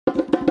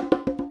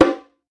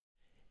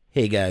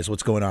Hey guys,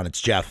 what's going on?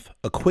 It's Jeff.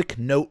 A quick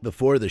note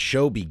before the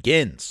show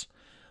begins.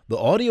 The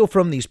audio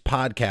from these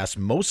podcasts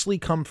mostly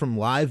come from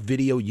live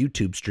video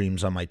YouTube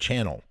streams on my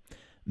channel.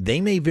 They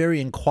may vary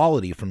in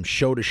quality from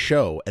show to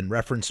show and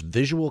reference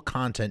visual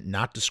content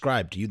not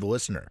described to you, the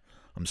listener.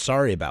 I'm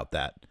sorry about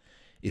that.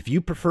 If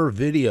you prefer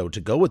video to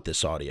go with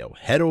this audio,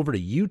 head over to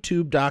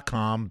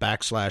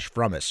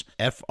youtube.com/Frumess,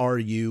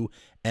 F-R-U-M-E-S-S,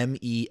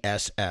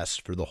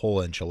 for the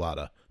whole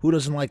enchilada. Who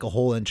doesn't like a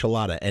whole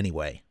enchilada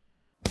anyway?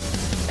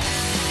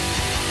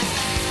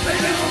 Make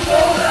it for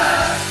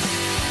Lola!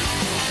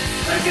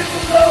 Make it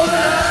for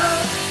Lola!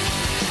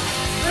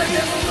 Make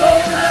it for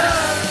Lola!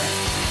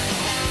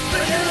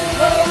 Make it for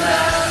Lola!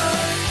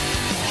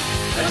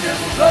 Make it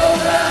for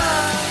Lola!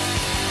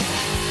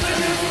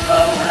 Make it for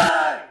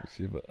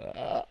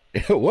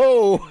Lola!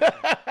 Whoa!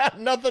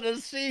 Nothing to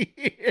see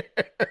here.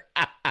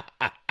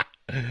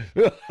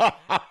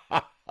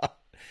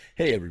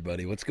 Hey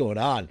everybody, what's going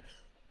on?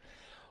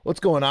 What's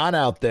going on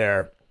out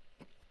there?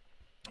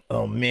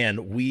 Oh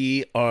man,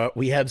 we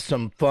have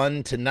some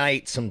fun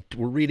tonight.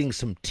 We're reading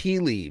some tea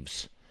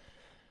leaves.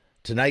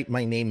 Tonight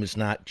my name is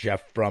not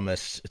Jeff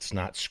Frumess. It's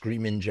not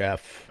Screamin'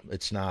 Jeff.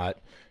 It's not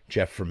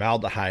Jeff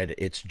Formaldehyde.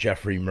 It's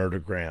Jeffrey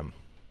Murdergram.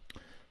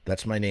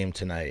 That's my name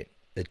tonight.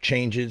 It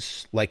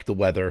changes like the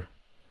weather.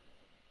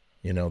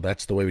 You know,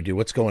 that's the way we do.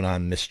 What's going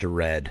on, Mr.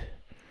 Red?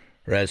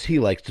 Or as he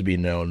likes to be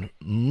known,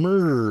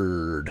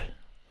 Murd.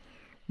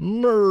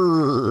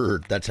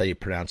 Murd. That's how you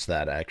pronounce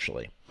that,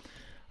 actually.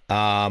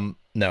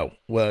 No.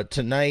 Well,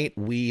 tonight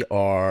we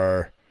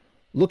are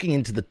looking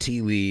into the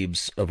tea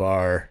leaves of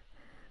our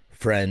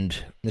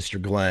friend,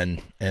 Mr. Glenn,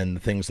 and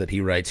the things that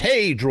he writes.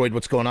 Hey, Droid,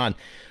 what's going on?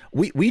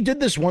 We did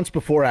this once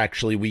before,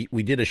 actually.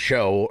 We did a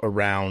show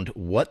around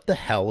what the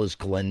hell is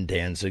Glenn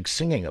Danzig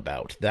singing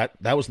about. That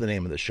was the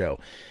name of the show.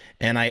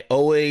 And I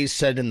always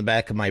said in the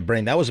back of my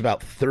brain, that was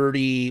about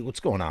 30,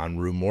 what's going on,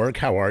 Rue Morg?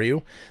 How are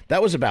you?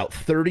 That was about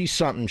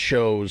 30-something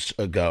shows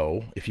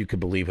ago, if you could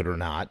believe it or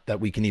not,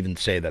 that we can even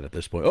say that at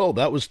this point. Oh,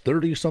 that was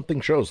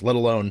 30-something shows, let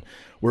alone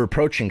we're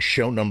approaching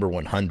show number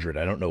 100.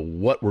 I don't know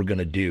what we're going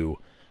to do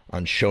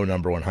on show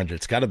number 100.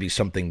 It's got to be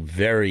something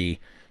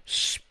very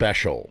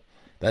special.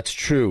 That's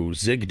true.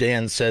 Zig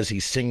Dan says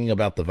he's singing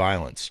about the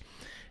violence.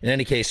 In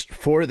any case,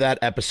 for that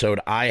episode,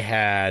 I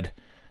had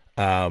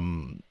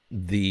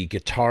the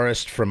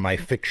guitarist from my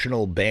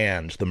fictional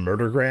band, the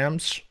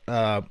Murdergrams,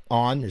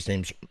 on. His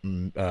name's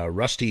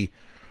Rusty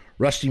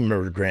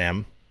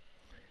Murdergram,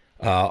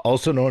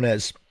 also known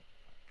as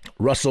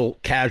Russell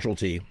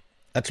Casualty.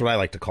 That's what I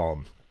like to call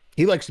him.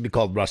 He likes to be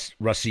called Rusty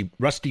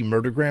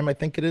Murdergram, I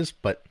think it is,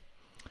 but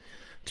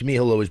to me,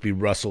 he'll always be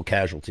Russell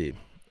Casualty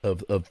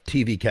of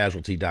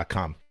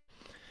TVCasualty.com.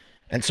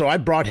 And so I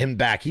brought him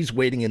back. He's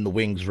waiting in the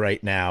wings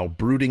right now,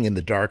 brooding in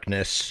the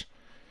darkness,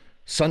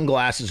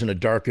 sunglasses in a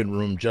darkened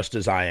room, just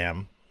as I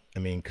am. I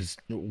mean, because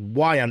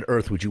why on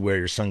earth would you wear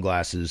your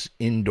sunglasses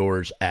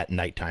indoors at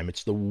nighttime?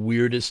 It's the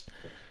weirdest,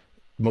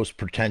 most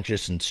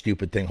pretentious and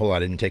stupid thing. Hold on, I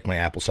didn't take my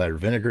apple cider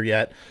vinegar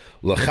yet.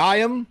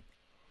 L'chaim.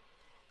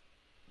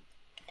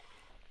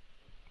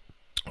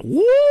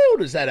 Woo,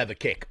 does that have a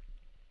kick?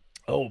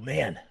 Oh,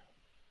 man.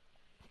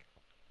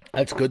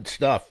 That's good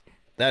stuff.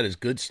 That is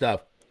good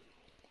stuff.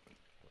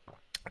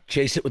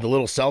 Chase it with a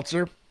little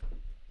seltzer.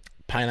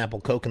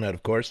 Pineapple coconut,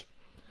 of course.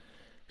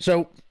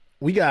 So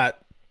we got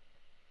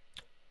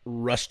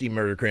Rusty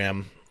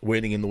Murdergram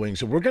waiting in the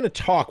wings. So we're going to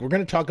talk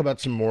about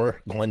some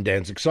more Glenn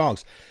Danzig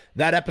songs.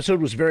 That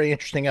episode was a very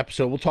interesting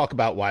episode. We'll talk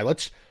about why.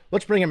 Let's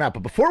bring him out.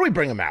 But before we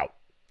bring him out,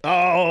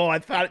 you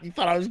thought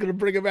I was going to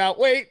bring him out.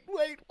 Wait.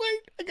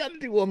 I got to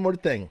do one more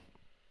thing.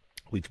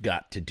 We've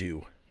got to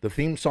do the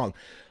theme song.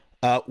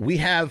 We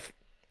have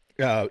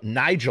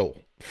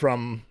Nigel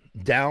from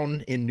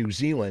down in New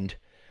Zealand,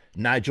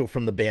 Nigel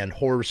from the band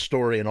Horror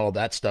Story and all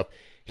that stuff.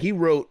 He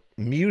wrote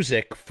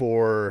music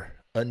for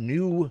a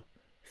new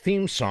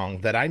theme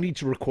song that I need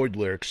to record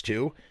lyrics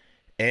to.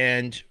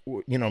 And,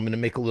 you know, I'm going to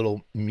make a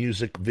little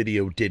music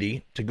video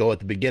ditty to go at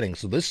the beginning.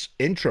 So this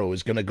intro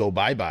is going to go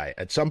bye-bye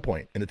at some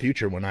point in the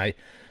future when I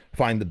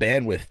find the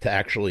bandwidth to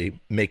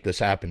actually make this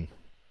happen.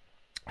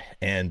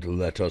 And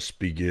let us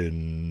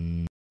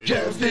begin.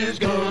 Jeff is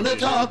gonna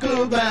talk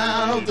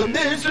about the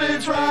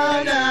Misfits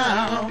right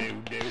now.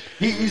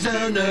 He's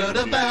a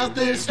nerd about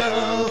this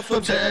stuff,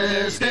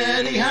 obsessed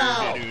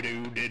anyhow.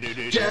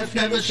 Jeff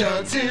never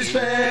shuts his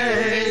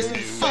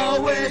face,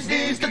 always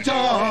needs to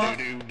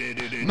talk.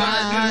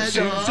 Might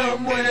show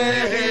some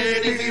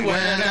weight if he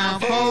went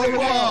out for a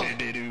walk.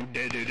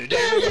 Do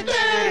you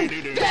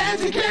think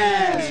Danzig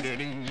cares?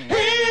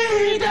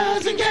 He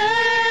doesn't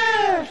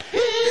care.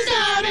 He's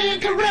not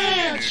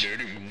incorrect.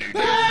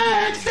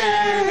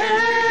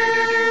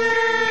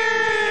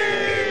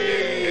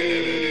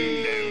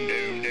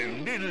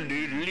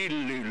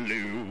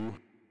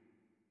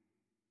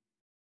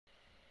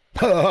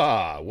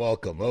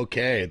 Welcome.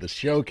 Okay, the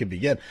show can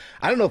begin.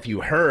 I don't know if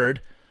you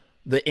heard,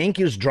 the ink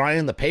is dry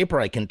in the paper.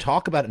 I can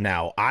talk about it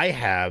now. I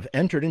have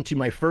entered into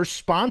my first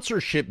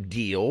sponsorship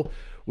deal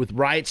with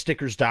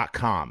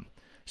riotstickers.com.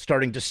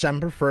 starting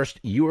December 1st,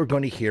 you are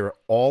going to hear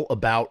all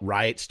about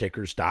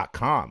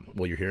riotstickers.com.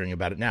 Well, you're hearing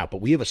about it now, but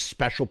we have a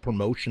special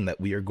promotion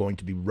that we are going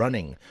to be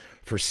running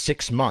for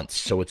 6 months.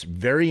 So it's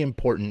very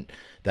important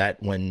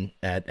that when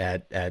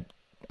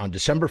on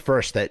December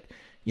 1st that,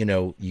 you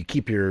know, you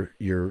keep your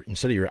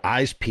instead of your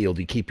eyes peeled,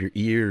 you keep your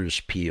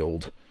ears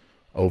peeled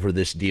over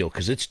this deal,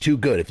 because it's too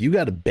good. If you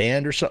got a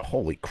band or something,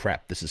 holy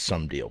crap, this is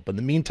some deal. But in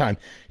the meantime,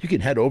 you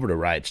can head over to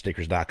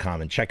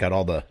riotstickers.com and check out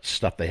all the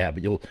stuff they have.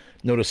 But you'll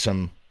notice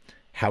some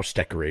house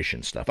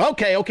decoration stuff.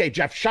 Okay,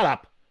 Jeff, shut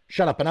up.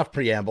 Enough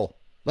preamble.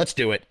 Let's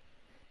do it.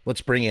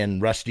 Let's bring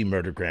in Rusty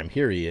Murdergram.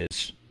 Here he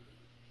is.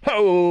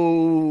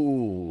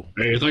 Ho!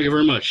 Hey, thank you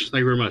very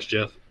much,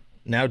 Jeff.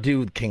 Now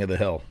do King of the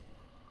Hill.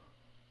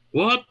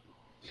 What?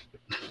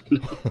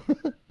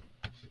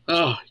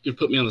 Oh, you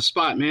put me on the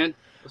spot, man.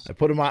 I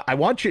put him on.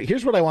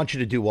 Here's what I want you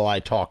to do while I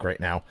talk right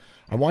now.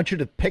 I want you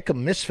to pick a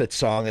Misfits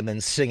song and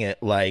then sing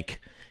it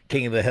like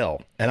King of the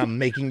Hill. And I'm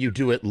making you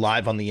do it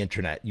live on the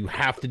internet. You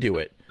have to do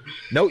it.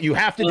 No, you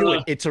have to do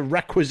it. It's a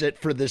requisite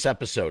for this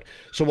episode.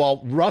 So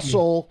while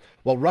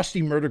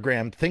Rusty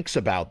Murdergram thinks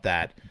about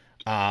that,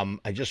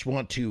 I just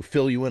want to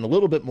fill you in a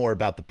little bit more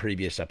about the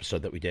previous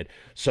episode that we did.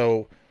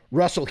 So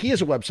Russell, he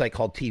has a website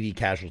called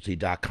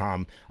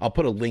tvcasualty.com. I'll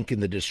put a link in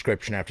the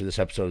description after this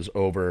episode is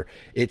over.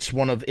 It's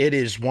one of the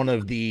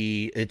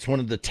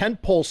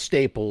tentpole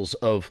staples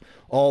of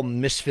all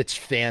Misfits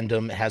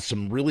fandom. It has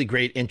some really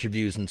great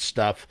interviews and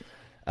stuff.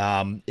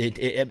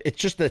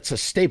 It's a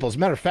staple. As a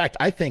matter of fact,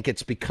 I think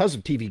it's because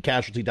of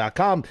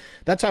tvcasualty.com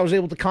that's how I was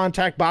able to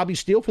contact Bobby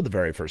Steele for the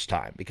very first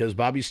time, because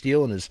Bobby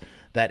Steele and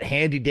that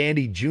handy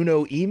dandy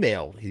Juno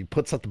email he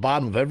puts at the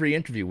bottom of every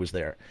interview was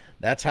there.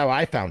 That's how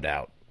I found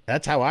out.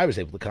 That's how I was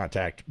able to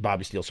contact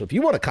Bobby Steele. So if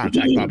you want to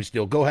contact Bobby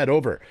Steele, go head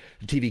over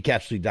to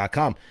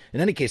tvcasualty.com.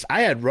 In any case,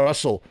 I had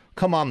Russell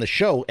come on the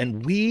show,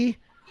 and we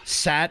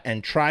sat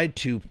and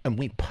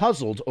we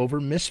puzzled over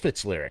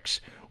Misfits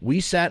lyrics.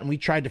 We sat and we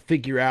tried to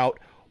figure out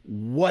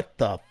what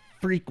the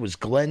freak was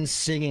Glenn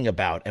singing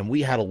about, and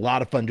we had a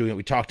lot of fun doing it.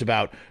 We talked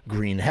about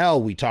Green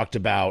Hell. We talked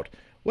about,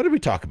 what did we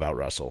talk about,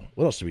 Russell?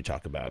 What else did we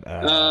talk about?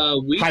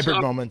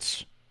 Hybrid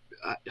Moments.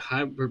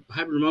 Hybrid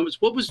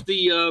Moments. What was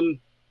the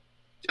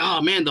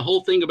the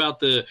whole thing about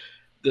the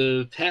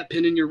hat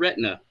pin in your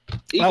retina.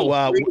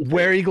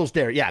 Where Eagles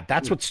Dare. Yeah,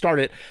 that's what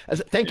started.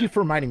 Thank you for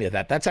reminding me of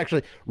that. That's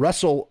actually,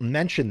 Russell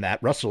mentioned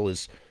that. Russell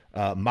is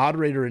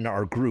moderator in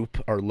our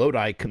group, our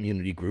Lodi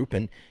community group,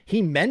 and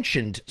he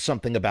mentioned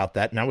something about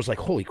that, and I was like,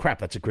 holy crap,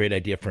 that's a great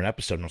idea for an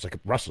episode. And I was like,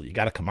 Russell, you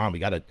got to come on, we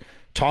got to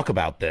talk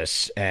about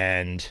this.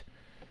 And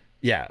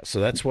yeah,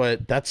 so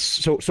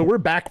so we're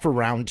back for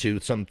round 2,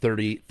 some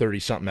 30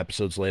 something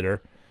episodes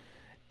later,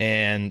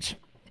 and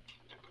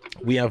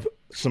we have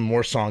some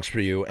more songs for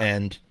you,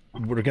 and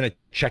we're going to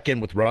check in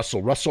with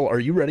Russell. Russell, are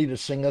you ready to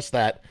sing us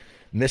that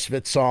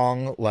Misfit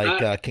song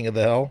like King of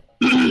the Hill?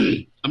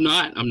 I'm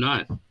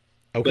not.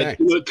 Okay.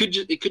 But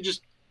it could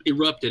just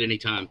erupt at any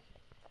time.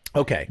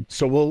 Okay,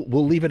 so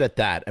we'll leave it at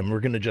that, and we're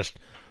going to just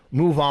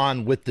move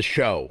on with the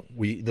show.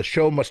 The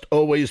show must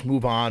always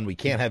move on. We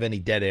can't have any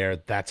dead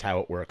air. That's how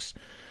it works.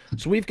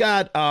 So we've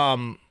got,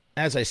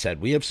 as I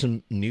said, we have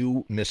some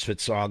new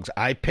Misfit songs.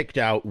 I picked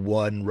out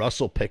one.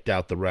 Russell picked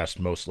out the rest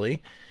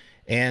mostly.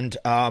 And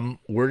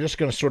we're just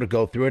going to sort of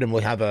go through it, and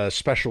we'll have a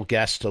special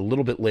guest a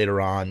little bit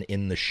later on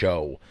in the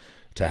show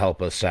to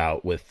help us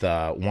out with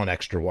one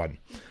extra one.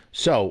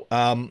 So,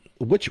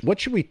 what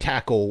should we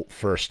tackle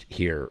first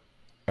here,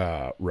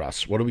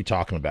 Russ? What are we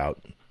talking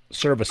about?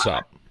 Serve us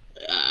up.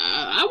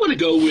 I want to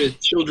go with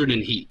Children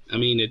in Heat. I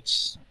mean,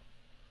 it's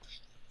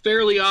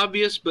fairly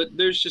obvious, but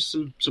there's just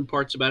some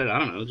parts about it. I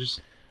don't know.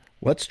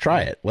 Let's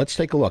try it. Let's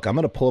take a look. I'm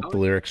going to pull up the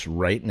lyrics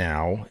right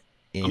now.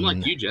 I'm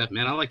like you, Jeff,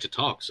 man. I like to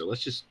talk, so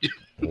let's just.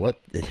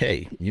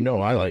 Hey,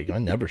 I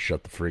never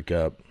shut the freak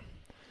up.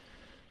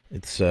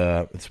 It's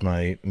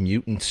my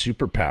mutant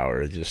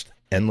superpower. Just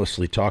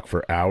endlessly talk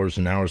for hours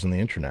and hours on the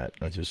internet.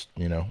 I just,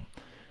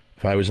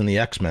 if I was in the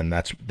X-Men,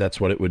 that's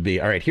what it would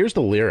be. All right, here's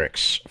the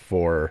lyrics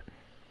for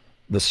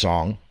the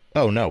song.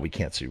 Oh no, we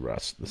can't see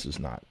Russ. This is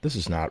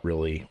not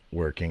really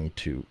working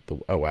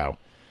oh wow.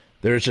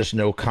 There's just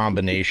no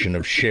combination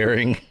of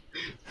sharing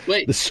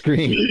the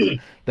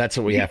screen. That's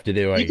what we have to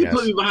do, I guess. You can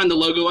put me behind the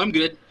logo. I'm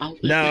good.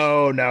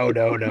 No.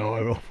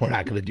 We're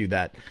not going to do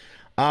that.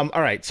 All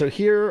right, so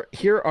here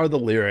are the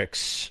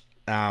lyrics.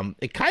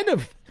 It kind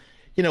of,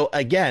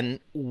 again,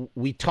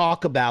 we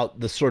talk about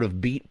the sort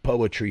of beat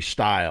poetry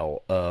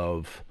style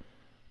of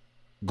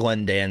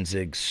Glenn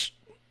Danzig's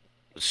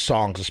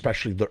songs,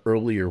 especially the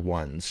earlier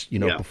ones,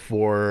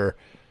 before,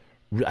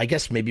 I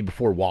guess maybe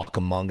before Walk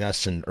Among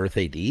Us and Earth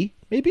AD,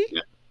 maybe?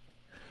 Yeah.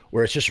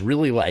 Where it's just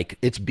really like,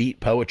 it's beat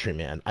poetry,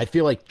 man. I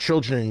feel like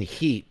Children in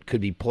Heat could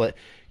be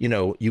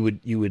you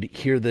would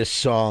hear this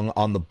song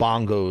on the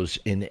bongos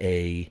in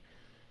a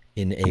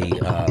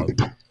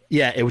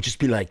it would just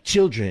be like,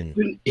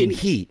 children in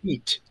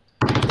heat.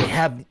 They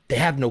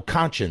have no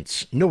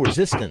conscience, no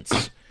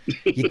resistance.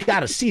 You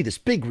gotta see this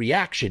big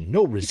reaction,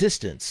 no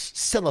resistance.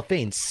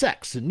 Cellophane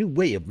sex, a new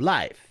way of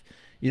life.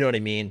 You know what I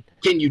mean?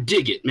 Can you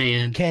dig it,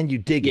 man? Can you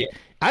dig it?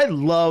 I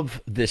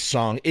love this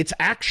song. It's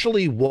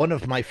actually one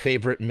of my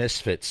favorite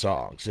Misfit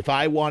songs. If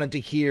I wanted to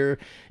hear,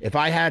 if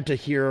I had to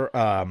hear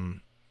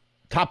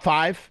top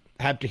five,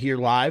 had to hear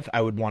live,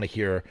 I would want to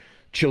hear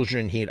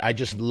Children in Heat. I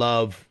just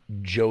love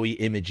Joey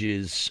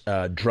Image's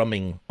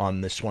drumming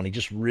on this one. He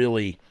just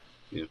really,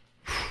 Yeah.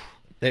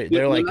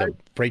 they're like a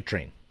freight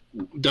train.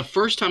 The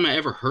first time I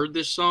ever heard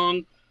this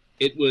song,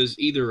 it was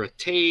either a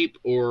tape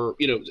or,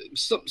 you know,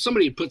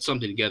 somebody had put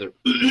something together.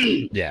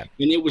 Yeah.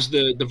 And it was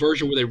the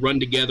version where they run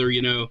together,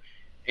 you know,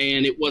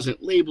 and it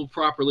wasn't labeled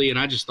properly. And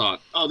I just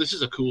thought, oh, this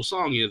is a cool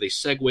song. You know, they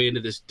segue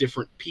into this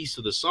different piece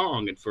of the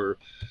song. And for,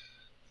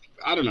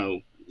 I don't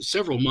know,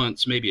 several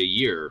months, maybe a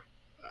year,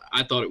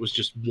 I thought it was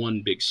just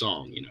one big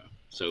song, you know.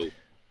 So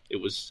it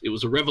was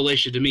a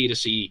revelation to me to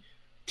see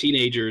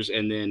Teenagers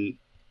and then,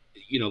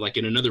 you know, like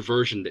in another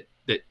version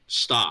that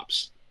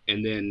stops.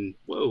 And then,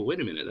 whoa,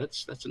 wait a minute,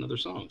 that's another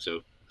song.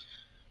 So,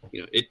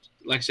 you know, it,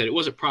 like I said, it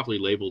wasn't properly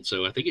labeled,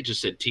 so I think it just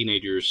said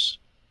Teenagers.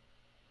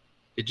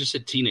 It just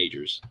said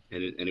Teenagers,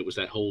 and it was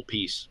that whole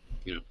piece,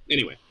 you know.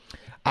 Anyway,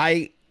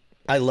 I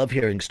love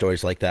hearing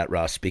stories like that,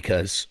 Russ,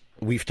 because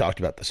we've talked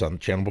about this on the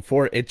channel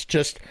before. It's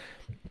just,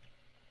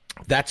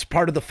 that's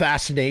part of the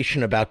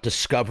fascination about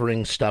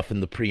discovering stuff in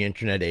the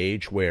pre-internet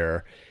age,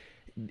 where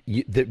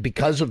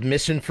because of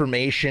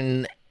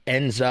misinformation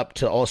ends up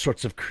to all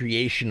sorts of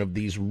creation of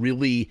these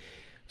really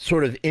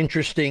sort of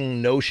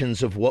interesting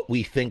notions of what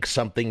we think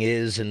something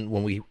is, and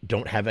when we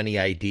don't have any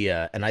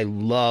idea. And I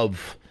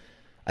love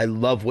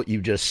what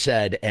you just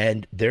said,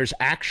 and there's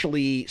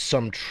actually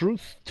some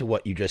truth to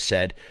what you just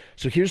said.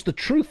 So here's the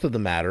truth of the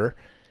matter,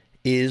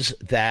 is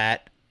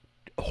that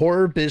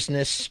horror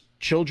business,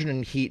 Children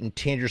in Heat and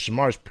Teenagers from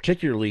Mars,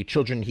 particularly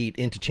Children in Heat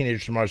into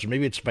Teenagers from Mars, or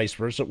maybe it's vice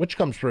versa. Which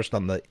comes first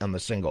on the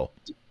single?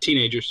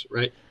 Teenagers,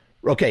 right?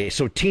 Okay,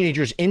 so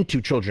Teenagers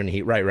into Children in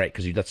Heat, right,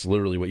 because that's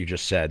literally what you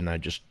just said, and I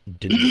just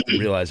didn't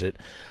realize it.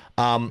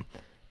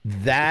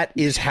 That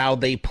is how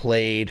they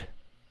played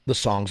the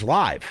songs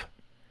live.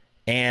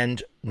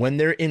 And when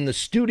they're in the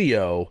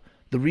studio,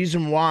 the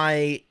reason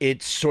why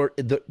it's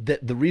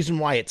the reason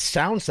why it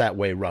sounds that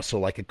way, Russell,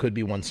 like it could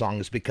be one song,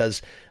 is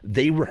because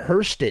they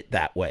rehearsed it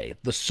that way.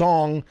 The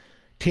song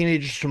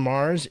Teenagers from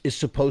Mars is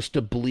supposed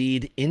to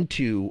bleed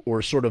into,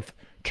 or sort of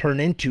turn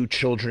into,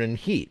 Children in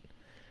Heat.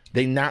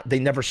 They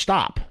never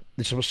stop.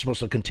 They're supposed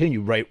to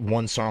continue, right,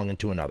 one song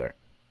into another.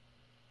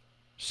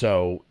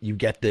 So you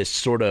get this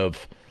sort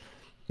of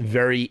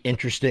very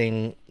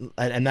interesting,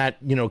 and that,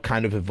 you know,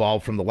 kind of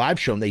evolved from the live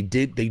show. And they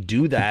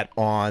do that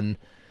on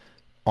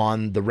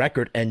the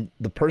record. And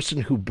the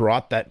person who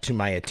brought that to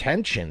my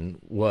attention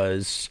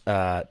was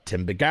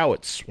Tim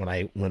Begowitz, when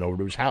I went over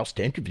to his house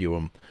to interview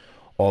him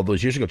all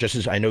those years ago, just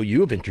as I know you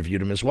have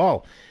interviewed him as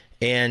well.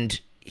 And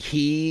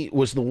he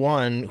was the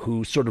one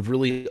who sort of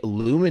really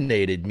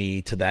illuminated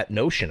me to that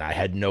notion. I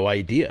had no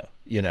idea,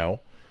 you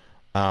know,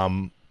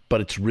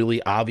 but it's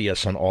really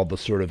obvious on all the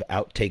sort of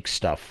outtake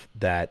stuff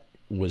that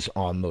was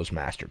on those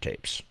master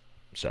tapes.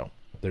 So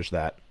there's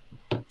that.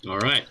 All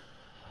right.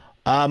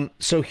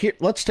 So here,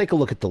 let's take a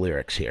look at the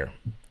lyrics here.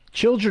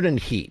 Children in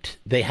Heat,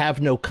 they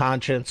have no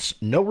conscience,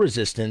 no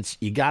resistance.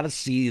 You got to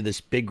see this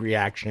big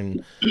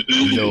reaction,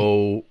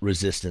 no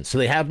resistance. So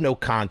they have no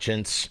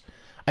conscience.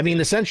 I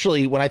mean,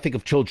 essentially, when I think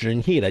of Children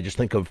in Heat, I just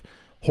think of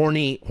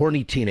horny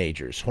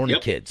teenagers, horny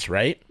kids,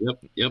 right?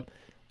 Yep.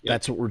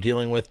 That's what we're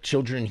dealing with.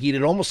 Children in Heat.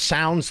 It almost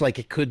sounds like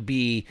it could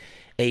be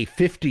a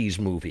 50s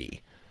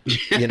movie,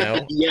 you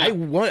know?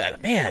 Yeah.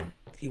 Man,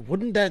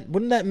 wouldn't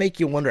that make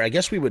you wonder? I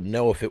guess we would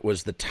know if it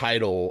was the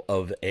title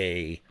of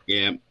a...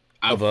 Yeah,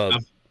 I've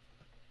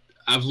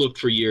looked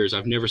for years.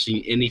 I've never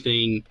seen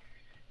anything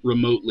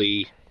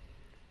remotely,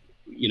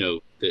 you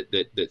know,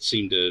 that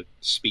seemed to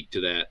speak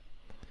to that.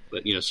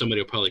 But, you know, somebody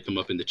will probably come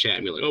up in the chat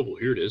and be like, oh, well,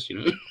 here it is, you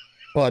know.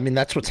 Well, I mean,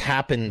 that's what's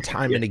happened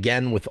time and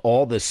again with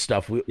all this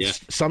stuff.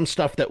 Some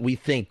stuff that we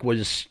think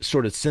was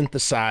sort of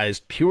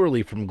synthesized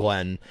purely from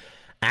Glenn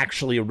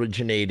actually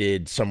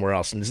originated somewhere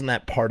else. And isn't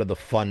that part of the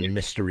fun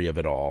mystery of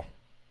it all?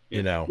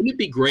 You know, wouldn't it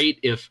be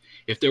great if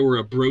there were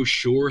a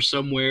brochure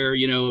somewhere,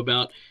 you know,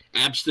 about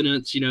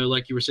abstinence, you know,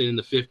 like you were saying in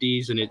the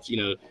 50s, and it's,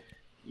 you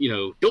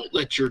know, don't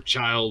let your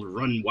child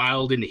run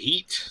wild in the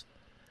heat.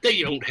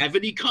 They don't have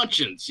any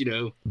conscience, you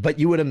know. But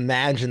you would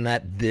imagine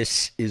that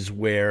this is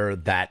where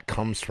that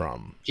comes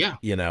from. Yeah.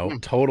 You know,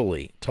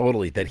 totally.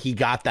 That he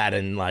got that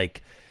in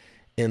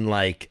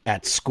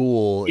at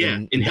school,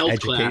 in health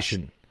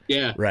education. Class.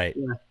 Yeah. Right.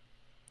 Yeah.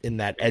 In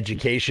that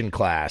education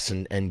class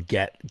and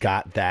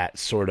got that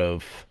sort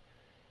of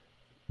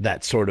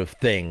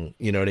thing.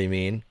 You know what I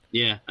mean?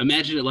 Yeah.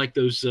 Imagine it like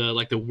those,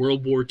 like the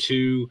World War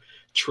II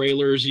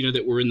trailers, you know,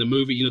 that were in the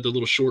movie, you know, the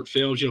little short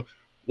films, you know.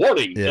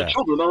 Warning, the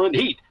children are in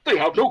heat. They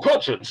have no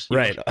conscience.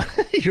 Right.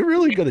 You're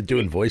really good at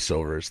doing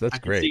voiceovers. That's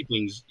great. I can see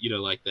things, you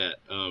know, like that.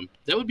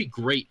 That would be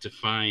great to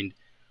find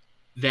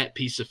that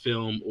piece of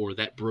film or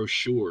that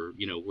brochure,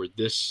 you know, where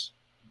this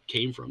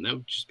came from. That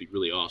would just be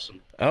really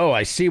awesome. Oh,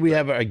 I see we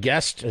have a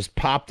guest has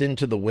popped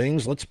into the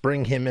wings. Let's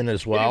bring him in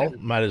as well.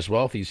 Might as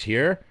well if he's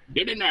here.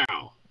 Get it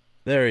now.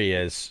 There he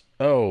is.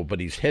 Oh, but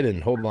he's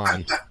hidden. Hold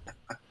on.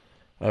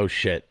 Oh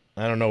shit.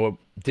 I don't know what,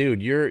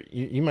 dude,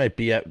 you might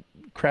be at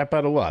crap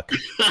out of luck.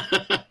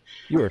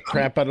 You are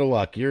crap out of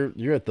luck.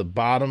 You're at the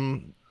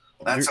bottom.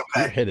 That's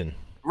You're okay. hidden.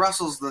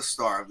 Russell's the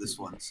star of this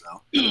one, so.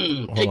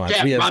 Hold Take on.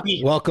 that, We have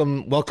Robbie.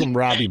 welcome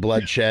Robbie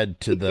Bloodshed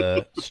to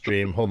the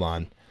stream. Hold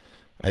on.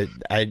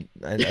 I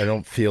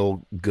don't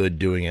feel good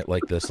doing it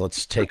like this.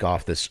 Let's take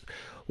off this.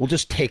 We'll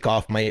just take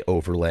off my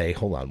overlay.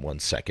 Hold on 1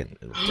 second.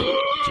 It'll take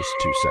just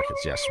 2 seconds.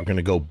 Yes, we're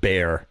gonna go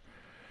bare.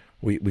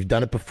 We've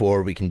done it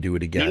before. We can do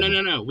it again.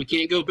 No. We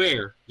can't go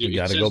bare. We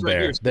gotta go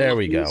bare. There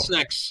we go.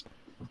 Sex.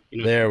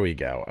 There we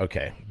go.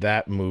 Okay,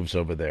 that moves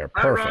over there.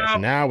 Perfect. Rob.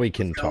 Now we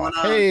can talk. going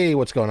on? Hey,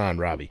 what's going on,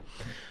 Robbie?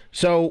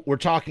 So we're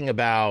talking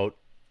about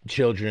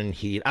children in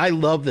heat. I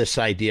love this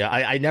idea.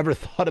 I never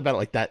thought about it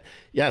like that.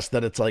 Yes,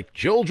 that it's like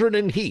children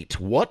in heat.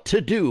 What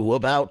to do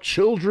about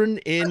children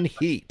in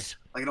heat?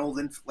 Like an old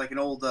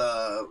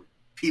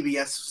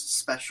PBS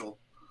special.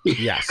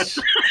 Yes.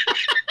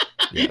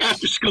 Yes.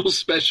 After school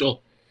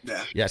special.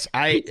 Yeah. Yes,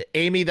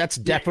 Amy, that's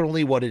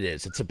definitely what it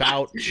is. It's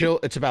about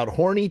it's about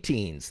horny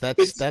teens.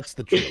 That's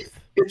the truth.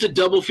 It's a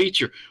double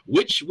feature.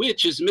 Which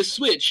witch is Miss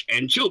Switch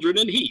and Children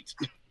in Heat?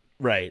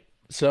 Right.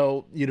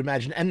 So you'd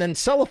imagine, and then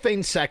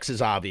cellophane sex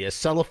is obvious.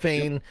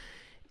 Cellophane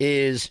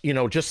is,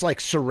 just like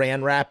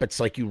saran wrap. It's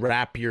like you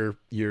wrap your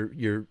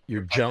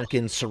junk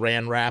in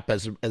saran wrap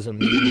as a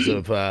means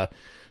of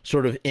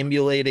sort of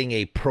emulating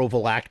a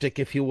prophylactic,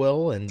 if you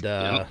will, and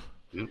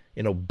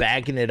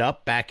bagging it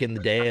up. Back in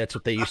the day, that's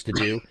what they used to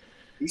do. You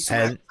used to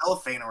have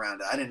cellophane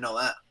around it. I didn't know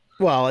that.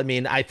 Well, I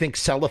mean, I think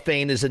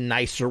cellophane is a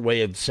nicer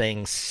way of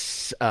saying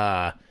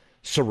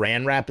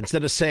saran wrap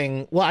instead of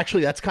saying, well,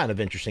 actually, that's kind of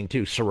interesting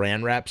too.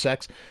 Saran wrap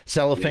sex,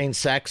 cellophane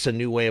sex, a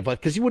new way of life,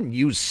 because you wouldn't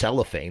use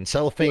cellophane.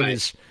 Cellophane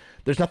is,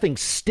 there's nothing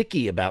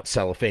sticky about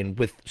cellophane.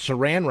 With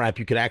saran wrap,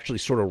 you could actually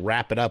sort of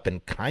wrap it up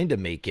and kind of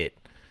make it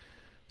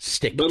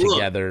stick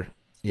together.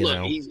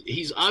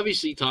 He's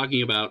obviously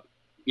talking about,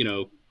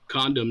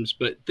 condoms,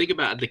 but think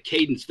about the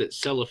cadence that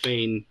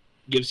cellophane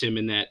gives him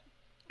in that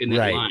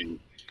Right. line.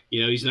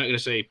 He's not going to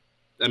say,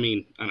 I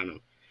don't know.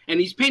 And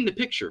he's painting the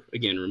picture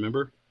again,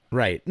 remember?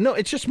 Right. No,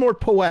 it's just more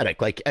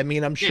poetic. Like, I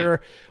mean, I'm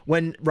sure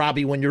when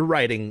you're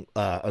writing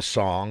a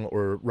song,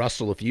 or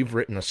Russell, if you've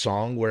written a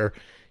song where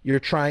you're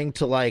trying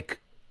to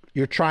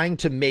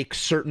make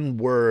certain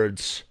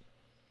words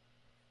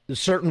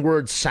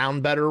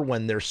sound better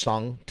when they're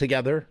sung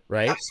together,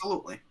 right?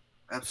 Absolutely.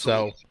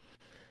 So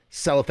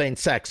cellophane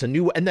sex, and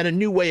then a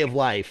new way of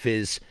life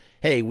is,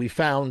 hey, we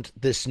found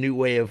this new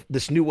way of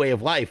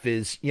life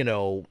is,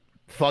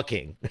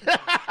 fucking.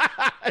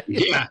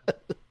 Yeah.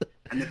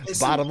 And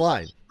Bottom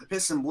line. The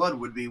piss and blood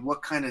would be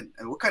what kind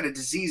of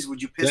disease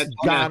would you piss?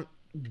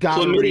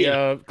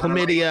 Gonorrhea,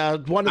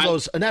 chlamydia, one of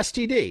those, an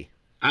STD.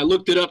 I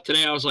looked it up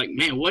today. I was like,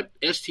 man, what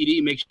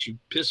STD makes you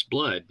piss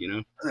blood? I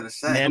was gonna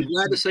say. I'm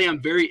glad to say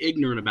I'm very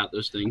ignorant about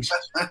those things.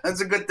 That's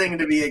a good thing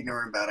to be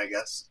ignorant about, I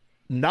guess.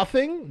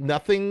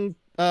 Nothing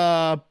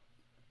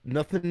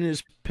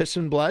is piss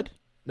and blood.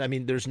 I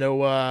mean, there's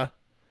no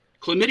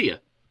Chlamydia.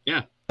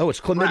 Yeah. Oh, it's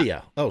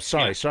chlamydia. Clap. Oh,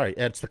 sorry.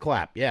 It's the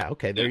clap. Yeah.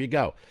 Okay. There you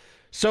go.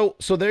 So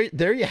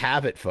there you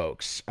have it,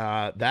 folks.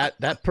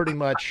 That pretty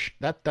much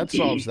that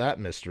solves that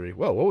mystery.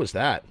 Whoa, what was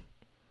that?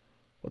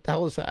 What the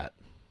hell is that?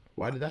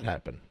 Why did that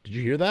happen? Did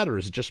you hear that, or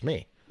is it just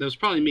me? That was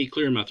probably me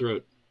clearing my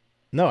throat.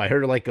 No, I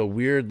heard like a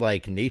weird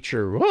like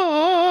nature.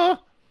 Ah!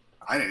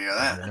 I didn't hear I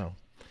that. don't know.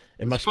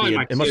 It must Probably be.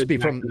 my It must kids be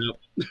from. acting up.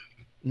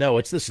 No,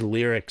 it's this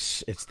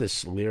lyrics. It's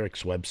this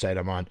lyrics website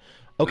I'm on.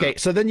 Okay,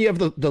 so then you have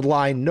the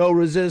line "no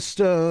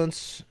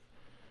resistance,"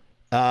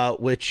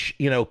 which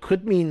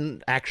could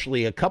mean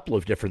actually a couple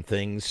of different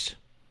things.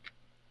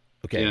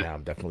 Okay, now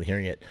I'm definitely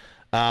hearing it.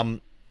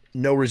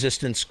 No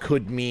resistance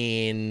could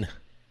mean.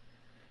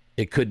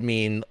 It could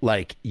mean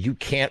like you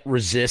can't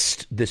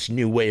resist this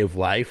new way of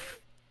life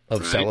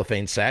of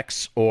cellophane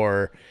sex,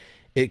 or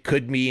it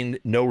could mean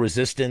no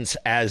resistance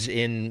as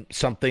in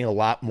something a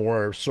lot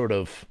more sort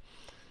of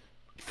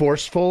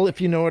forceful,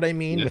 if you know what I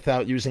mean,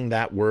 without using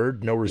that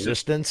word. No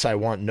resistance. I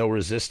want no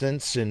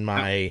resistance in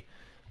my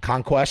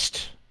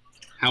conquest.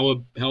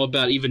 How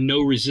about even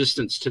no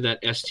resistance to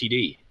that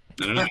STD?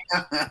 I don't know.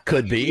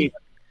 Could be.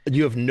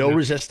 You have no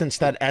resistance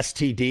to that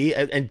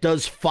STD, and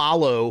does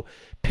follow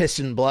piss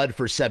and blood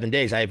for 7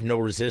 days. I have no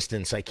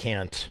resistance. I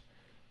can't,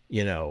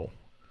 deal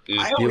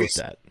with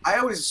that. I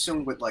always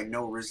assumed with like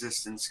no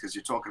resistance, because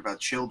you're talking about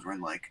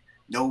children, like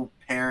no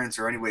parents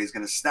or anybody is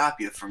going to stop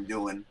you from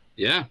doing.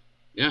 Yeah.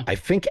 I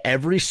think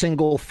every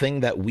single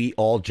thing that we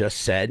all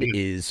just said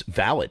is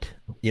valid.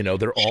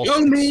 They're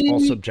all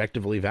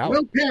subjectively valid.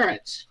 No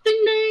parents.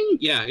 Ding ding.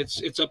 Yeah,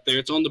 it's up there.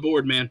 It's on the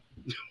board, man.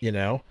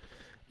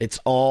 It's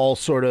all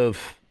sort of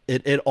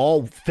it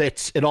all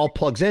fits. It all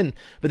plugs in.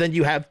 But then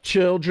you have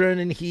children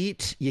in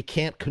heat. You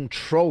can't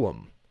control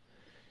them.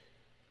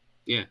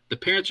 Yeah, the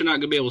parents are not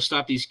going to be able to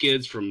stop these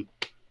kids from,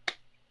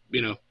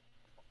 right.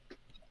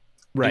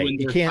 doing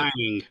their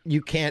thing.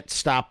 You can't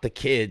stop the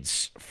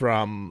kids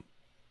from.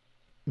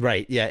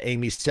 Right. Yeah.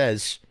 Amy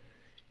says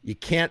you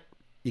can't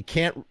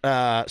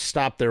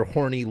stop their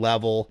horny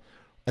level.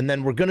 And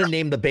then we're going to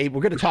name the baby.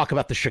 We're going to talk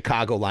about the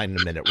Chicago line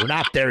in a minute. We're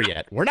not there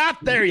yet. We're not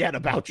there yet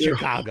about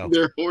Chicago.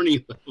 Their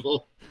horny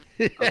level.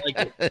 I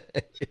like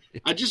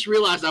it. I just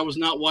realized I was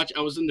not watching.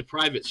 I was in the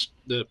private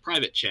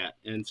chat,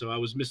 and so I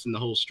was missing the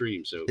whole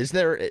stream. So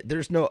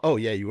there's no, oh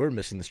yeah, you were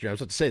missing the stream. I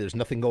was about to say there's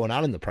nothing going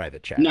on in the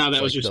private chat. No,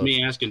 that was just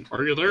me asking,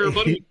 are you there,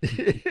 buddy?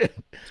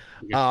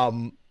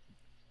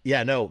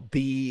 Yeah, no,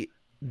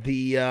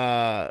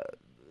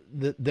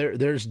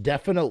 there's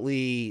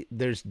definitely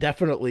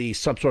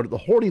some sort of, the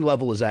horny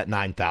level is at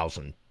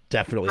 9,000,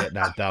 definitely at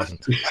 9,000,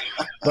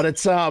 but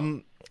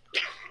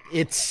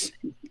it's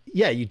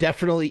yeah, you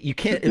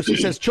can't, it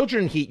says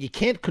children in heat, you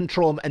can't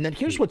control them. And then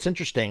here's what's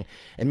interesting,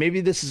 and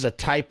maybe this is a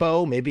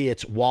typo, maybe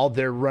it's while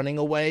they're running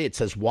away, it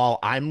says while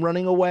I'm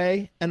running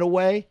away and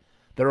away,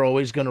 they're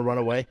always going to run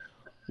away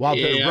while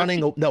they're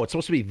running. No, it's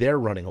supposed to be they're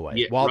running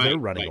away while they're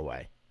running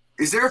away.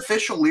 Is there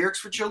official lyrics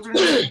for children?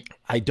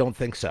 I don't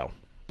think so.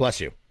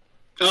 Bless you.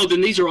 Oh,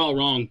 then these are all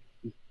wrong.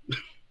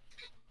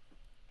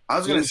 I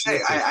was going to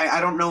say, I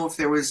don't know if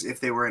they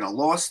were in a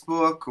lost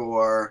book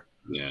or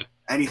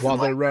anything. While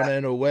they're like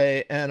running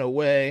away and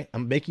away,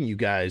 I'm making you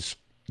guys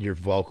your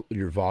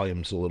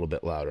volumes a little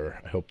bit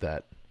louder. I hope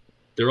that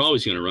they're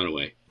always going to run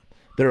away.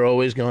 They're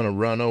always going to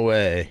run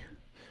away.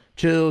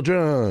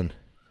 Children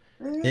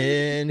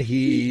in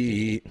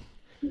heat.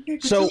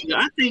 So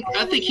I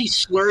think he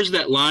slurs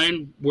that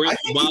line while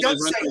they're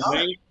running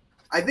away.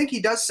 I think he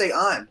does say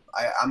I'm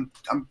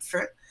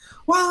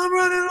while I'm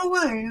running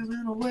away.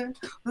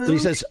 He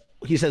says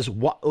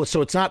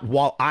so it's not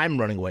while I'm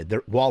running away.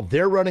 While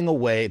they're running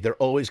away, they're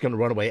always going to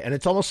run away. And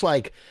it's almost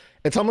like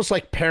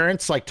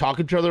parents like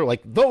talking to each other,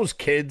 like those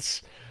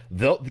kids,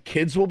 the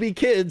kids will be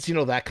kids,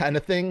 that kind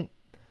of thing.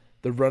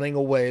 They're running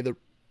away.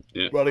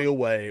 Running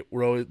away.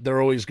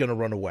 They're always going to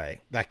run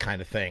away. That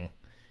kind of thing.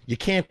 You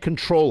can't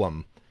control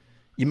them.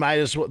 You might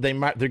as well. They're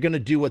going to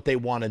do what they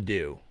want to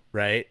do,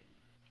 right?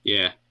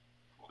 Yeah,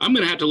 I'm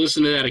going to have to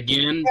listen to that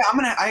again.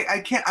 Yeah,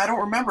 I can't. I don't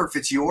remember if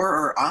it's your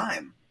or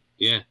I'm.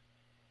 Yeah,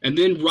 and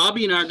then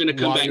Robbie and I are going to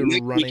come back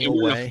next week and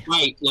we're going to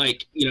fight,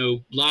 like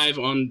live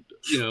on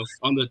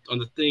on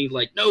the thing.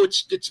 Like, no,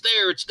 it's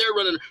there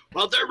running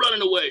while they're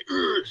running away.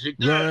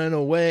 Running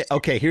away.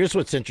 Okay, here's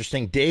what's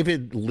interesting.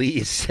 David Lee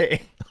is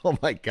saying, oh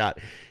my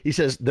God. He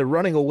says they're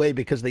running away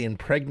because they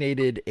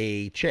impregnated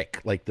a chick,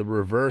 like the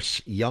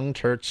reverse Young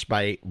Turks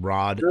by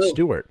Rod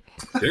Stewart,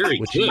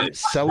 which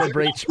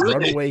celebrates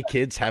runaway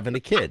kids having a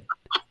kid.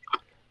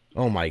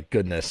 Oh my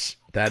goodness.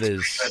 That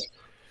is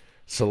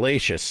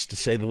salacious, to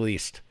say the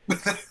least.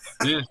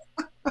 Yeah.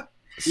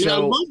 I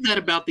love that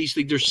about these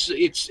things.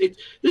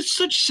 It's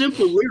such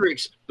simple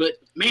lyrics, but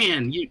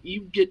man,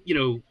 you get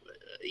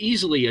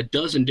easily a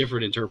dozen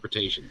different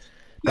interpretations.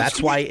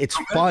 That's why it's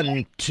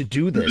fun to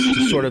do this,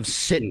 to sort of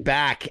sit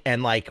back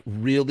and like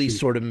really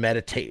sort of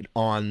meditate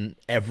on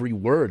every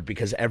word,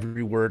 because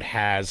every word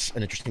has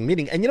an interesting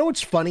meaning. And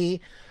what's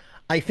funny?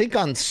 I think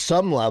on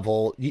some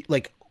level,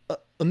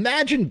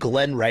 imagine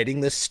Glenn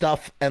writing this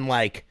stuff and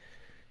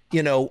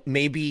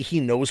maybe he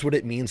knows what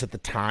it means at the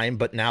time,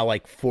 but now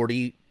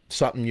 40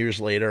 something years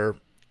later,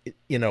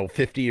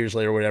 50 years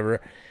later,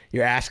 whatever,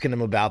 you're asking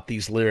him about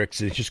these lyrics.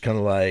 And it's just kind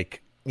of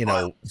like, I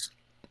don't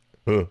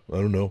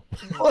know.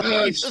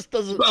 It just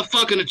doesn't. About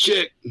fucking a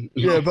chick.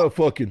 Yeah, about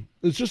fucking.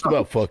 It's just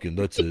about fucking.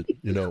 That's it.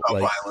 About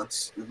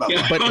violence. I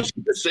was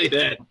going to say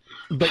that.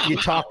 But you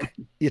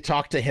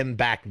talk to him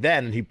back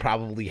then, and he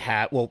probably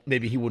had. Well,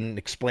 maybe he wouldn't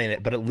explain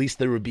it, but at least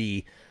there would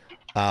be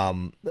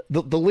the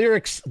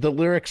lyrics. The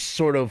lyrics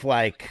sort of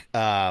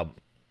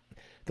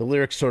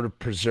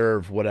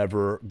preserve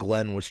whatever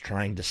Glenn was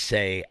trying to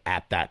say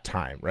at that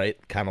time, right?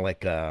 Kind of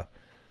like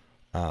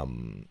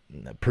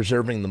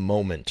preserving the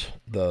moment,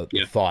 the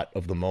thought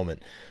of the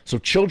moment. So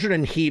children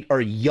in heat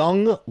are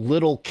young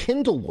little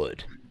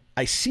kindlewood.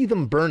 I see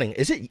them burning.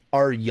 Is it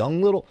our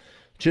young little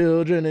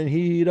children in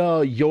heat?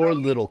 Your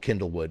little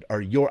kindlewood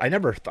are your. I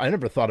never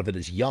thought of it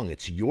as young.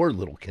 It's your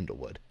little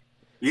kindlewood.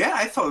 Yeah,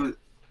 I thought it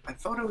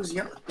was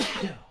young.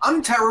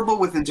 I'm terrible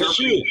with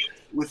interpreting,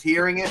 with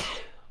hearing it.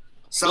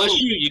 Bless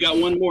you. You got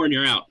one more and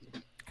you're out.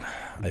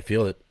 I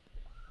feel it.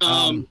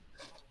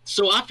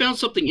 So I found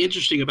something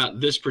interesting about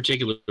this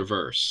particular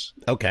verse.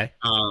 Okay.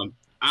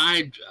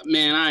 I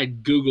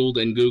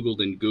Googled and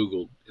Googled and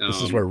Googled.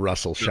 This is where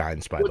Russell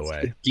shines, by the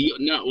way.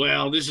 No,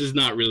 well, this is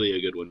not really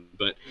a good one,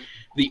 but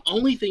the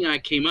only thing I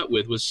came up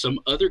with was some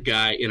other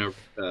guy in a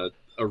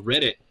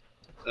Reddit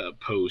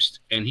post,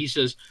 and he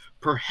says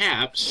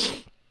perhaps,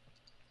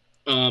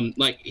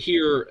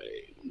 here.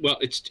 Well,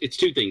 it's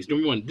two things.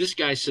 Number one, this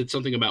guy said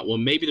something about, well,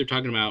 maybe they're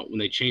talking about when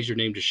they changed their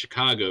name to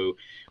Chicago,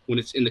 when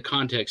it's in the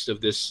context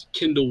of this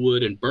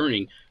kindlewood and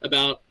burning,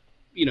 about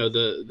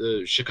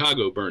the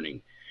Chicago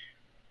burning.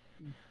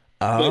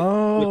 Oh, but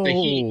with the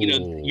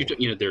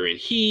heat, they're in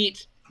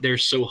heat. They're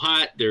so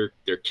hot. They're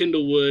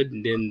kindlewood,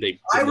 and then they.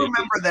 I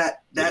remember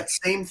that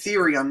same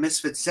theory on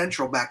Misfit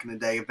Central back in the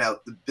day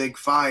about the big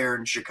fire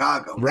in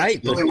Chicago.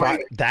 Right.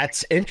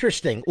 That's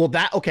interesting. Well,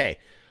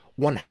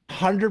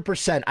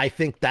 100%. I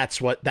think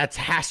that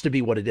has to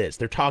be what it is.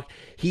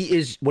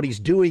 What he's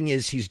doing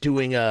is he's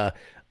doing a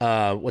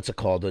what's it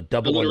called? A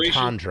double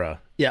Alliteration? entendre.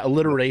 Yeah,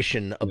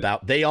 alliteration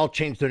about they all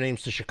changed their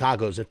names to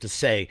Chicago as if to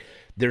say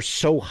they're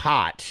so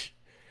hot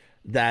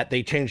that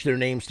they changed their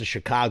names to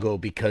Chicago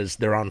because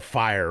they're on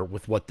fire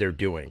with what they're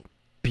doing.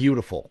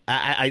 Beautiful.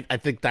 I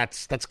think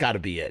that's got to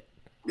be it,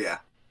 Yeah.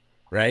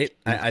 right?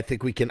 I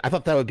think we can. I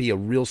thought that would be a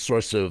real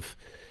source of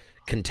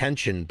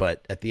contention,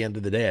 but at the end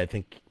of the day, I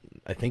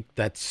think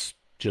that's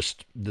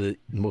just the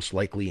most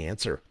likely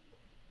answer.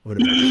 What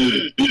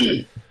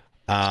about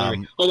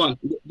Sorry. Hold on.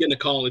 Getting a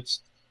call.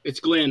 It's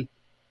Glenn.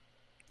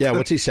 yeah,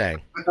 what's he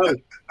saying? Oh,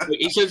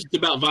 he says it's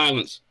about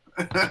violence.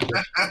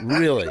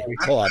 Really?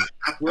 Hold on.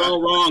 We're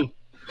all wrong.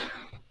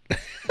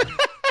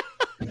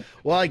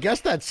 Well, I guess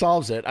that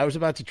solves it. I was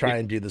about to try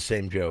and do the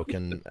same joke,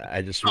 and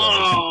I just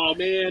realized Oh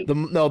man.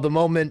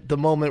 the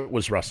moment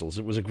was Russell's.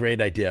 It was a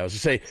great idea. I was to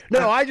say,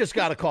 no, I just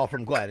got a call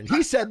from Glenn, and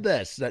he said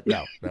this.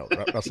 No,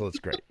 Russell, it's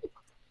great.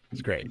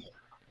 It's great.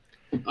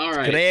 All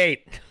right.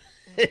 Great.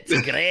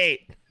 It's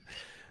great.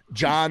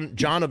 John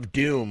of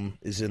Doom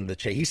is in the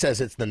chat. He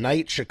says it's the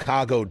night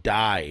Chicago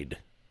died.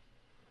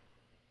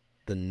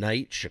 The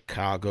night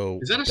Chicago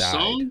Is that a died.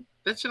 song?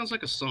 That sounds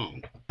like a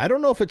song. I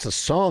don't know if it's a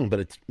song, but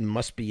it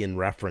must be in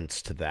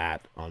reference to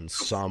that on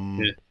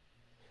some. Yeah.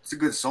 It's a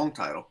good song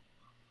title.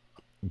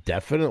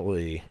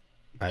 Definitely.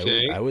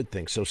 Okay. I would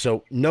think so.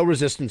 So no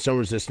resistance, no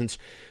resistance.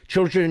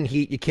 Children in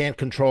heat, you can't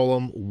control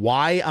them.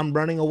 Why I'm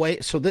running away.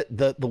 So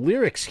the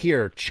lyrics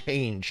here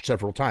changed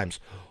several times.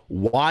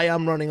 Why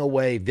I'm running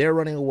away. They're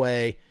running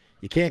away.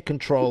 You can't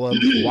control them.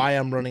 Why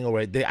I'm running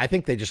away. I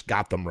think they just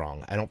got them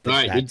wrong. I don't think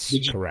All right, that's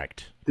did you-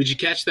 correct. Did you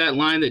catch that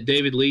line that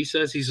David Lee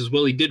says? He says,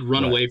 well, he did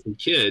run What? away from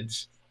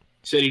kids.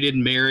 He said he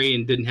didn't marry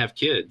and didn't have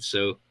kids.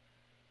 So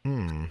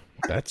That's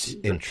that's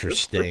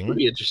interesting.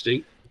 pretty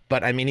interesting.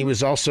 But I mean, he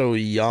was also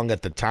young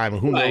at the time.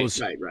 Who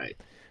knows? Right.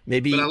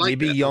 Maybe But I like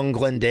maybe that. young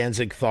Glenn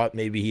Danzig thought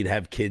maybe he'd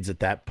have kids at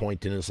that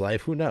point in his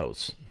life. Who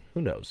knows?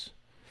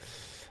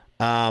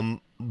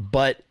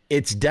 But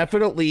it's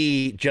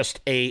definitely just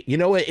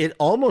it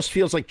almost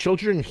feels like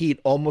Children in Heat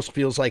almost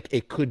feels like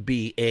it could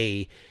be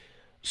a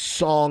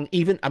song.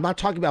 Even I'm not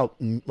talking about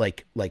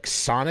like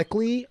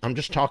sonically, I'm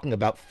just talking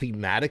about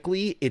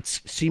thematically. It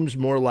seems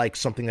more like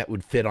something that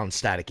would fit on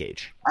Static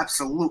Age.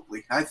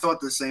 Absolutely. I thought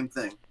the same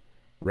thing.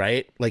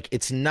 Right? Like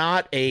it's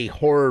not a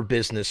horror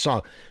business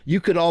song. You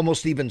could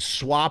almost even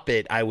swap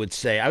it, I would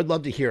say. I would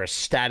love to hear a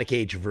Static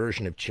Age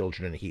version of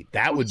Children in Heat.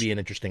 That would be an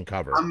interesting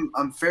cover.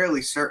 I'm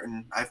fairly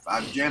certain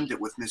I've jammed it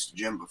with Mr.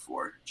 Jim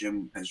before.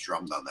 Jim has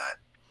drummed on that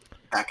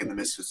back in the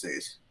Misfits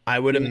days. I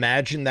would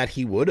imagine that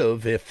he would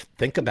have if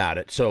think about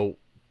it. So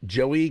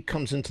Joey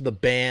comes into the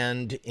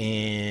band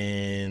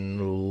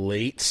in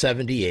late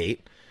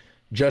 78.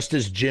 Just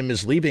as Jim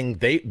is leaving,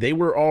 they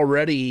were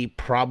already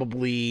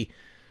probably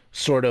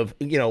sort of,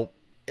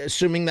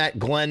 assuming that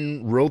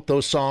Glenn wrote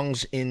those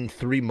songs in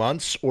 3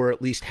 months or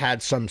at least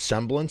had some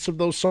semblance of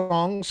those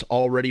songs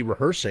already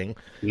rehearsing,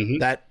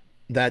 that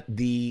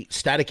the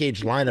Static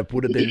Age lineup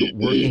would have been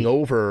working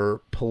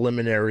over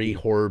preliminary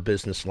horror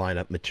business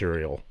lineup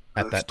material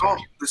at that time.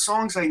 The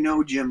songs I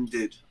know Jim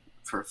did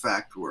for a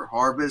fact were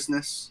Horror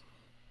Business,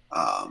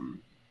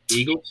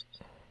 Eagles?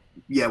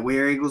 yeah,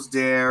 Where Eagles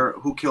Dare,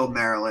 Who Killed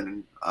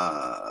Marilyn,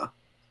 and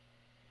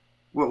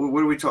what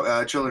do we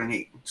talk? Children in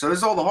Heat. So this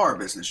is all the Horror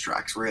Business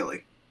tracks,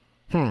 really.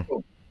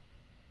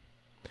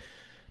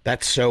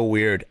 That's so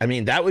weird. I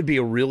mean, that would be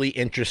a really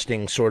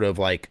interesting sort of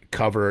like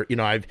cover.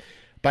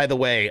 By the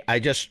way, I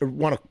just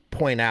want to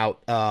point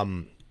out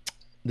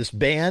this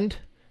band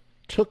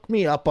took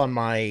me up on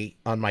my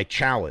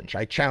challenge.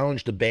 I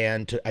challenged a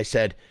band I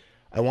said,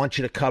 I want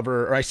you to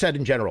cover, or I said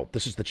in general,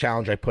 this is the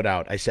challenge I put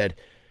out. I said,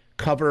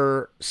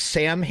 cover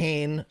Sam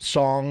Hain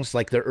songs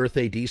like their Earth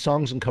AD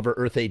songs and cover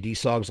Earth AD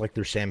songs like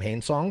their Sam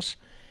Hain songs.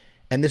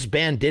 And this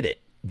band did it.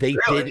 They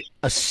did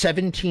a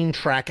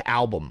 17-track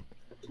album.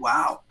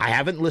 Wow. I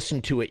haven't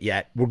listened to it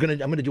yet. I'm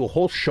gonna do a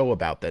whole show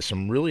about this.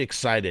 I'm really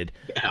excited.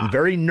 Yeah. I'm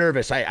very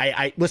nervous.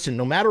 I listen,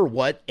 no matter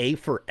what, A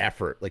for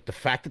effort. Like the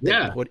fact that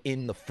they put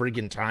in the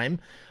friggin' time.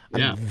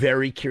 I'm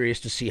very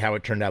curious to see how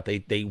it turned out.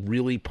 They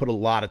really put a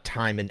lot of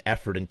time and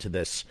effort into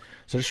this.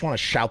 So I just want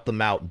to shout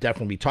them out.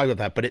 Definitely be talking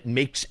about that. But it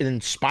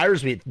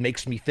inspires me. It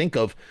makes me think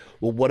of,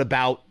 well, what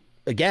about,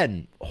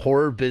 again,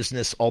 horror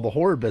business, all the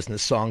horror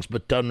business songs,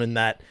 but done in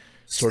that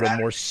sort of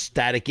more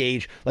Static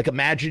Age. Like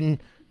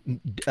imagine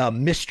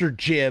Mr.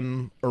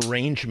 Jim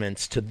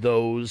arrangements to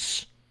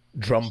those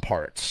drum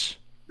parts.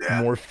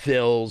 Yeah. More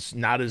fills,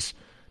 not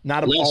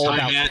all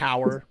about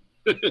power.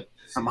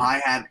 Some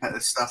hi-hat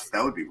stuff,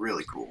 that would be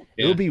really cool.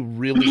 It would be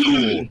really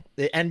cool.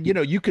 And,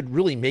 you could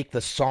really make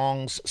the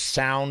songs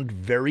sound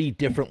very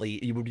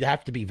differently. You would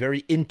have to be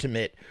very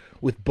intimate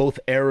with both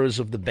eras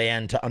of the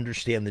band to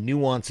understand the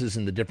nuances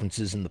and the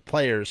differences in the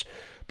players.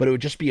 But it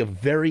would just be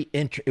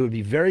it would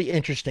be very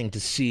interesting to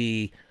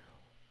see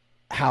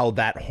how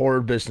that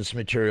horror business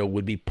material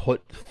would be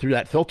put through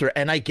that filter.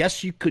 And I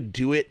guess you could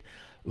do it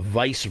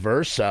vice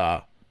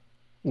versa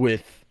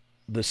with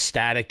the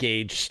Static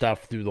Age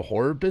stuff through the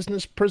horror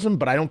business prism,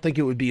 but I don't think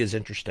it would be as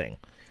interesting.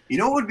 You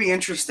know what would be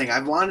interesting?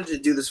 I've wanted to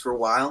do this for a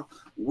while.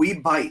 We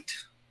Bite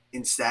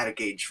in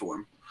Static Age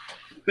form.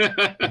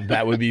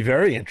 That would be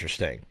very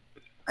interesting.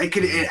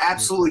 It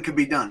absolutely could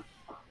be done.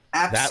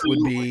 Absolutely. That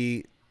would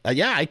be,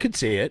 yeah, I could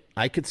see it.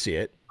 I could see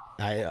it.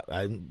 I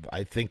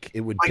think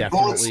it would like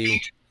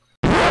definitely.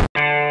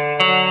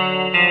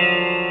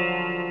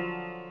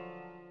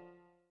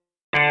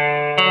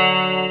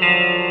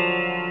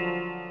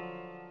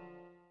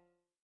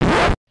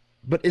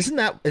 But isn't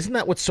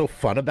that what's so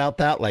fun about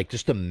that? Like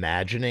just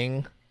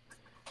imagining.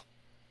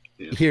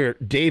 Yeah. Here,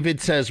 David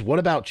says, "What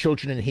about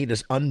Children in Heat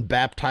as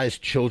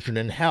unbaptized children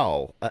in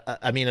hell?"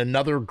 I mean,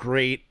 another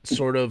great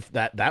sort of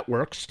that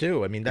works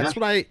too. I mean, that's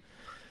what I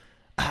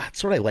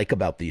like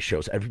about these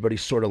shows. Everybody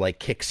sort of like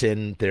kicks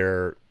in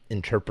their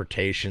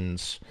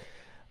interpretations.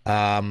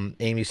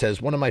 Amy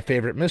says, "One of my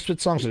favorite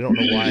Misfits songs. I don't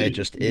know why, it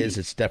just is.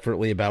 It's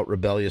definitely about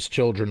rebellious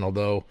children,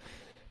 although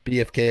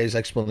BFK's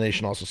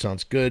explanation also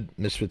sounds good.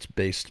 Misfits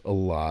based a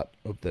lot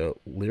of the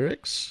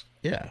lyrics."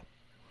 Yeah.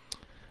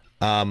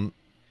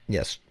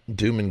 Yes,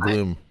 doom and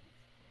gloom.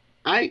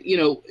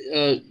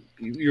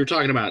 You're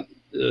talking about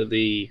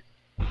the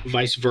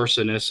vice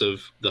versa-ness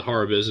of the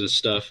horror business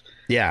stuff.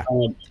 Yeah.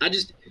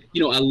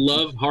 I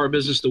love horror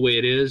business the way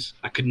it is.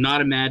 I could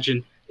not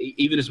imagine,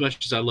 even as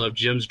much as I love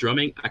Jim's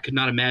drumming, I could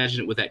not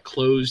imagine it with that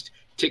closed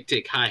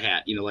tick-tick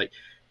hi-hat. Like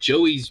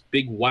Joey's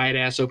big wide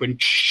ass open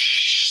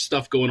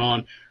stuff going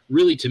on.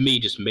 Really, to me,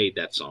 just made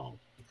that song.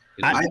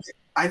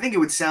 I think it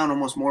would sound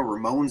almost more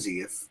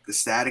Ramonesy if the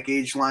Static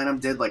Age lineup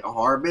did like a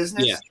horror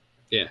business.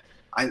 Yeah.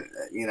 I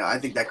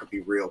think that could be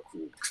real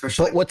cool,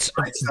 especially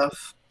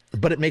stuff.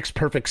 But it makes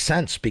perfect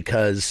sense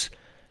because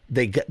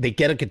they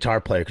get a guitar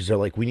player because they're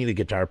like, we need a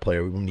guitar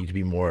player. We need to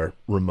be more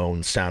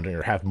Ramones sounding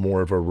or have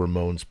more of a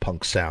Ramones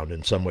punk sound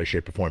in some way,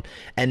 shape, or form.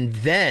 And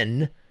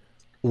then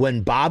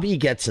when Bobby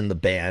gets in the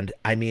band,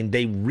 I mean,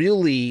 they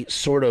really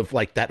sort of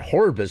like that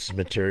horror business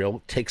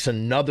material takes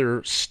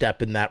another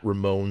step in that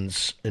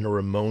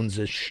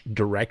Ramones-ish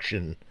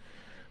direction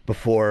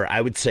before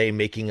I would say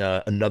making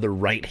another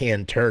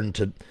right-hand turn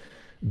to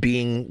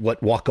being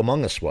what Walk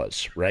Among Us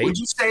was, right? Would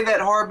you say that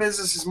horror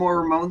business is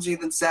more Ramonesy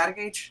than Static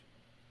Age?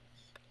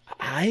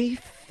 I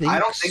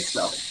don't think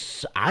so.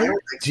 I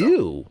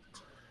do.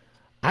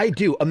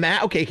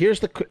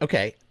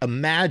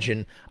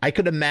 Imagine. I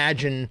could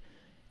imagine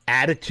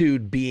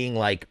Attitude being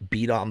like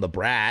Beat on the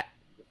Brat,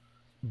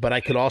 but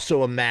I could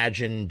also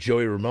imagine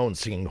Joey Ramone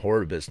singing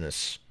Horror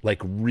Business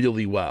like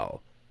really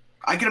well.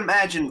 I can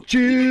imagine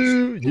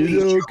you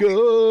don't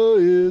go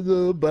in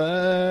the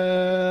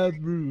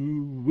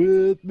bathroom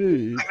with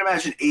me. I can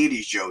imagine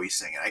 80s Joey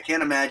singing. I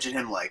can't imagine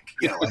him like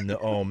no,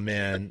 oh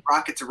man,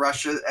 Rocket to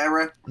Russia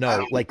era.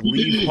 No, like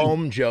Leave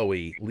Home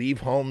Joey.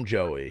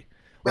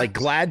 Like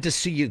Glad to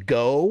See You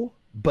Go,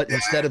 but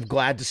instead of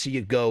Glad to See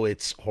You Go,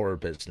 it's Horror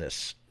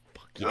Business.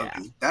 Fuck yeah,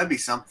 that'd be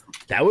something.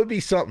 That would be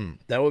something.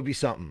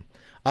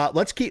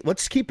 Let's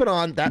keep it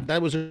on.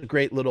 That was a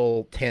great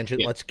little tangent.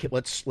 Yeah.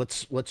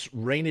 Let's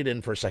rein it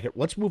in for a second.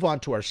 Let's move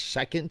on to our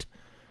second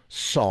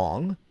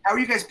song. How are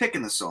you guys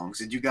picking the songs?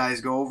 Did you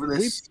guys go over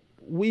this?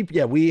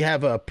 We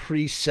have a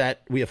preset.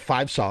 We have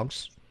 5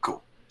 songs.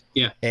 Cool.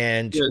 Yeah.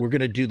 And we're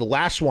gonna do the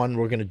last one.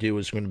 We're gonna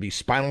be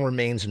Spinal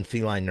Remains and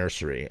Feline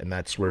Nursery, and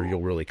that's where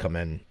you'll really come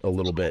in a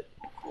little bit.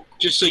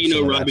 Just so you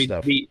know, Robbie,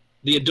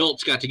 the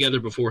adults got together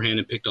beforehand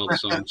and picked all the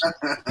songs.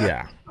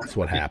 Yeah, that's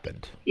what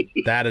happened.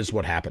 That is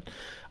what happened.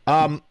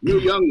 You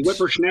young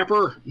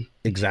whippersnapper.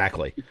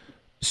 Exactly.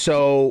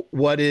 So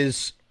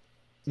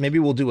maybe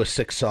we'll do a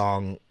 6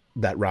 song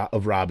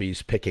of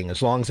Robbie's picking,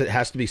 as long as it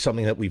has to be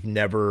something that we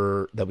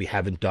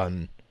haven't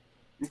done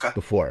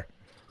before.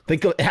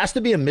 It has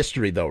to be a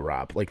mystery though,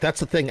 Rob. Like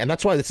that's the thing. And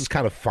that's why this is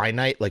kind of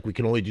finite. Like we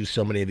can only do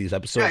so many of these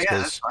episodes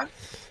because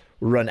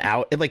we run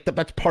out. And like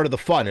that's part of the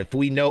fun. If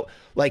we know,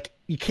 like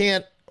you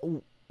can't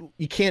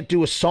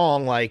do a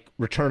song like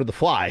Return of the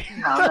Fly.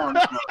 No.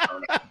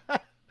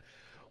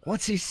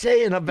 What's he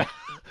saying on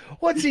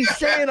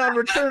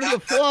Return of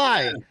the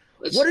Fly?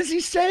 What is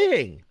he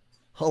saying?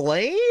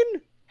 Helene?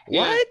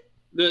 Yeah. What?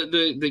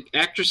 The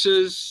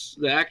actresses,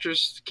 the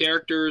actress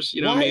characters,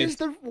 why is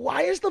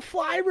the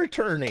fly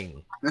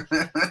returning?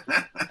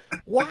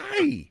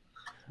 Why?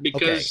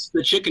 Because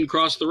the chicken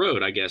crossed the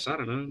road, I guess. I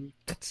don't know.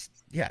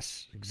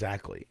 Yes,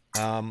 exactly.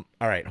 All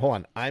right, hold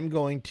on. I'm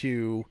going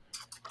to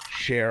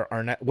share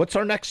what's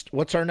our next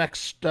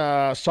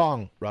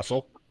song,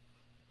 Russell?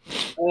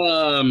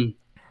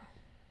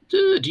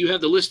 Do you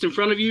have the list in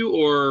front of you,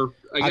 or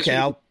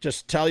I'll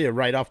just tell you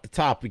right off the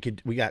top. We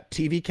got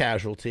TV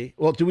Casualty.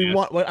 Well, do we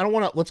want? I don't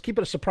want to. Let's keep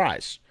it a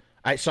surprise.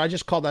 So I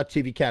just called out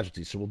TV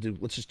Casualty. So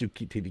let's just do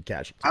TV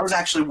Casualty. I was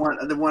actually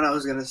the one I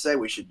was going to say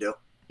we should do.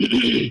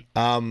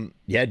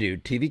 Yeah,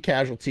 dude. TV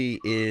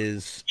Casualty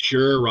is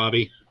sure,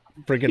 Robbie.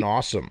 Friggin'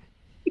 awesome.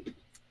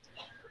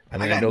 I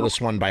mean, I know this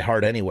one by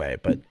heart anyway,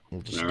 but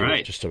we'll just do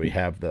it just so we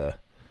have the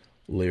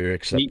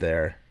lyrics up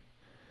there.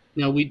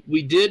 Now we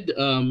did.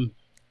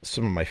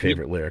 Some of my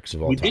favorite lyrics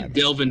of all time. We did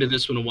delve into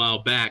this one a while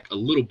back, a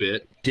little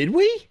bit. Did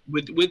we?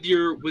 With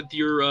your with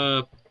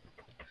the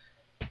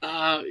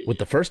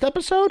first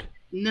episode?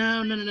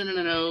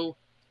 No.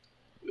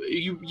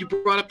 You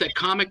brought up that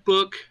comic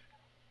book.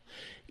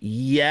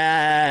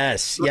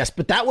 Yes, yes,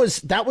 but that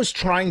was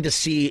trying to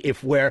see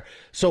if where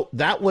so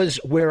that was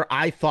where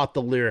I thought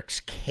the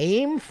lyrics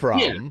came Yeah,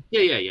 from,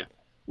 yeah.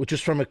 which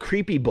was from a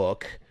creepy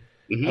book.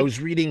 I Hmm.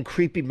 was reading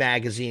Creepy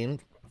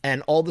magazine,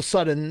 and all of a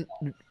sudden,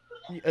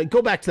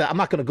 go back to that. I'm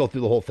not going to go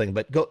through the whole thing,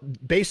 but go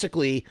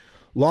basically.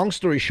 Long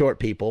story short,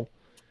 people,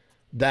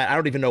 that I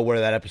don't even know where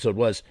that episode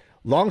was.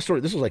 Long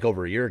story. This was like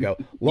over a year ago.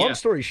 Long Yeah.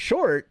 story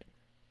short,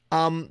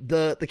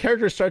 the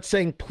character starts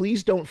saying,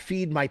 "Please don't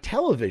feed my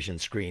television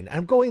screen."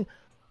 I'm going,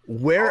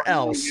 where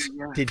else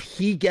Yeah. did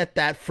he get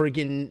that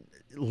friggin'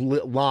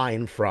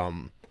 line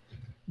from?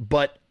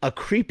 But a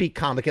creepy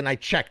comic, and I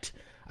checked.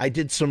 I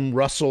did some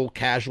Russell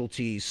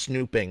Casualty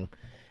snooping,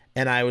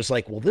 and I was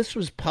like, well, this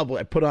was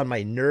published. I put on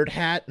my nerd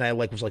hat, and I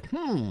was like,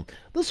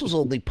 this was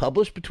only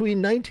published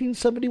between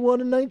 1971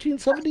 and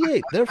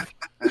 1978. I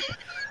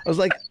was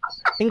like,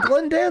 and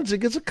Glenn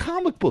Danzig is a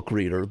comic book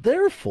reader,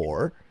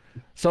 therefore.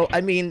 So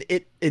I mean,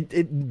 it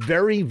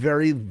very,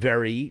 very,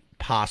 very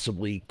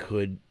possibly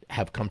could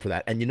have come for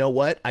that. And you know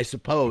what? I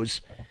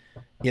suppose,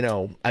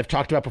 I've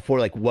talked about before,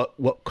 like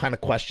what kind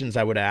of questions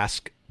I would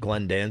ask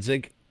Glenn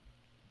Danzig,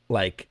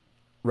 like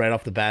right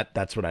off the bat.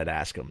 That's what I'd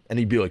ask him, and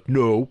he'd be like,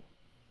 "No,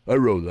 I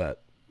wrote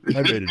that.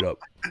 I made it up."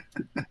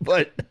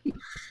 but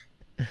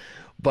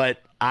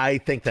but I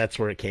think that's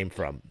where it came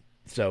from.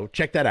 So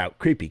check that out.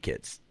 Creepy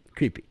kids.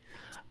 Creepy.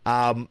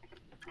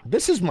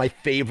 This is my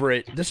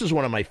favorite. This is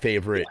one of my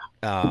favorite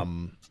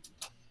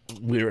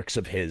lyrics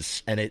of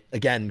his, and it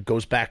again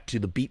goes back to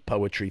the beat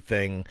poetry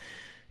thing.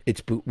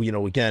 It's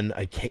again,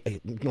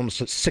 I'm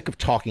almost sick of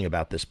talking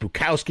about this.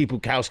 Bukowski,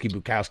 Bukowski,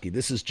 Bukowski.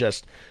 This is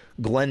just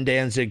Glenn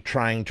Danzig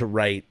trying to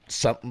write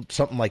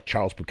something like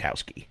Charles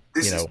Bukowski.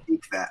 This is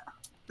peak that.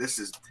 This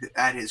is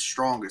at his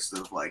strongest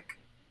of like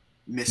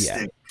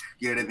mystic,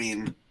 you know what I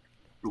mean,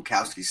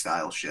 Bukowski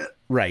style shit.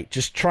 Right,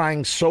 just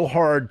trying so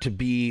hard to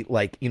be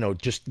like,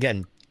 just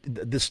again,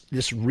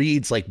 this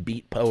reads like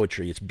beat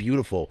poetry. It's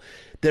beautiful.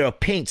 There are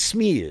paint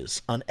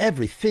smears on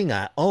everything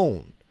I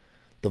own.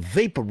 The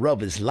vapor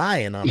rub is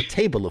lying on a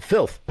table of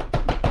filth.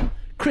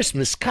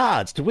 Christmas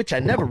cards to which I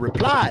never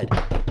replied.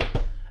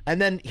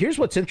 And then here's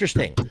what's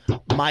interesting.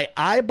 My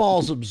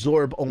eyeballs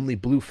absorb only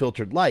blue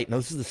filtered light. Now,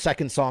 this is the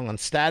second song on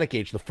Static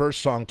Age. The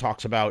first song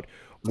talks about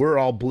we're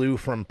all blue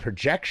from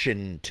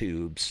projection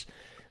tubes.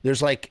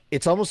 There's like,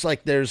 it's almost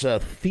like there's a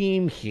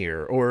theme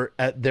here, or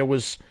there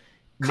was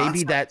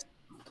maybe that.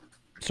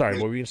 Sorry,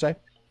 what were you going to say?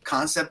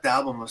 Concept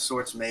album of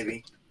sorts,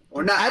 maybe.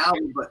 Or not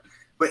album,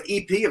 but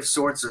EP of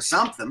sorts or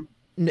something.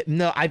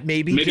 No,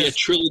 maybe a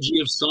trilogy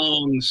of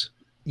songs.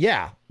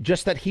 Yeah,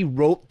 just that he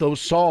wrote those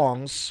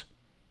songs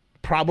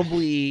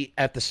probably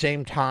at the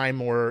same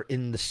time or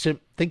in the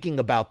thinking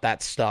about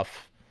that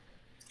stuff.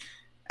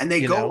 And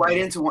they go right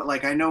into what,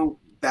 like, I know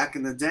back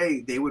in the day,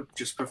 they would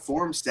just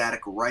perform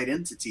Static right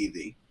into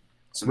TV.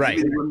 So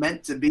maybe they were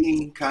meant to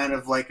be kind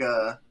of like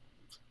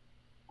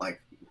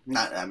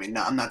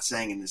I'm not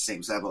saying in the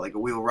same side, but like a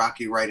We'll Rock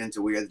You right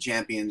into We Are the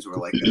Champions, or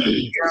like, you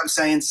know what I'm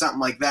saying? Something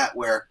like that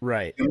where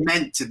they're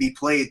meant to be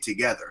played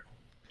together.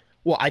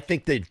 Well, I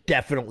think they're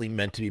definitely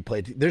meant to be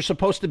played. They're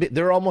supposed to be.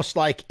 They're almost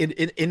like in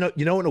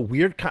a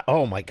weird.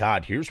 Oh my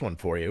God! Here's one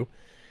for you.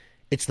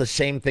 It's the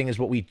same thing as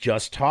what we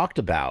just talked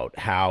about.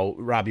 How,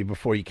 Robbie,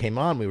 before you came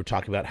on, we were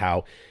talking about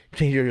how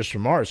Teenagers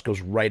from Mars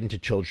goes right into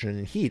Children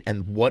in Heat,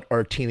 and what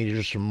are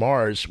Teenagers from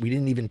Mars? We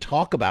didn't even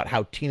talk about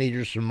how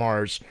Teenagers from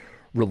Mars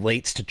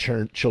relates to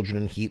Children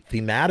in Heat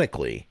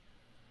thematically,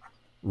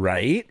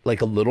 right? Like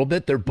a little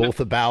bit. They're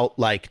both about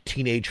like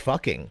teenage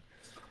fucking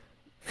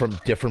from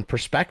different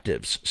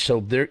perspectives.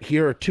 So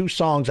here are two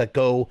songs that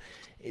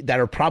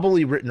are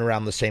probably written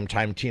around the same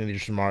time,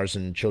 Teenagers from Mars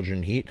and Children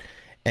in Heat,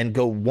 and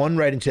go one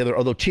right into the other.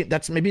 Although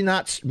that's maybe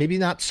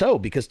not so,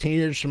 because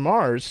Teenagers from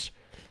Mars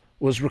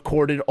was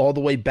recorded all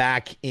the way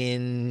back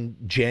in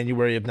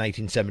January of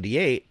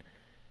 1978,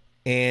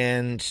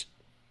 and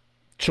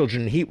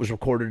Children in Heat was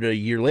recorded a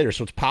year later.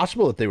 So it's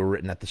possible that they were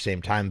written at the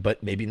same time,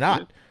 but maybe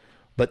not. Mm-hmm.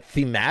 But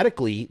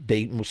thematically,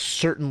 they most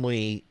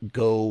certainly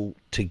go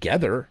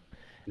together.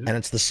 And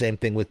it's the same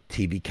thing with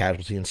TV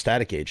Casualty and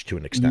Static Age to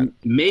an extent.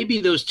 Maybe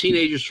those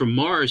Teenagers from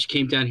Mars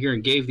came down here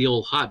and gave the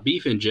old hot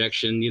beef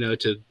injection,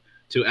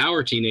 to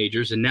our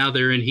teenagers, and now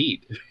they're in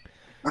Heat.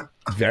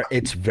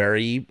 It's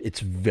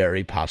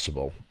very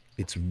possible.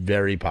 It's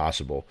very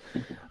possible.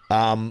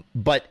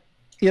 But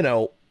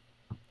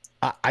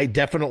I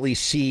definitely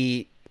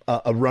see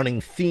a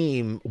running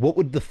theme. What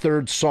would the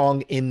third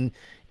song in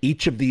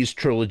each of these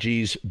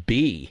trilogies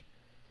be?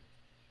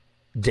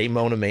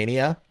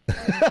 Daemonomania?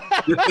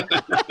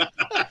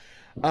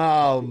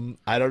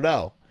 I don't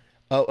know.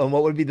 And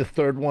what would be the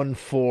third one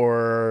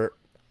for?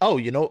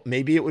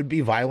 Maybe it would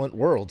be Violent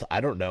World.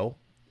 I don't know.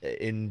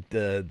 In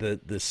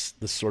this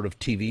sort of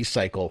TV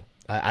cycle,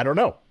 I don't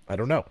know.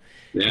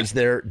 Yeah.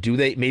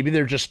 Maybe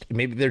they're just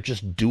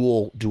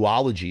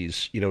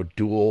duologies,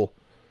 dual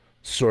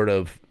sort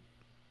of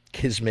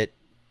kismet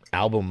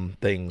album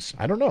things.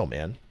 I don't know,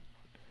 man.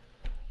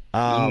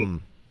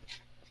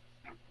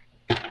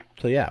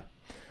 So yeah.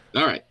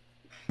 All right.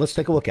 Let's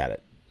take a look at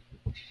it.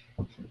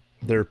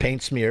 There are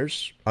paint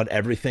smears on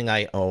everything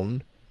I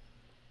own.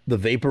 The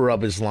vapor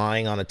rub is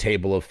lying on a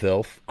table of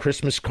filth.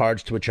 Christmas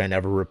cards to which I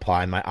never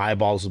reply. My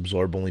eyeballs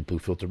absorb only blue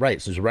filter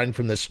light. So he's writing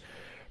from this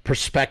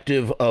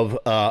perspective of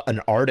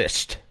an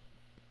artist,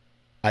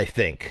 I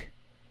think,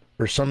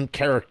 or some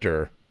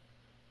character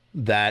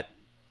that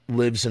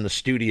lives in a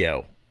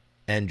studio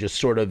and just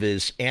sort of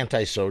is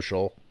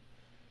antisocial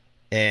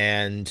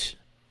and,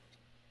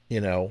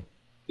 Yeah.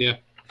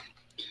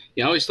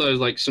 I always thought it was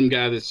like some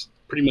guy that's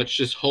pretty much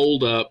just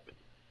holed up.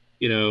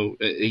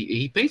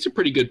 He paints a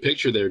pretty good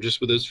picture there just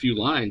with those few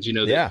lines.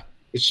 Yeah.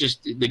 It's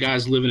just the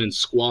guy's living in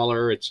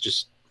squalor. It's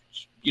just,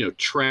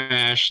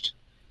 trashed.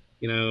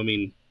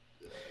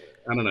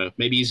 I don't know.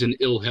 Maybe he's in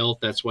ill health.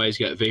 That's why he's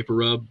got vapor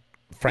rub.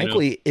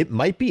 Frankly, it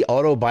might be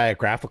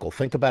autobiographical.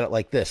 Think about it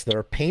like this. There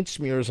are paint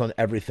smears on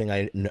everything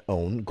I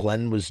own.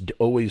 Glenn was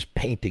always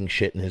painting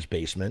shit in his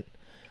basement.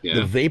 Yeah.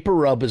 The vapor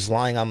rub is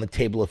lying on the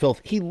table of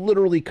filth. He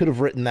literally could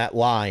have written that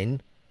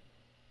line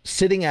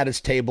sitting at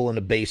his table in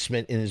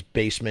his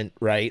basement,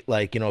 right?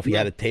 Like, if he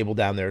had a table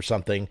down there or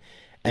something,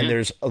 and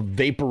there's a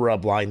vapor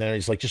rub line there.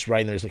 He's like just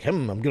writing there. He's like,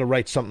 I'm going to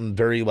write something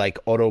very like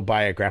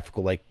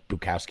autobiographical like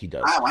Bukowski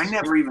does. Wow, I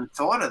never even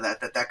thought of that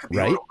could be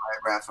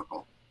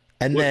autobiographical.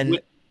 And then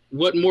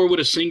what more would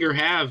a singer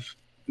have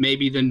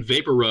maybe than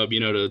vapor rub,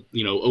 to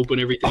open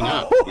everything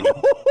up?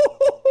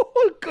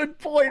 Good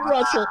point,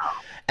 Russell.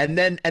 And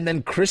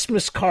then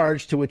Christmas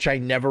cards to which I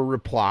never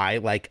reply.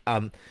 Like,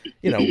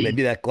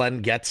 maybe that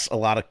Glenn gets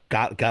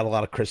got a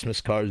lot of Christmas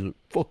cards.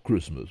 Fuck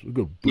Christmas. We're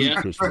going to blue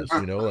Christmas,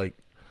 like.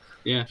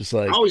 Yeah. Just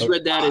like, I always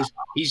read that as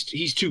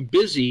he's too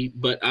busy,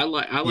 but I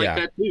like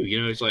that too.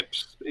 He's like,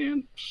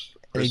 man.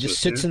 And he just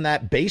sits in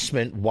that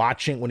basement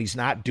watching when he's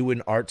not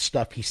doing art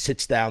stuff. He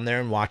sits down there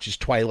and watches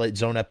Twilight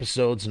Zone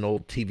episodes and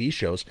old TV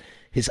shows.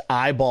 His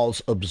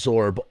eyeballs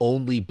absorb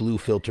only blue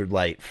filtered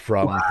light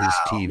from his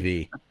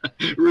TV.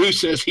 Rue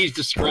says he's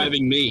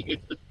describing me.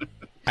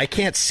 I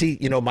can't see,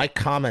 my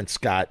comments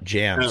got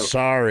jammed.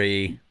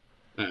 Sorry.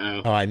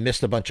 Uh-oh. Oh, I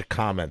missed a bunch of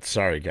comments.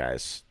 Sorry,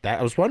 guys.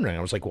 I was wondering.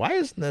 I was like, why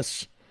isn't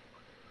this?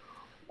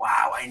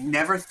 Wow, I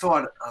never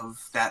thought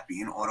of that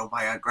being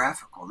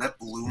autobiographical. That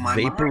blew my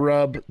mind. Vapor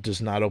rub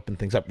does not open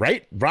things up.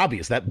 Right? Robbie,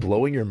 is that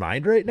blowing your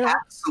mind right now?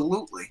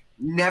 Absolutely.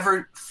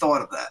 Never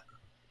thought of that.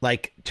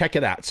 Like, check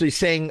it out. So he's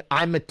saying,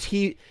 I'm a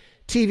TV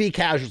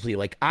casualty.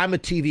 Like, I'm a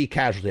TV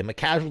casualty. I'm a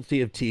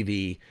casualty of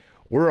TV.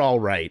 We're all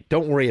right.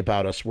 Don't worry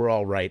about us. We're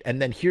all right. And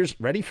then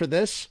ready for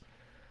this?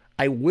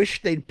 I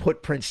wish they'd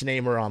put Prince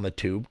Namer on the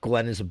tube.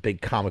 Glenn is a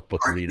big comic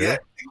book reader. Yeah,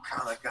 big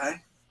comic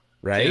guy.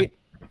 Right?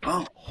 Yeah.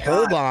 Oh,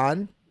 hold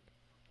on.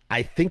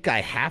 I think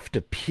I have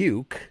to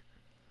puke.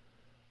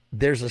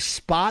 There's a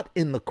spot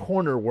in the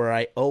corner where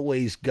I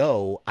always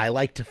go. I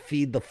like to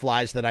feed the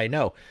flies that I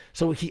know.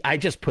 So I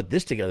just put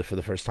this together for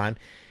the first time.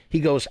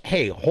 He goes,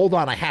 hey, hold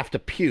on, I have to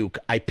puke.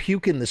 I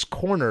puke in this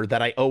corner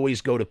that I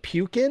always go to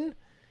puke in,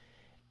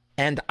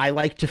 and I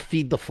like to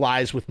feed the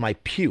flies with my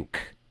puke.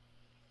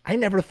 I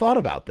never thought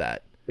about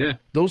that. Yeah.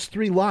 Those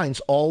three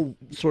lines all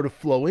sort of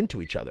flow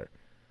into each other.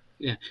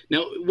 Yeah.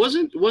 Now,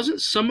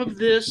 wasn't some of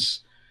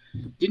this...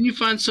 Didn't you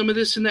find some of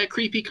this in that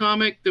creepy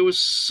comic? There was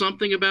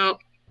something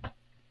about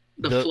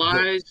the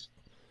flies.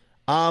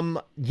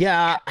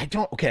 Yeah, I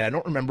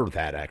don't remember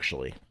that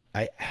actually.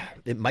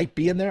 It might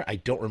be in there. I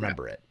don't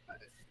remember it.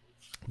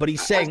 But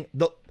he's saying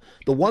the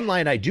one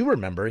line I do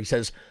remember. He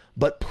says,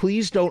 "But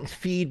please don't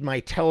feed my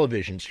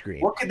television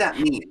screen." What could that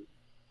mean?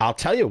 I'll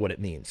tell you what it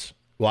means.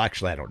 Well,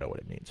 actually, I don't know what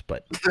it means,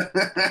 but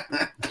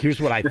here's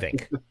what I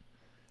think.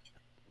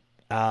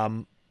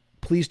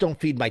 Please don't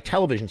feed my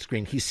television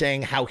screen. He's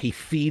saying how he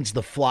feeds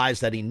the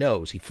flies that he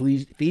knows. He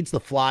feeds the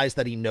flies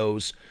that he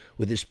knows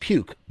with his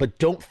puke, but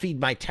don't feed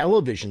my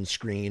television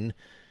screen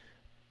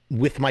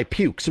with my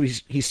puke. So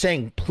he's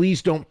saying,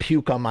 please don't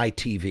puke on my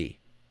TV.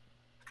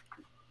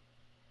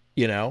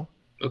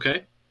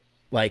 Okay.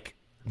 Like,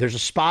 there's a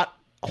spot.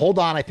 Hold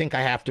on, I think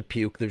I have to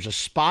puke. There's a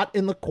spot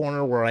in the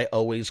corner where I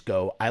always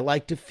go. I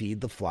like to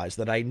feed the flies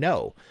that I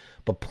know.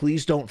 But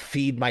please don't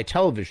feed my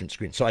television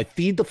screen. So I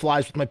feed the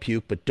flies with my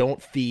puke, but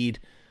don't feed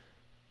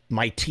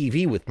my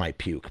TV with my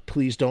puke.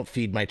 Please don't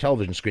feed my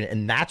television screen.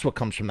 And that's what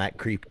comes from that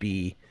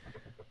creepy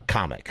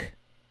comic.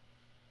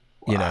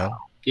 Wow.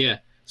 Yeah.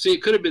 See,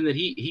 it could have been that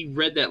he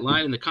read that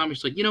line in the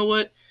comics, like, you know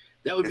what?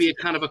 That would be a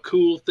kind of a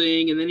cool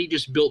thing. And then he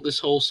just built this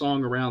whole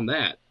song around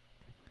that.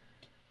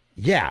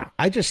 Yeah,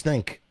 I just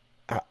think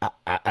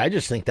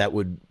that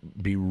would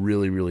be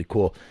really, really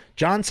cool.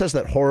 John says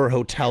that Horror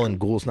Hotel and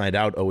Ghouls Night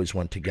Out always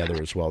went together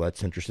as well.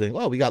 That's interesting.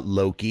 Oh, we got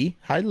Loki.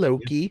 Hi,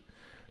 Loki. Yeah.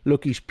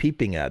 Loki's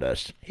peeping at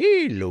us.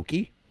 Hey,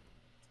 Loki.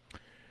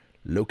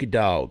 Loki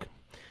dog.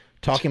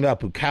 Talking about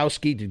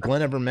Bukowski. Did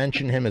Glenn ever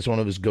mention him as one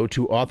of his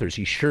go-to authors?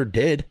 He sure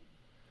did.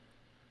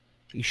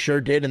 He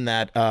sure did in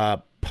that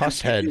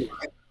Pusshead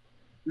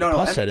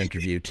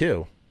interview,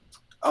 too.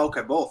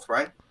 Okay, both,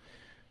 right?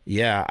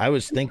 Yeah, I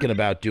was thinking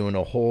about doing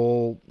a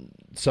whole.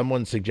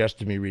 Someone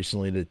suggested me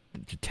recently to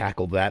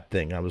tackle that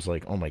thing. I was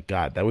like, oh my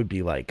god, that would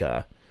be like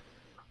a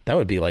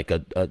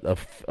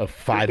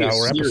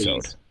 5-hour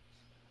episode.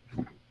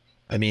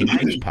 I mean,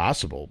 it's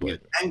possible,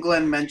 but And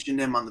Glenn mentioned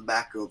him on the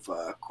back of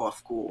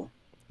Cough Cool.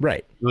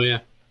 right. Oh yeah.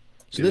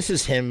 So this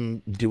is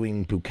him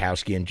doing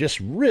Bukowski, and just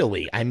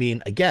really, I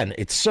mean, again,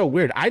 it's so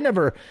weird.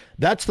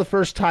 That's the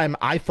first time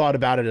I thought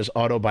about it as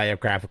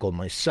autobiographical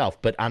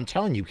myself, but I'm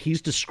telling you,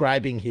 he's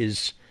describing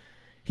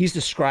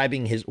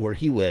where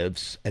he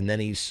lives, and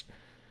then he's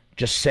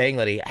just saying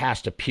that he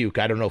has to puke.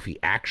 I don't know if he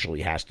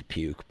actually has to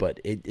puke, but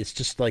it's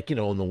just like, in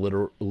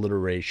the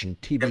alliteration,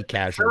 TV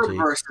casualty. The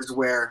third verse is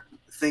where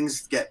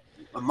things get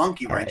a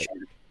monkey wrench. Right.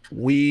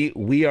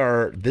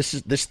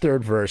 This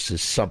third verse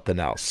is something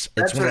else.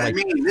 That's what I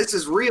mean. This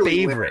is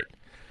really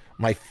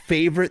my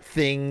favorite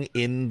thing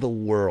in the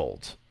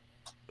world,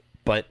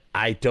 but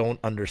I don't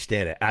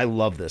understand it. I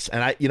love this.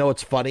 And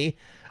it's funny.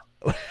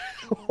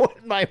 When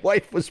my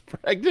wife was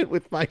pregnant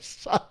with my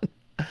son,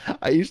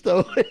 I used to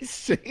always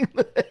sing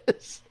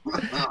this.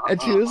 And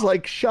she was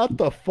like, shut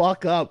the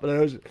fuck up. And I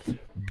was,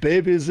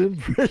 baby's in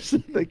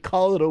prison. They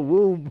call it a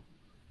womb.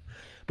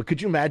 But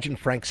could you imagine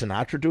Frank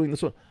Sinatra doing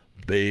this one?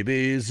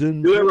 Babies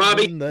in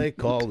prison, they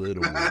call it a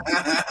womb.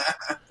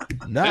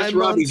 9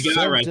 months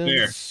guy right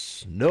there.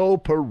 No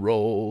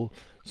parole.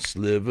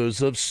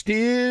 Slivers of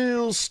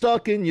steel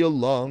stuck in your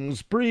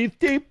lungs. Breathe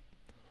deep.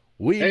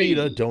 We need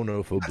a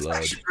donor for blood.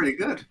 That's actually pretty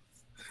good.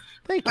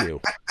 Thank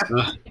you.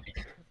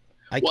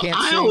 I can't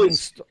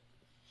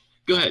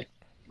Go ahead.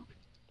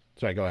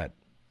 Sorry, go ahead.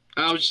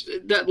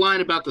 That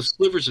line about the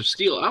slivers of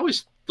steel, I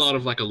always thought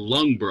of like a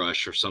lung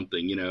brush or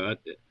something,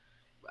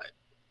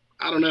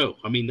 I don't know.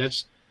 I mean,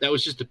 that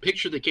was just a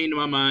picture that came to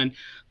my mind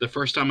the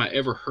first time I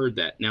ever heard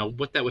that. Now,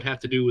 what that would have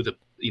to do with a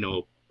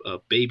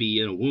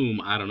baby in a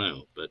womb, I don't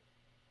know. But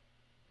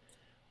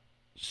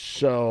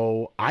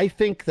so I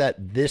think that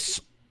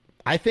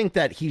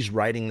he's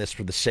writing this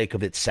for the sake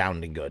of it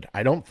sounding good.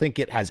 I don't think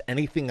it has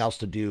anything else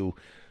to do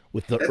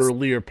with the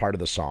earlier part of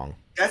the song.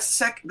 That's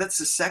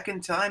the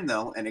second time,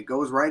 though, and it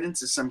goes right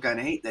into some kind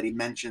of hate that he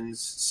mentions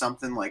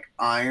something like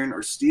iron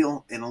or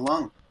steel in a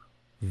lung.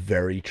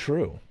 Very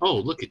true. Oh,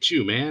 look at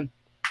you, man.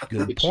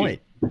 Good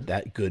point.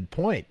 Good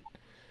point.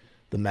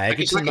 The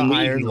maggots in the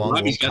iron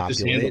lung will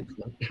copulate.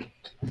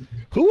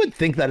 Who would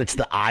think that it's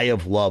the eye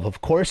of love?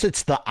 Of course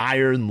it's the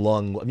iron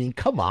lung. I mean,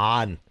 come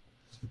on.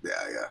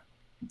 Yeah.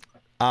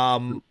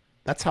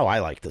 That's how I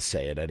like to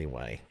say it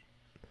anyway.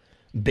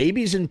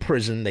 Babies in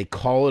prison, they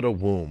call it a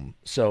womb.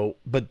 So,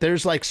 but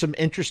there's like some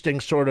interesting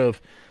sort of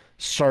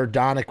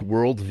sardonic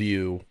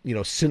worldview,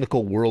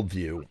 cynical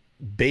worldview.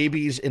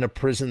 Babies in a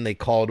prison, they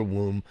call it a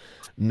womb.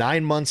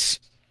 9 months,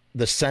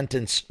 the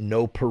sentence,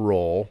 no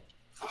parole.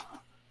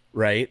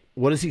 Right?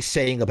 What is he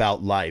saying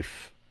about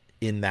life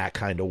in that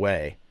kind of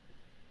way?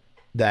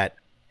 That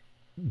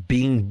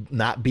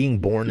not being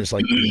born is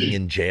like being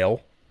in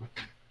jail?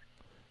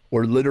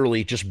 Or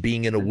literally just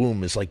being in a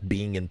womb is like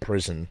being in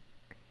prison?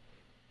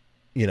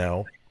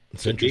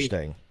 It's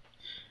interesting.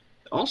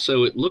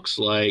 Also, it looks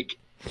like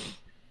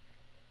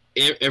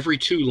every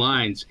two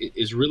lines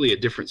is really a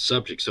different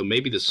subject. So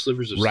maybe the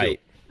slivers of steel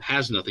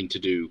has nothing to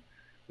do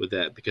with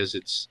that, because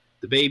it's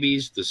the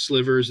babies, the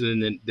slivers,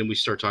 and then we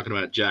start talking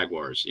about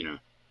jaguars, All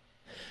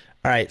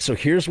right. So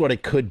here's what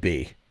it could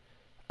be.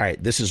 All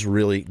right. This is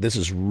really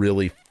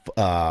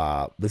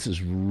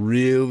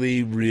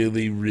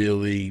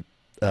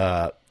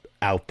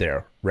out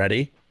there.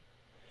 Ready?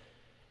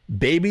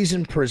 Babies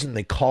in prison,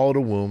 they call it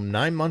a womb.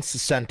 9 months the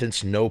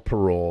sentence, no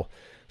parole.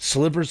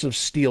 Slivers of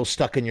steel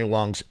stuck in your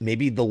lungs.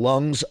 Maybe the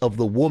lungs of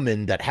the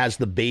woman that has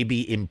the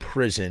baby in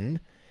prison.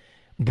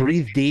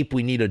 Breathe deep.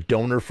 We need a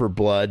donor for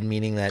blood,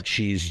 meaning that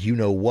she's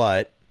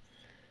what.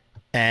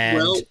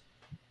 And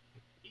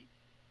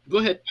go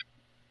ahead.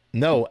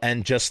 No,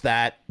 and just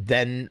that.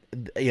 Then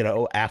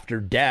after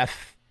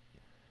death,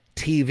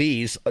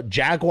 TVs,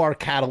 Jaguar,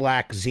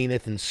 Cadillac,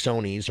 Zenith, and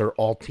Sony's are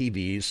all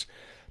TVs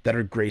that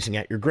are grazing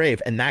at your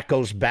grave. And that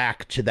goes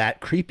back to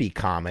that creepy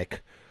comic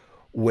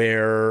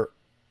where,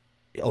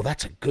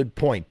 that's a good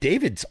point.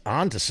 David's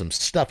onto some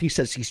stuff. He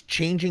says he's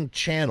changing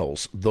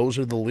channels. Those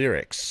are the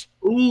lyrics.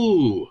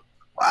 Ooh.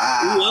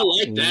 Wow. Ooh, I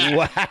like that.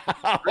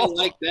 Wow. I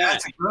like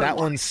that. That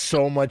one's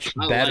so much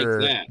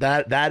better. Like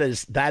that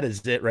is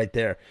it right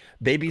there.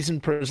 Babies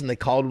in prison, they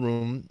call it a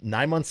room.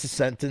 9 months of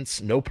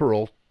sentence, no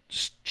parole.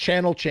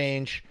 Channel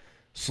change.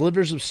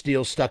 Slivers of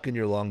steel stuck in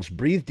your lungs.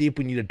 Breathe deep.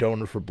 We need a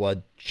donor for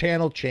blood.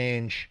 Channel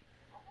change.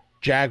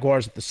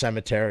 Jaguars at the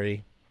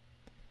cemetery.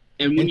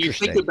 And when you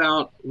think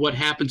about what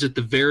happens at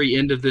the very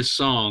end of this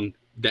song,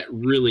 that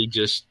really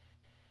just,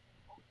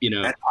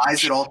 that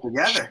ties it all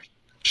together.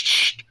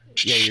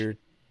 Yeah, you're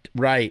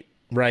right.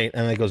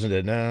 And it goes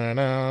into na.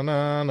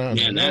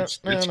 Yeah, that's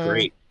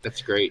great.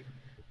 That's great.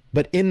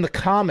 But in the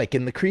comic,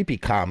 in the creepy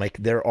comic,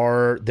 there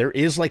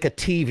is like a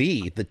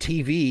TV. The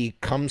TV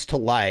comes to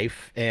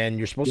life, and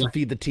you're supposed to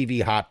feed the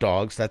TV hot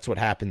dogs. That's what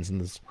happens in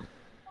this,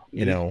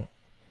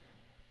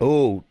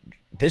 Oh,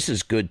 this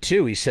is good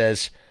too. He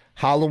says,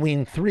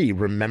 Halloween 3,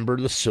 remember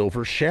the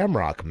silver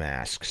shamrock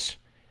masks.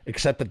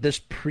 Except that this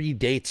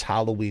predates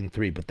Halloween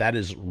 3, but that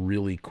is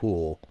really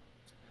cool.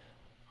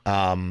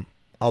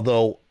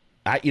 Although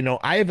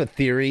I have a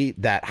theory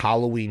that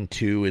Halloween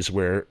 2 is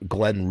where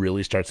Glenn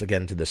really starts to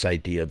get into this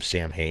idea of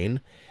Sam Hain.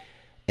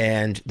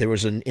 And there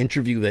was an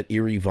interview that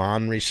Eerie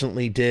Von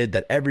recently did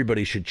that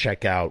everybody should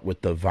check out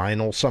with the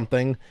Vinyl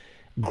something.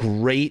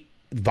 Great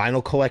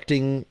vinyl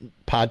collecting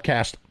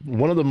podcast.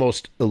 One of the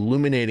most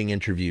illuminating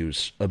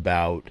interviews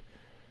about,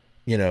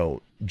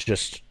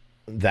 just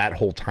that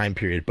whole time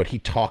period. But he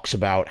talks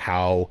about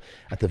how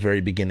at the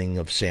very beginning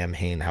of Sam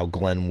Hain, how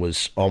Glenn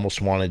was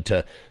almost wanted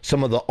to,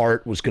 some of the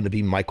art was going to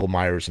be Michael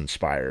Myers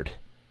inspired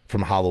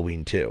from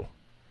Halloween 2,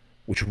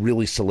 which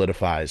really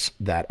solidifies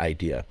that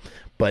idea.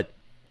 But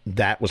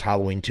that was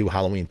Halloween 2.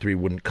 Halloween 3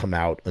 wouldn't come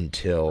out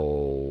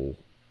until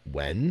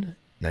when?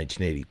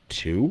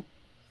 1982,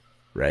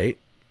 right?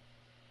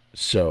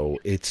 So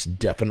it's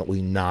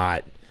definitely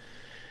not,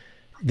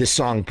 this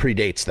song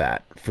predates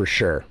that for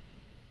sure.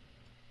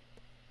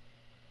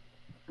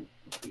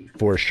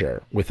 For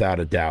sure, without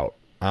a doubt.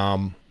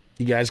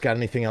 You guys got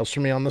anything else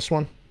for me on this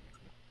one?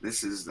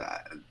 This is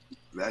that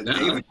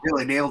David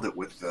really nailed it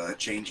with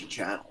changing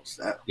channels.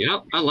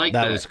 I like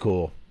that. That was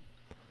cool.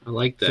 I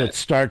like that. So it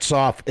starts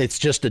off, it's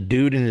just a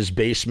dude in his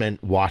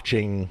basement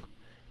watching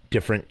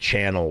different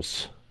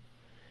channels.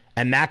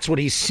 And that's what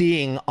he's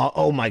seeing.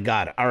 Oh my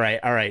God. All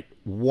right.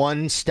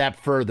 One step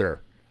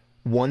further.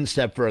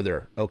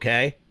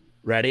 Okay.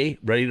 Ready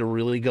to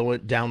really go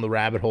down the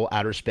rabbit hole,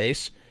 outer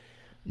space.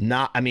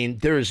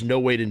 There is no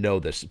way to know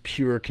this.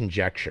 Pure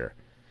conjecture.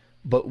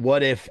 But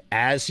what if,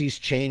 as he's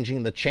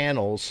changing the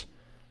channels,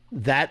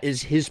 that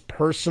is his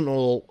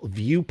personal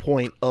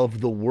viewpoint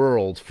of the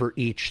world for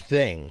each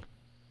thing?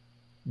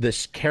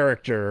 This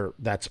character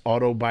that's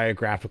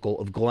autobiographical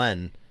of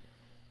Glenn,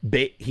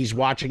 he's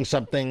watching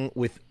something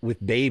with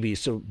babies.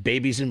 So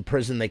baby's in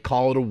prison. They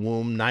call it a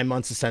womb. 9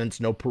 months of sentence,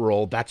 no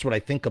parole. That's what I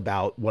think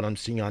about when I'm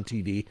seeing on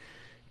TV.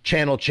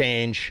 Channel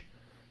change.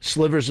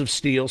 Slivers of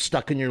steel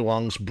stuck in your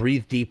lungs.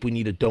 Breathe deep. We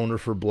need a donor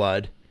for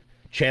blood.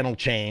 Channel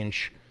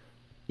change.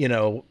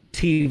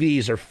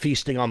 TVs are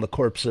feasting on the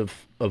corpse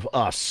of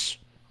us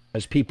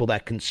as people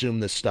that consume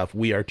this stuff.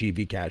 We are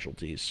TV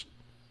casualties.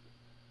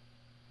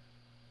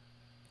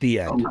 The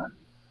end.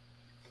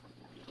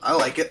 I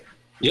like it.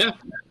 Yeah.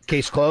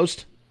 Case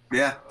closed?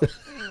 Yeah.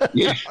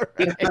 Yeah.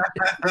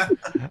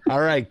 All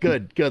right.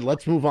 Good.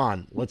 Let's move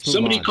on.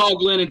 Somebody call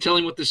Glenn and tell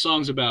him what this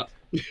song's about.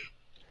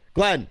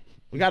 Glenn,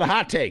 we got a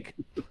hot take.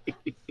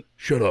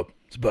 Shut up.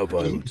 It's about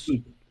violence.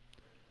 You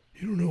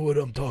don't know what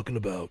I'm talking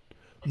about.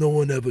 No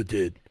one ever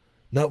did.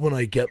 Not when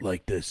I get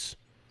like this.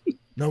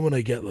 Not when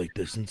I get like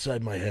this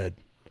inside my head.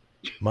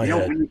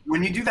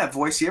 When you do that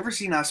voice, you ever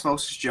seen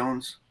Osmosis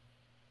Jones?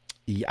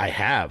 Yeah, I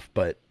have,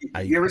 but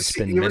it's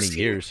been many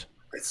years.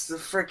 It's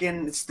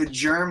the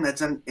germ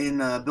that's in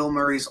Bill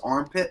Murray's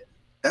armpit.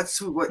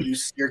 That's what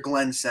your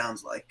Glenn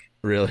sounds like.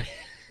 Really?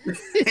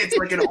 It's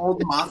like an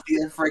old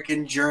mafia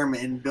freaking germ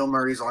in Bill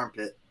Murray's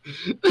armpit.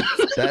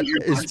 That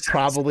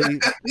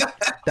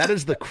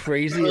is the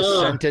craziest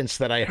sentence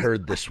that I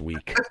heard this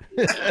week.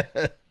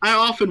 I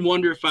often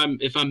wonder if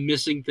I'm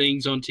missing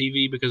things on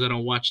TV because I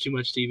don't watch too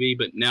much TV,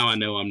 but now I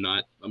know I'm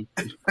not. I'm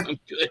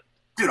good.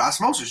 Dude,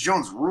 Osmosis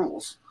Jones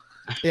rules.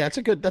 Yeah, that's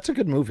a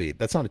good movie.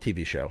 That's not a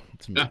TV show.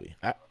 It's a movie.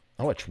 I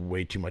watch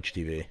way too much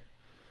TV.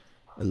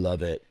 I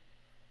love it.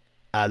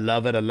 I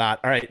love it a lot.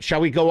 All right, shall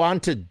we go on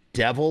to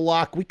Devil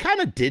Lock? We kind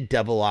of did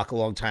Devil Lock a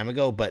long time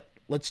ago, but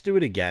let's do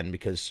it again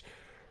because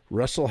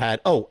Russell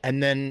had. Oh,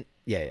 and then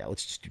yeah.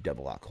 Let's just do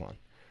Devil Lock. Hold on.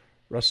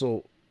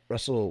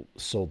 Russell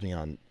sold me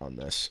on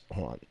this.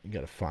 Hold on, you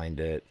got to find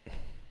it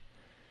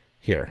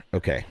here.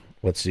 Okay,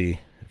 let's see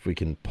if we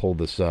can pull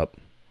this up.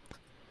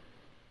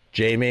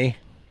 Jamie,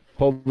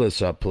 pull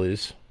this up,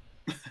 please.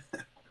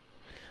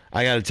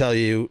 I got to tell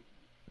you,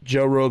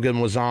 Joe Rogan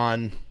was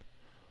on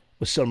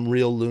with some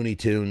real Looney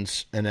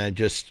Tunes, and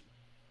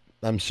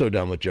I'm so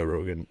done with Joe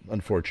Rogan,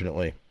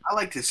 unfortunately. I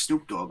liked his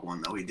Snoop Dogg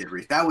one, though, he did.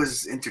 That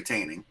was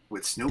entertaining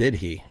with Snoop. Did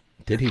he?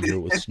 Did he do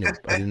it with Snoop?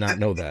 I did not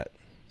know that.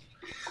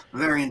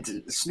 Very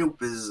into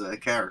Snoop is a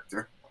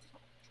character.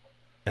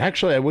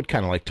 Actually, I would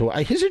kind of like to.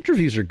 His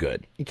interviews are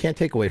good. You can't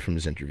take away from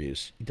his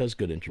interviews. He does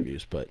good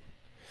interviews, but,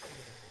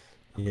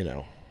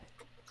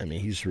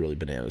 he's really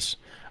bananas.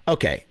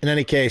 Okay, in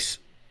any case,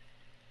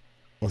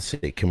 let's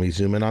see. Can we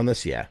zoom in on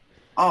this? Yeah.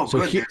 Oh, so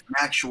good. There's an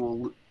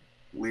actual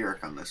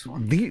lyric on this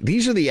one.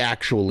 These are the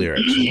actual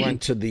lyrics. We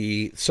went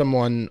to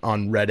someone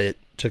on Reddit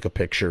took a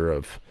picture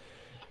of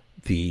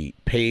the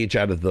page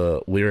out of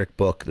the lyric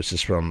book. This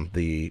is from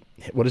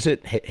what is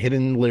it?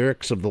 Hidden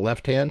Lyrics of the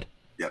Left Hand.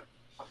 Yep.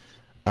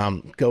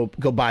 Go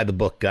buy the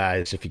book,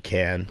 guys, if you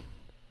can.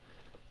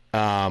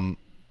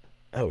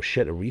 Oh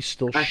shit, are we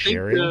still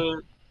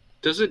sharing?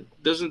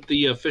 Doesn't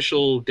the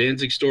official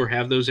Danzig store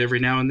have those every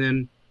now and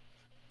then?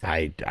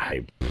 I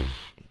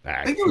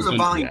think it was a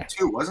volume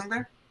 2, wasn't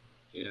there?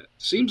 Yeah,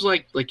 seems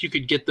like you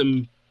could get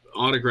them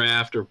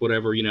autographed or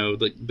whatever,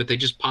 but they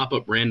just pop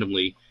up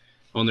randomly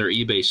on their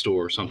eBay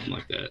store or something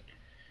like that.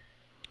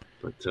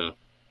 But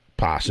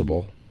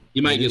possible.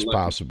 You might get lucky.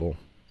 Possible.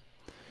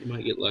 You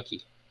might get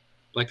lucky,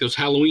 like those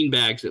Halloween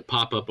bags that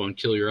pop up on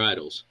Kill Your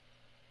Idols.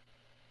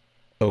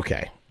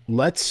 Okay,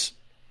 let's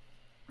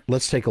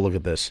let's take a look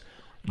at this.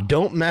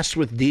 Don't mess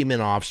with Demon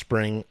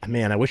Offspring.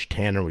 Man, I wish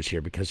Tanner was here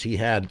because he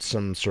had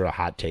some sort of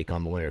hot take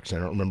on the lyrics. I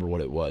don't remember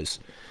what it was.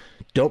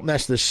 Don't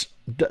mess this.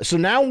 So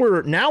now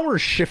we're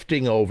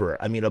shifting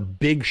over. I mean, a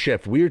big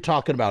shift. We were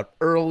talking about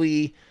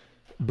early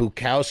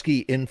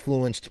Bukowski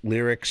influenced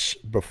lyrics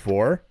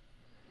before.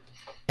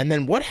 And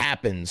then what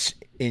happens,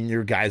 in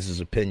your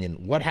guys'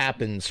 opinion, what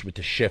happens with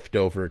the shift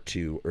over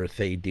to Earth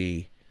AD?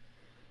 You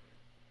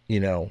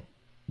know,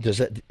 do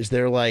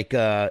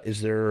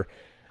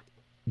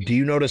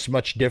you notice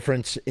much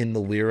difference in the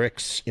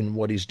lyrics, in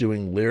what he's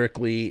doing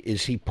lyrically?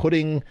 Is he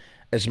putting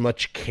as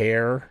much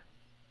care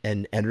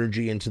and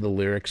energy into the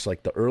lyrics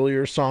like the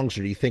earlier songs,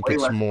 or do you think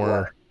it's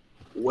more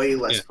way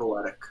less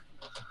poetic?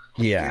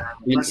 Yeah.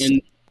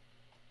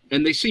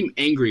 And they seem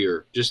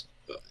angrier just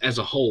as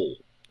a whole.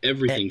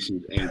 Everything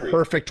seems angry.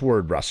 Perfect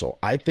word, Russell.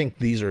 I think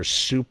these are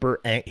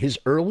his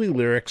early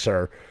lyrics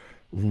are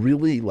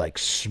really like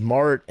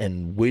smart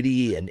and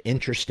witty and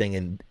interesting,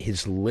 and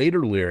his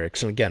later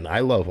lyrics, and again,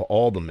 I love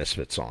all the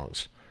Misfit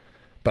songs,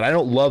 but I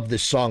don't love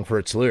this song for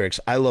its lyrics.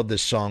 I love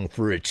this song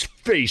for its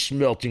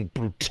face-melting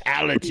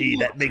brutality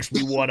that makes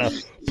me want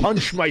to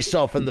punch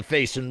myself in the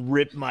face and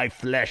rip my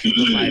flesh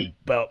from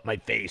my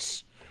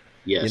face.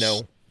 Yes. You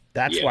know,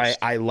 that's why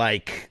I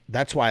like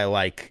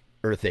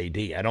Earth AD.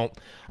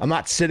 I'm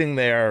not sitting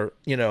there,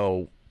 you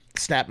know,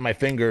 snapping my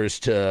fingers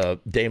to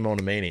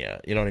Daemonomania.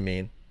 You know what I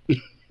mean?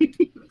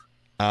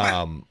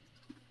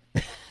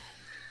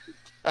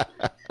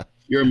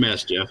 You're a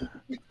mess, Jeff.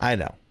 I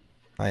know.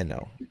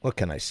 What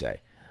can I say?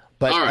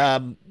 But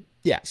right.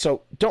 Yeah.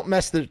 So don't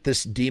mess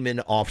this Demon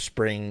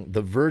Offspring.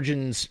 The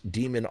Virgins'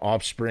 Demon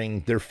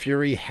Offspring. Their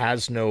fury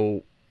has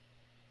no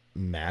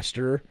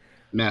master.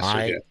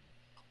 Master.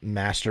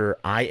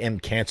 I am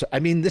cancer. I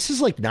mean, this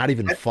is like not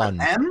even fun.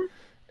 An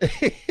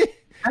M?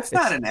 That's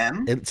not an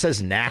M. It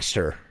says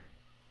Naster.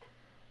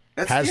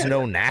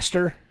 No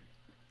Naster.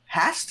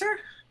 Haster?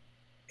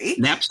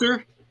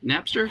 Napster?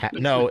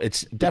 No,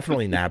 it's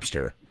definitely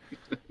Napster.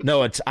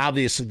 No, it's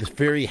obviously the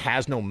Fury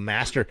has no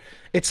master.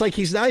 It's like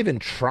he's not even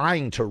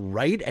trying to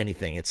write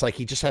anything. It's like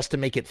he just has to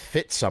make it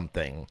fit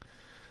something.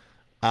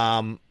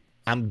 I'm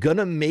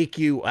gonna make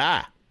you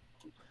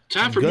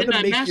time for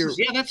Midnight Masses.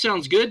 Yeah, that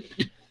sounds good.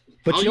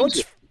 But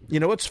you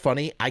know what's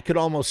funny? I could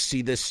almost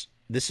see this.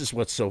 This is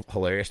what's so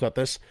hilarious about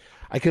this.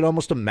 I could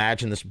almost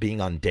imagine this being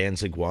on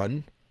Danzig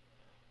 1.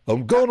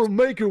 I'm gonna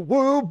make your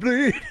world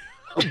bleed.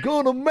 I'm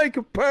gonna make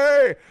it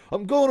pay.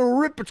 I'm gonna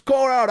rip its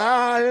core out.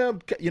 I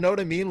am. You know what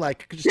I mean?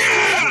 Like,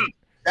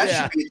 that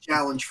should be a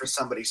challenge for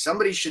somebody.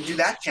 Somebody should do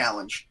that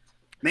challenge.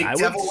 Make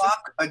Devil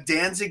Lock a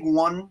Danzig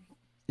 1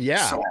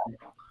 song.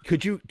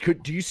 Do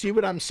you see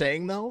what I'm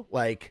saying though?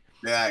 Like,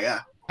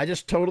 yeah. I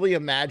just totally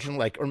imagine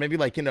like, or maybe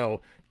like, you know,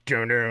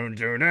 like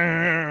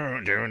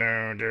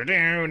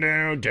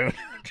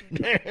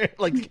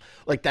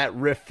that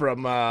riff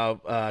from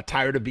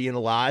Tired of Being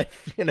Alive,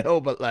 you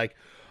know, but like,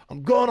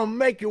 I'm gonna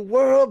make your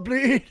world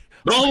bleed.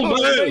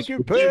 Make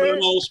you pay.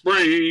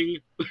 Spring.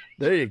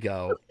 There you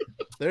go.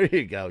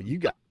 You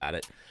got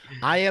it.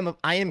 I am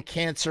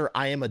cancer.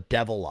 I am a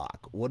devil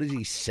lock. What is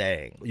he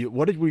saying?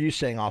 What were you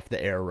saying off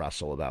the air,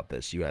 Russell, about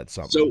this? You had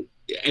something. So,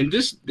 and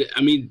this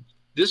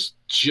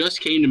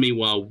just came to me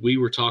while we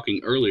were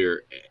talking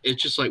earlier.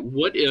 It's just like,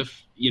 what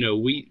if, you know,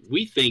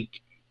 we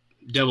think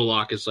devil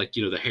lock is like,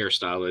 you know, the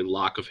hairstyle, a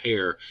lock of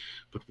hair,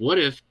 but what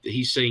if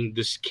he's saying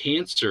this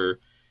cancer,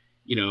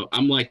 you know,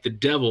 I'm like the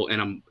devil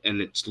and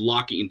it's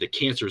locking, the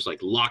cancer is like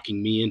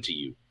locking me into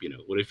you. You know,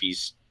 what if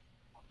he's,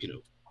 you know,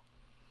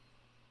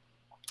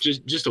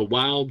 just a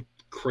wild,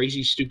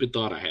 crazy, stupid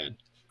thought I had.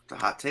 It's a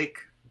hot take.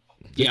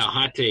 Yeah, a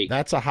hot take.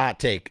 That's a hot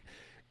take.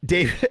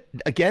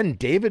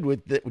 David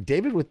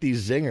with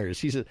these zingers.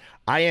 He said,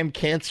 I am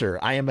cancer.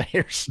 I am a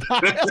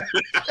hairstyle.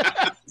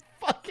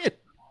 Fucking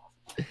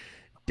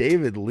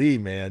David Lee,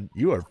 man.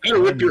 You are I'm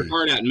gonna rip your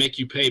heart out and make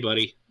you pay,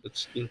 buddy.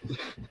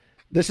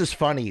 This is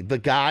funny. The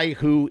guy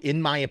who,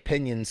 in my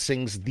opinion,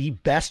 sings the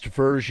best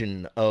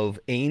version of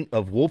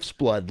Wolf's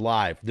Blood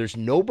live. There's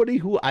nobody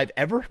who I've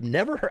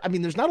never heard. I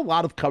mean, there's not a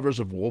lot of covers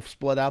of Wolf's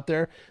Blood out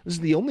there. This is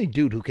the only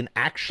dude who can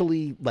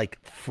actually like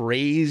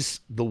phrase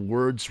the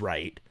words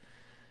right.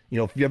 You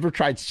know, if you ever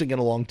tried singing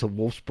along to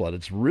Wolf's Blood,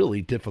 it's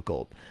really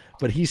difficult.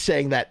 But he's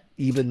saying that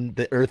even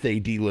the Earth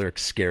AD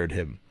lyrics scared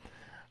him.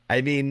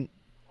 I mean,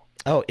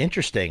 oh,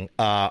 interesting.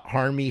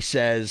 Harmy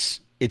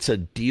says it's a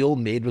deal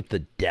made with the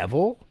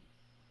devil.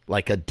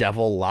 Like a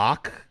devil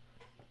lock,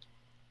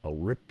 I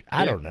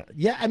don't know.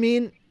 Yeah, I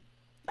mean,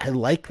 I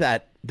like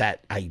that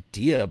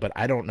idea, but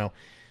I don't know.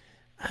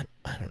 I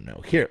don't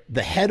know. Here,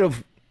 the head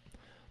of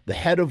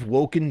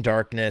woken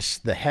darkness,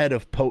 the head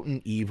of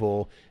potent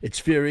evil. Its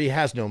fury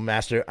has no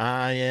master.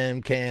 I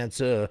am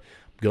cancer. I'm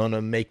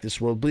gonna make this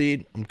world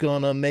bleed. I'm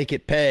gonna make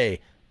it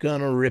pay.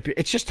 Gonna rip it.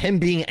 It's just him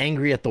being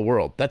angry at the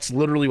world. That's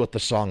literally what the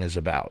song is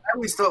about. I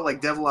always thought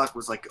like Devlock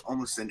was like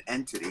almost an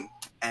entity,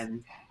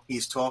 and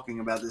he's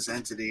talking about this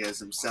entity as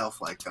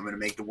himself, like, I'm going to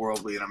make the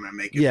world bleed, I'm going to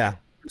make it. Yeah.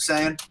 I'm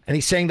saying? And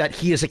he's saying that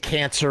he is a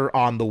cancer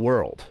on the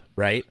world,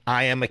 right?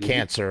 I am a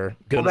cancer,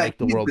 going to make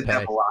the world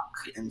pay.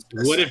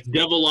 What if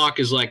Devil-Lock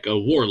is like a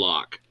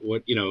warlock?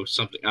 What,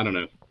 something, I don't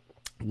know.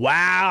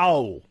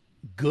 Wow.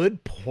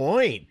 Good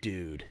point,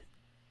 dude.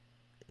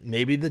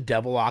 Maybe the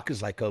Devil-Lock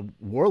is like a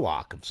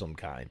warlock of some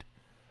kind.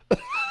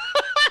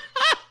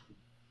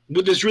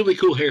 With this really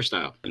cool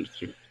hairstyle.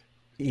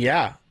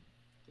 Yeah.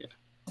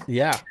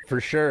 Yeah,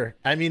 for sure.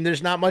 I mean,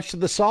 there's not much to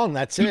the song.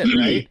 That's it,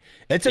 right?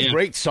 It's a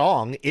great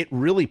song. It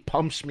really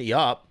pumps me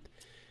up.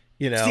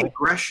 It's the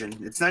aggression.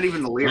 It's not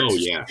even the lyrics. Oh,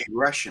 yeah. It's the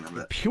aggression of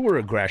it. Pure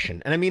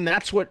aggression. And I mean,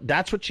 that's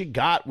what you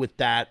got with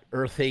that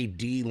Earth AD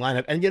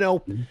lineup.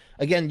 And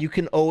again, you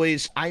can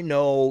always. I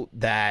know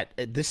that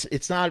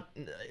it's not.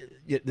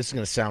 This is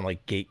going to sound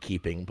like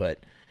gatekeeping, but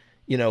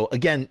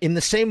again, in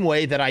the same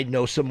way that I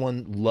know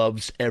someone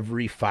loves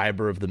every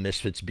fiber of the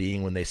Misfits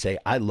being when they say,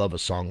 "I love a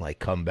song like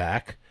Come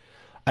Back."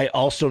 I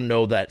also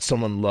know that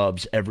someone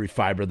loves every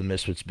fiber of the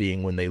Misfits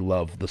being when they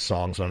love the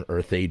songs on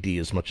Earth AD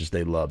as much as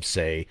they love,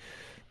 say,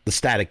 the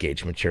Static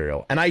Age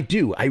material. And I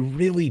do. I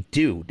really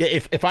do.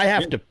 If I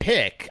have to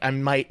pick, I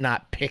might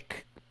not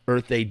pick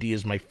Earth AD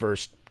as my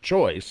first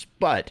choice,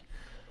 but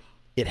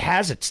it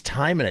has its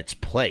time and its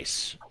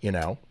place,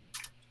 Yeah.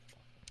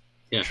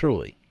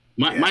 Truly.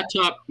 My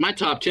top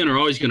 10 are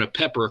always going to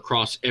pepper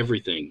across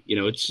everything.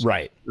 It's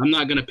right. I'm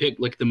not going to pick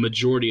like the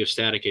majority of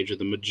Static Age or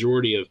the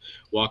majority of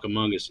Walk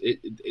Among Us.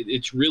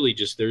 It's really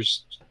just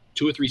there's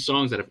 2 or 3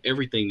 songs out of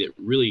everything that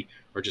really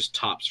are just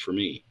tops for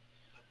me.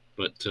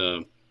 But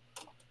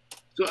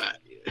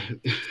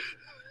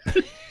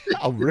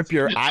I'll rip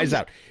your eyes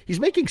out. He's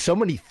making so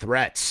many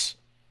threats.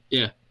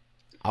 Yeah.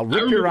 I'll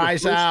rip your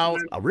eyes out.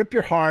 I'll rip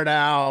your heart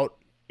out.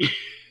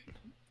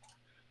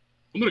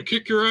 I'm going to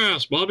kick your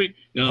ass, Bobby.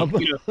 I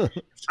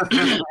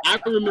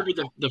remember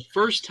the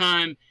first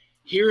time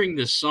hearing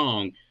this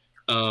song,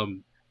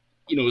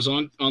 it was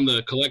on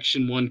the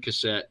Collection 1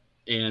 cassette.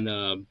 And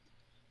I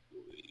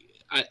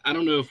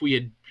don't know if we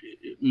had,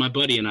 my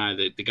buddy and I,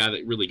 the guy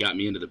that really got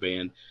me into the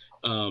band,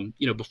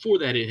 before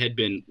that it had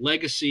been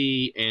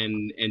Legacy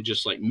and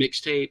just like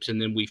mixtapes. And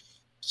then we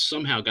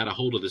somehow got a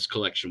hold of this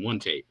Collection 1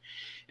 tape.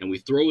 And we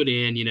throw it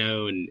in,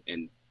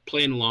 and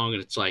playing along,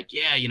 and it's like,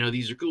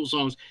 these are cool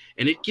songs,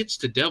 and it gets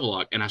to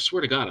Devil-Lock, and I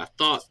swear to God, I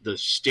thought the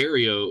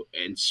stereo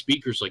and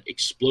speakers like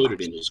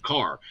exploded in his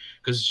car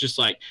because it's just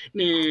like,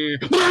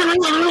 just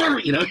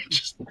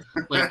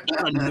like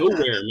out of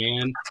nowhere,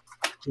 man.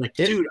 Like,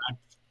 dude,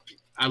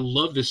 I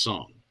love this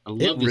song.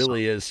 It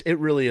really is. It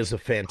really is a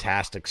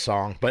fantastic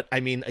song. But I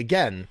mean,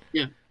 again,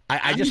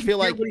 I just feel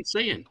like what he's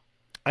saying.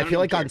 I feel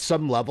like on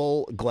some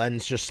level,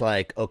 Glenn's just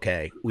like,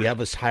 okay, we have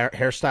this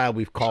hairstyle.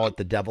 We call it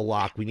the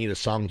Devil-Lock. We need a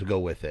song to go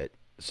with it.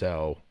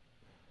 So,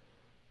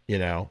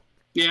 Yeah.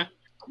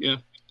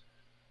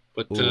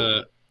 But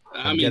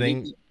I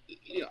mean,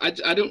 I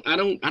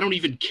don't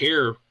even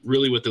care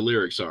really what the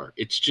lyrics are.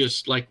 It's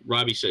just like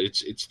Robbie said.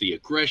 It's the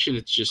aggression.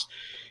 It's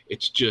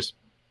just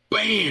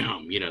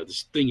bam.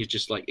 This thing is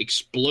just like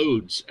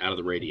explodes out of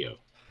the radio.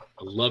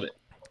 I love it.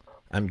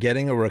 I'm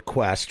getting a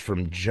request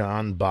from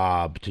John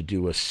Bob to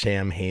do a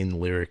Sam Hain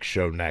lyric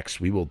show next.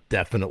 We will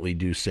definitely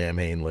do Sam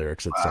Hain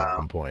lyrics at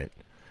some point.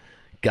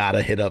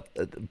 Gotta hit up.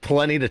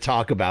 Plenty to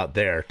talk about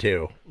there,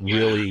 too.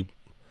 Really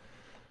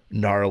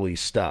gnarly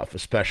stuff,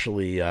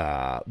 especially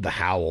the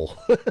Howl.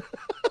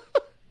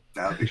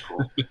 That'd be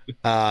cool.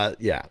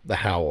 The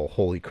Howl.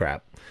 Holy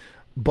crap.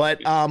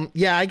 But,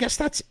 I guess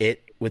that's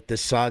it with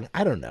this song.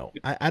 I don't know.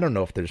 I don't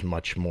know if there's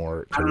much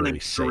more to really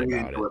say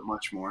about it.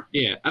 Much more.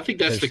 Yeah, I think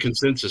that's the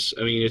consensus.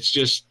 I mean, it's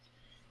just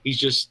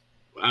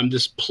I'm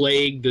this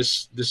plague,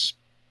 this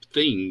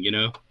thing,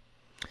 I'm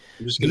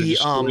just gonna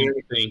destroy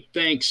everything.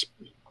 Thanks.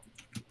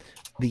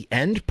 The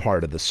end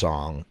part of the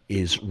song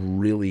is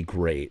really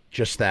great.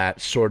 Just that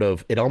sort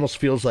of, it almost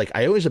feels like,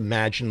 I always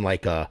imagine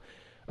like a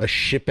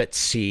ship at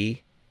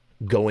sea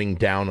going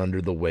down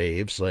under the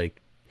waves,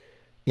 like,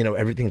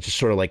 everything's just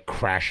sort of like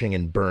crashing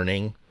and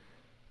burning.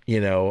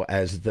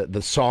 As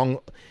the song,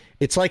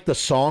 it's like the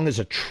song is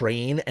a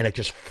train and it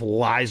just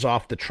flies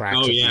off the tracks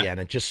at the end.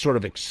 It just sort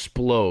of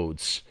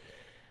explodes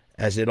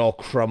as it all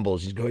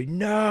crumbles. He's going,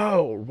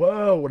 no,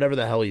 whoa, whatever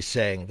the hell he's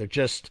saying.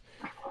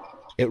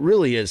 It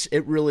really is.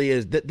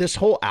 This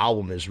whole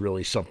album is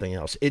really something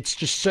else. It's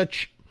just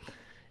such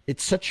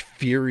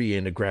fury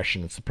and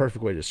aggression. It's the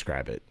perfect way to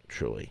describe it,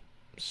 truly.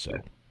 So,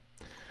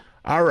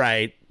 all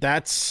right,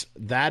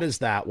 that is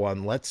that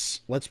one.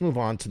 Let's move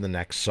on to the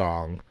next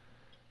song.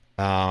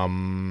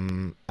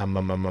 Russell,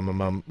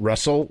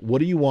 what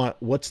do you want?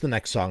 What's the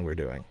next song we're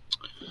doing?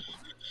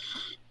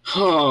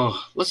 Oh,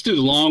 let's do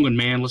the long one,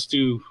 man. Let's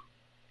do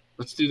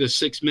the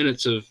 6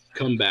 minutes of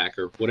Comeback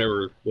or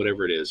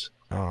whatever it is.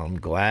 Oh, I'm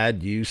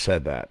glad you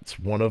said that. It's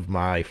one of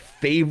my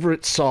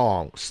favorite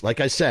songs.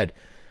 Like I said,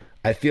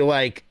 I feel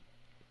like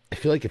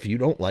if you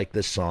don't like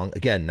this song,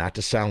 again, not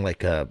to sound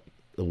like a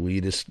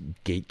elitist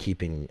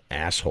gatekeeping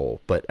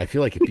asshole, but I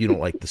feel like if you don't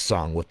like the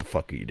song, what the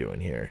fuck are you doing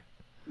here?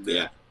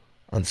 Yeah.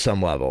 On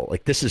some level,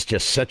 like this is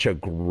just such a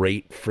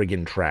great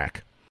friggin'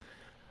 track.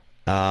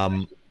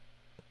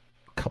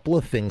 Couple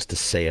of things to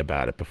say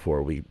about it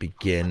before we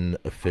begin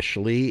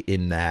officially.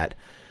 In that,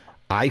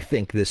 I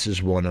think this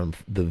is one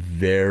of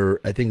the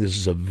I think this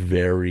is a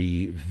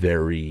very,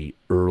 very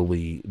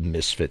early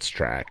Misfits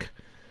track.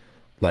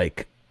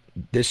 Like,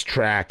 this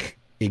track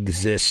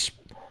exists,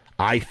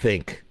 I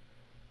think,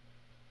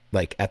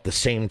 like at the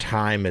same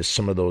time as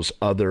some of those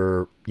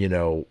other,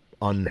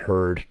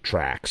 unheard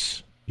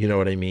tracks. You know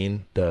what I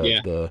mean?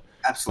 The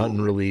Absolutely.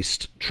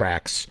 unreleased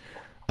tracks.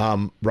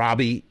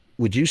 Robbie,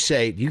 do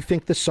you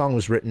think this song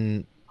was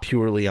written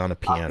purely on a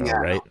piano,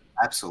 right?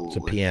 Absolutely. It's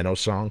a piano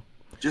song.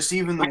 Just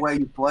even the way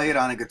you play it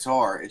on a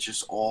guitar,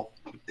 it's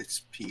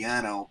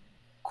piano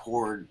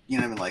chord, you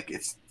know what I mean? Like,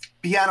 it's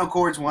piano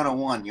chords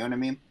 101, you know what I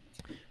mean?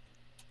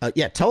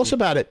 Yeah, tell us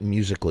about it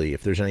musically,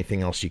 if there's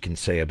anything else you can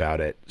say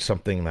about it.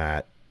 Something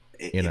that,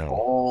 It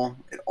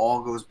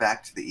all goes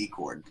back to the E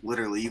chord.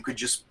 Literally, you could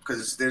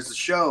because there's a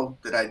show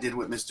that I did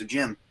with Mr.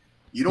 Jim.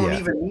 You don't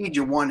even need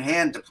your one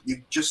hand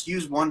you just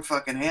use one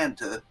fucking hand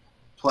to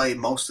play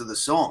most of the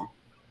song.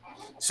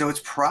 So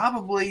it's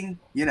probably,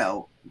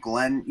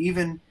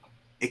 Glenn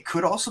it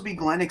could also be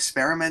Glenn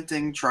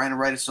experimenting, trying to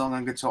write a song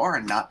on guitar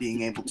and not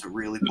being able to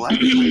really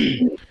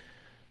play.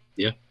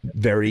 Yeah.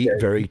 Very,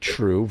 very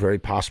true. Very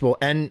possible.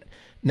 And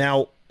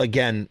now,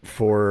 again,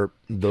 for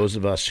those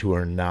of us who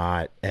are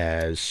not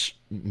as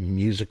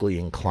musically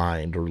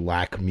inclined or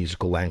lack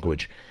musical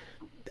language,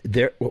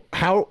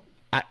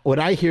 when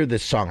I hear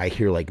this song, I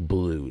hear like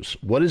blues.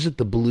 What is it,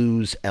 the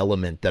blues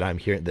element that I'm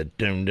hearing? The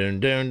dun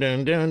dun dun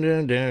dun dun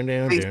dun dun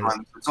dun.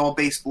 It's all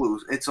bass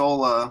blues. It's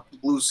all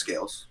blues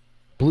scales.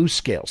 Blues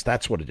scales.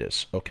 That's what it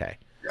is. Okay.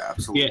 Yeah,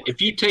 absolutely. Yeah,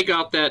 if you take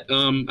out that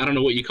I don't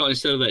know what you call it,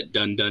 instead of that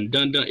dun dun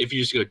dun dun, if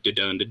you just go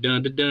dun dun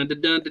dun dun dun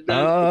dun dun.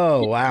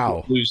 Oh,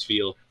 wow. Blues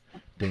feel.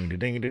 Ding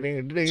ding ding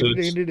ding ding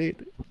ding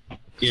ding.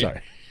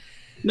 Sorry.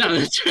 No,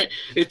 that's right.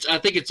 I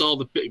think it's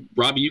all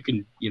Robbie, you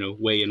can,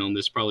 weigh in on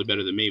this probably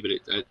better than me, but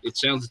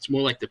it's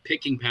more like the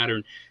picking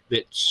pattern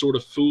that sort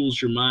of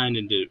fools your mind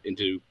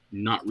into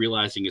not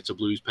realizing it's a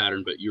blues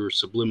pattern, but you're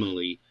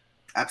subliminally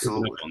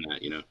absolutely up on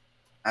that,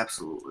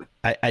 Absolutely.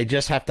 I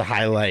just have to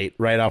highlight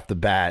right off the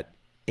bat,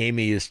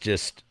 Amy is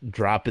just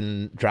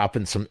dropping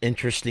some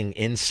interesting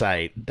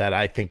insight that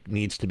I think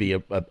needs to be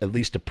at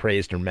least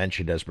appraised or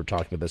mentioned as we're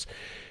talking about this.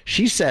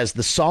 She says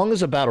the song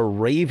is about a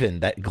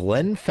raven that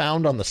Glenn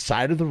found on the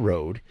side of the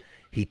road.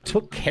 He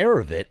took care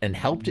of it and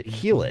helped it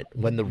heal it.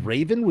 When the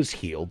raven was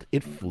healed,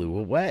 it flew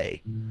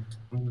away.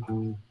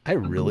 I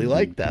really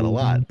like that a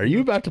lot. Are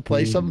you about to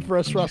play something for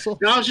us, Russell?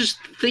 No, I was just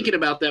thinking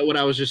about that, what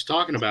I was just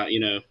talking about,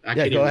 Yeah,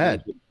 go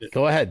ahead.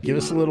 Go ahead. Give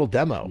us a little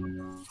demo.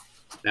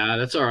 Nah,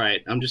 that's all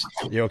right. I'm just...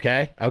 You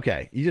okay?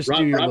 Okay. You just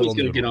do your Robbie's little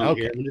gonna move. get on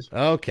Okay. here.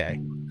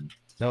 Okay.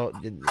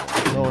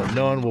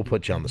 No one will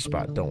put you on the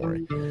spot. Don't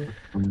worry.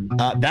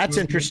 That's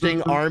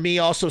interesting. Army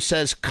also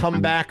says,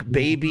 "Come back,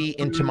 baby,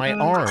 into my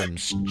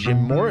arms."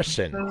 Jim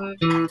Morrison.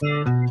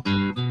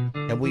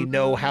 And we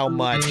know how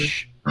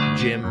much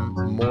Jim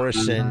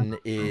Morrison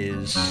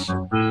is.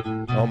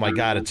 Oh my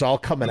God, it's all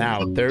coming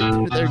out. They're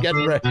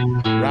getting ready.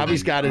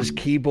 Robbie's got his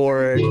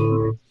keyboard.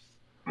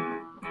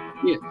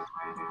 Yeah.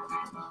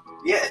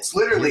 Yeah, it's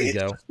literally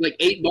like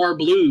 8-bar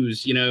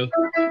blues,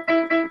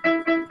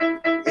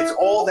 It's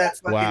all that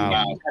fucking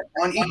wow.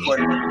 on E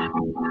chord.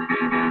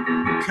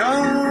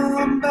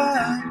 Come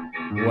back.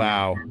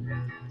 Wow.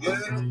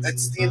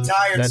 That's the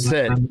entire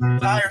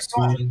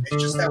song.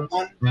 It's just that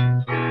one,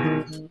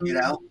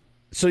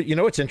 So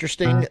what's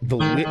interesting?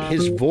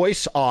 His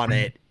voice on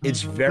it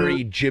is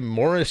very Jim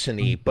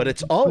Morrison-y, but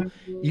it's all,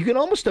 you can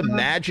almost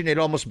imagine it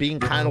almost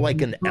being kind of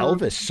like an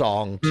Elvis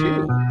song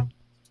too. A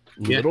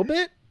little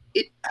bit.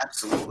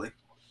 Absolutely.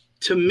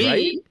 To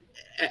me,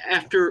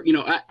 after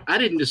I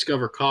didn't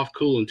discover Cough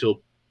Cool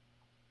until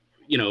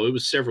it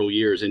was several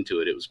years into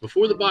it. It was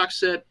before the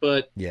box set,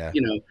 but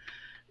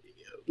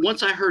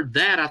once I heard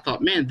that, I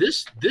thought, man,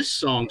 this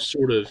song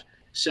sort of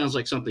sounds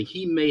like something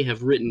he may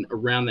have written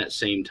around that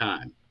same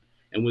time.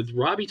 And with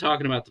Robbie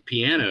talking about the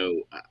piano,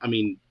 I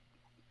mean,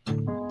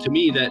 to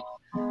me that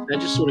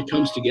just sort of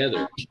comes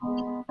together.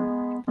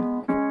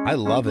 I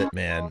love it,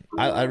 man.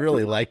 I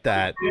really like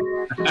that.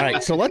 All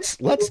right, so let's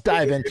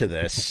dive into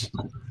this.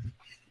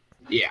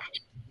 Yeah.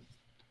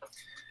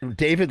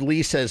 David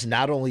Lee says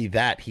not only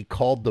that, he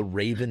called the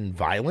Raven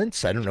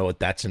violence. I don't know what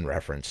that's in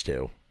reference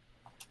to.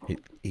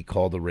 He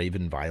called the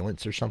Raven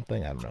violence or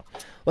something. I don't know.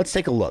 Let's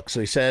take a look. So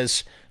he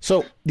says,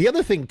 so the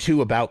other thing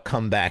too about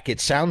Comeback,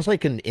 it sounds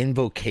like an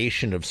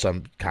invocation of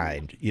some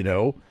kind,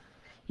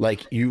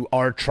 like you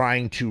are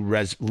trying to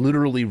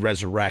literally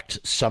resurrect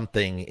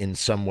something in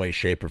some way,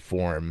 shape, or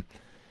form.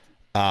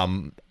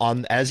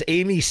 As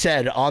Amy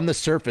said, on the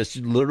surface,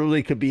 it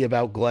literally could be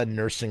about Glenn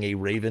nursing a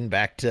raven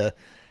back to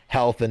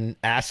health and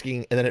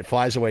then it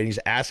flies away and he's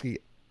asking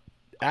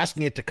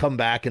it to come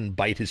back and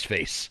bite his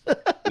face.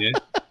 Yeah.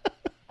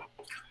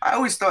 I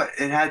always thought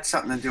it had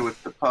something to do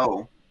with the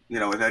Poe,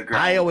 with Edgar.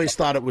 I always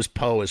thought it was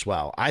Poe as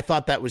well. I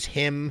thought that was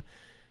him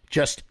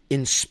just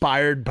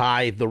inspired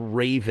by the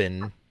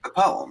Raven. The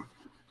poem.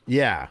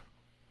 Yeah.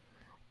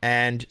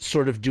 And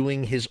sort of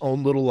doing his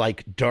own little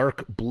like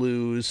dark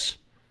blues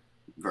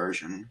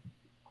version.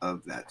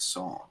 of that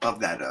song, of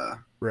that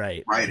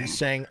Right. writing. He's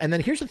saying, and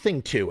then here's the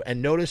thing too,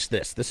 and notice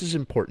this. This is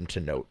important to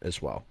note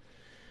as well.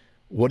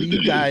 What do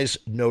you guys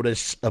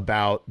notice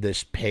about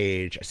this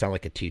page? I sound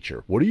like a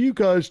teacher. What do you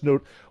guys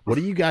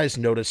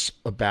notice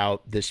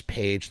about this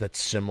page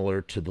that's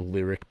similar to the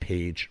lyric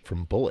page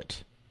from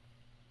Bullet?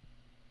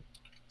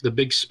 The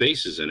big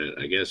spaces in it,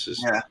 I guess,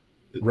 is Yeah.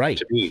 Right.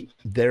 to me.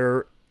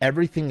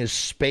 Everything is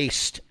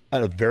spaced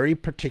in a very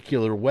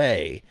particular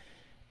way,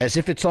 as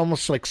if it's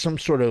almost like some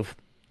sort of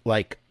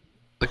like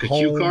a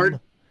cue card.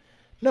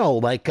 No,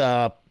 like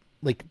the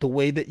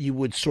way that you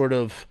would sort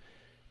of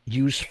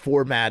use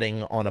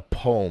formatting on a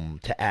poem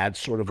to add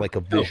sort of like a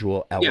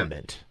visual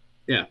element.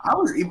 Yeah.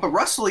 But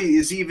Russell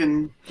is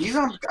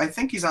I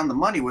think he's on the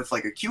money with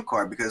like a cue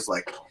card, because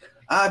like,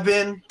 I've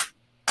been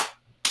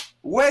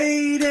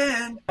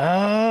waiting.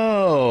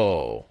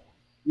 Oh.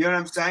 You know what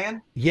I'm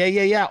saying?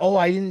 Yeah. Oh,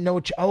 I didn't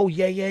know.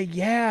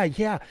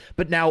 Yeah.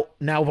 But now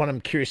what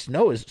I'm curious to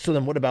know is, so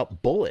then what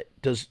about Bullet?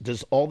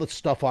 Does all the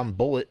stuff on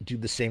Bullet do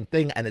the same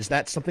thing? And is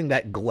that something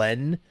that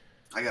Glenn,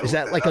 is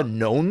that like a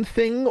known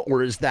thing,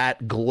 or is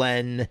that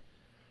Glenn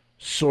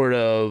sort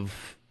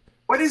of?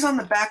 What is on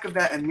the back of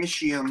that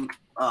Initium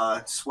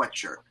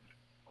sweatshirt?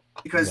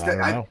 Because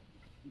there's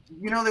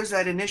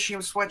that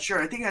Initium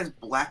sweatshirt. I think it has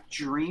Black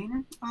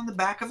Dream on the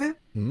back of it.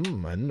 I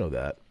didn't know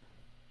that.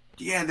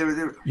 Yeah,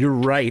 they're. You're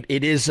right.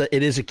 It is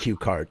a cue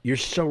card. You're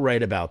so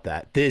right about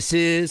that. This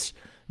is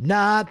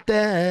not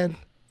then.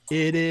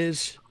 It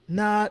is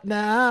not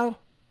now.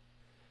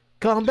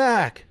 Come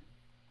back.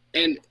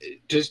 And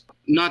just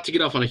not to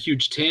get off on a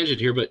huge tangent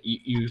here, but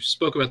you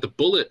spoke about the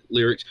Bullet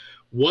lyrics.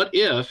 What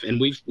if,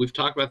 and we've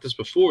talked about this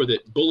before,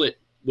 that Bullet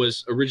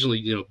was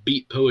originally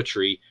beat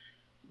poetry.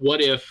 What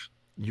if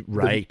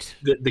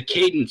the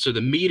cadence or the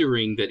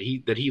metering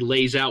that he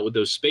lays out with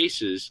those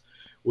spaces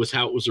was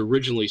how it was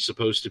originally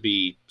supposed to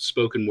be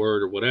spoken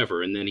word or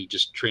whatever, and then he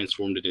just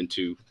transformed it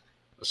into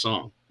a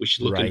song. We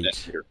should look into that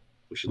here.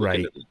 We should look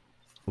into that.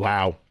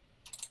 Wow.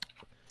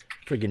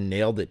 Friggin'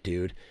 nailed it,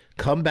 dude.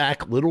 Come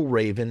back, little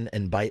raven,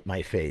 and bite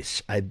my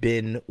face. I've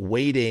been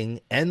waiting,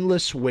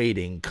 endless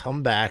waiting.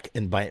 Come back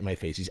and bite my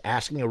face. He's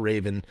asking a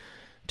raven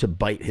to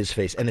bite his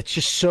face. And it's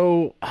just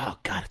so, oh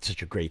God, it's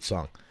such a great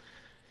song.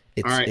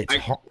 All right.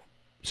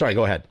 Sorry,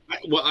 go ahead.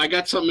 I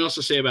got something else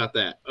to say about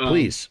that.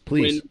 Please.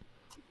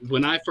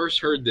 When I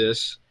first heard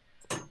this,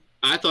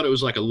 I thought it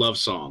was like a love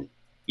song,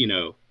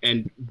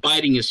 and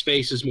biting his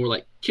face is more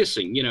like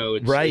kissing,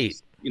 it's, right.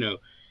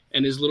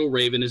 And his little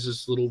raven is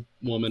this little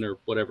woman or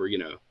whatever,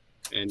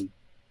 and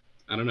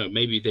I don't know,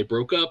 maybe they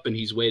broke up and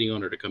he's waiting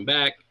on her to come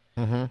back.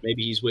 Mm-hmm.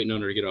 Maybe he's waiting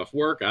on her to get off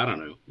work. I don't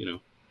know,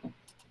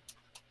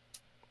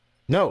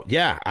 No,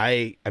 yeah.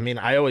 I mean,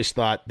 I always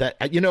thought that,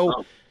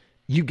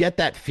 you get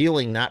that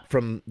feeling not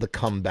from the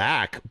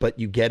comeback, but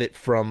you get it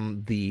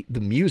from the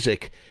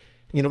music.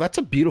 That's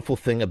a beautiful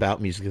thing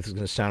about music. This is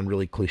going to sound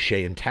really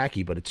cliche and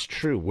tacky, but it's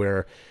true,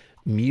 where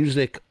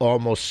music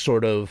almost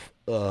sort of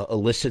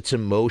elicits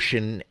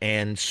emotion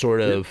and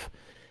sort of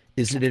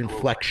is an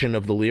inflection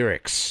of the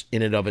lyrics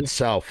in and of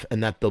itself.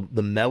 And that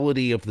the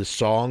melody of the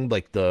song,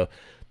 like the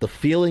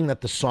feeling that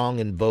the song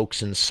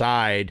invokes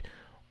inside,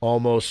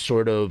 almost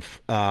sort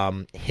of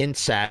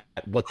hints at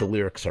what the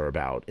lyrics are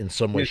about in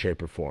some way,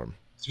 shape, or form.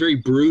 It's very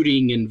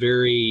brooding and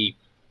very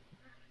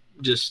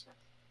just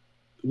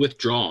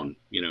withdrawn,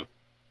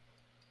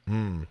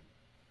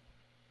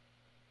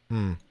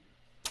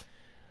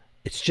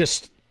 It's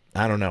just,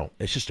 I don't know.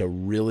 It's just a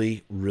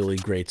really, really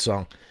great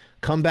song.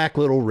 Come back,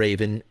 little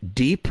raven.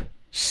 Deep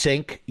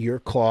sink your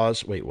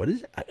claws. Wait, what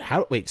is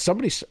it?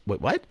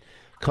 Wait, what?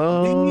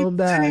 Come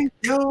back,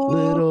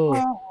 little.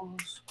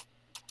 Claws.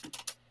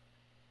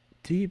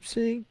 Deep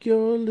sink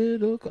your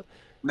little claws.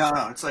 No,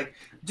 it's like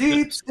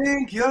deep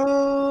sink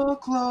your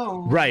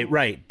claws.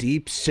 Right.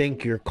 Deep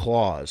sink your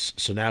claws.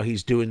 So now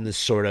he's doing this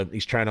sort of,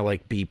 he's trying to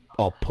like be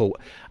all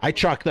I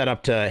chalk that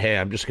up to, hey,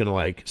 I'm just going to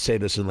like say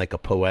this in like a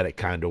poetic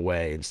kind of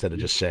way instead of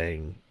just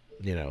saying,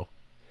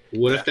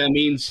 What if that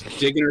means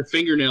digging her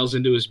fingernails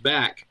into his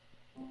back?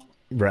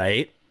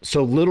 Right.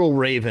 So little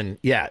raven,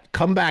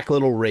 come back,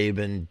 little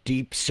raven,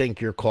 deep sink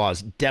your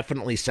claws.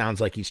 Definitely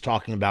sounds like he's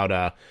talking about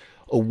a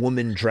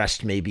woman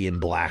dressed maybe in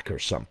black or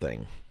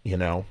something,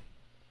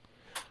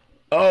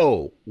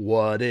 Oh,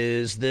 what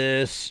is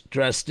this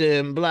dressed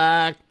in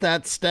black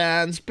that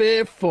stands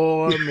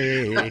before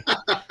me?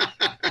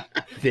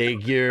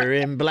 Figure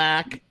in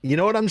black. You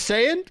know what I'm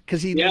saying?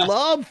 Because he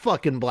loved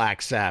fucking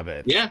Black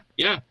Sabbath. Yeah.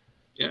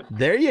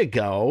 There you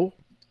go.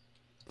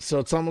 So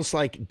it's almost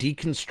like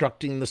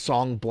deconstructing the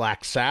song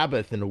Black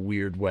Sabbath in a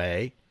weird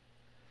way.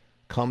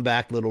 Come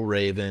back, little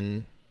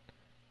raven.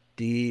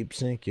 Deep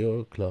sink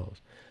your claws.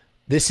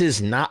 This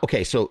is not,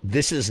 okay, so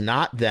this is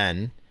not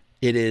then.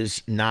 It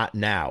is not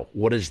now.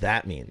 What does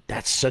that mean?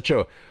 That's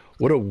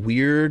what a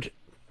weird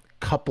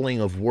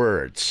coupling of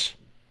words.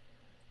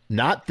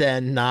 Not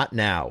then, not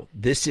now.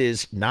 This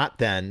is not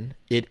then.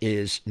 It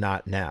is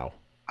not now.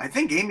 I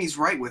think Amy's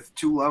right with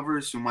two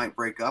lovers who might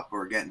break up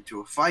or get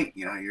into a fight.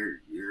 You're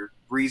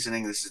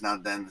reasoning this is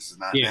not then, this is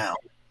not now.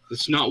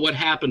 It's not what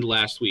happened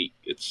last week.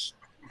 It's,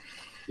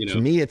 To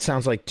me, it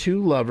sounds like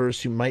two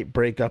lovers who might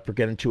break up or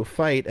get into a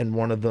fight, and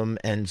one of them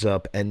ends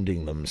up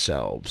ending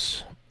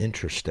themselves.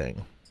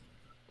 Interesting.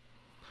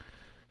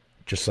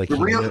 Just like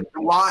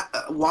why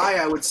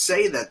I would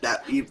say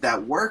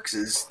that works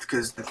is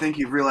because the thing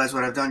you realize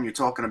what I've done. You're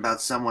talking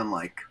about someone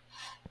like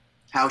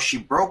how she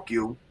broke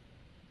you,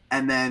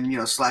 and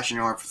then slashing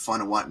your heart for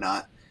fun and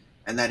whatnot,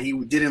 and that he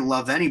didn't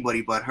love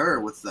anybody but her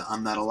with the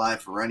 "I'm not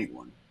alive for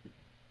anyone."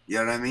 You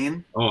know what I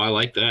mean? Oh, I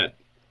like that.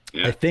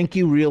 Yeah. I think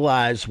you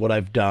realize what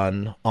I've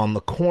done on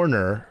the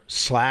corner.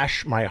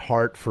 Slash my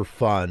heart for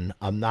fun.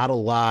 I'm not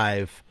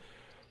alive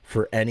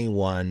for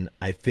anyone.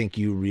 I think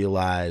you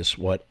realize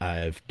what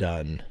I've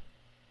done.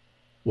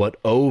 What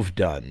I've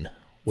done.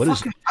 What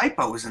fucking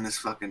typos in this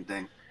fucking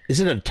thing? Is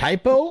it a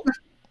typo?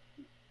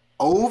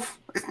 Ove?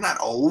 It's not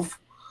Ove.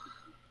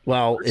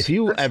 Well, if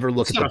you ever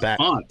look at the back,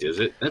 font, is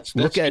it? That's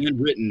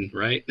handwritten,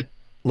 right?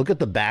 Look at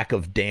the back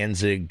of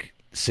Danzig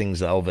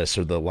Sings Elvis,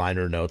 or the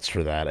liner notes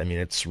for that. I mean,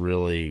 it's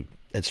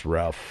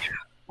rough.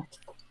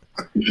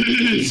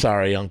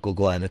 Sorry, Uncle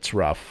Glenn, it's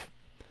rough.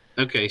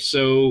 Okay,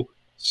 so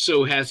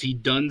has he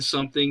done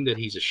something that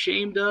he's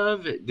ashamed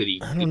of? I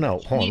don't know.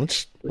 Hold on,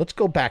 let's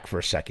go back for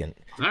a second.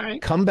 All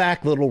right. Come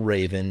back, little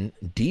raven.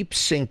 Deep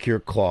sink your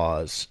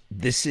claws.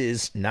 This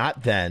is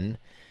not then.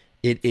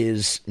 It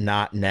is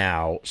not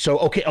now. So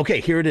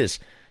okay, here it is.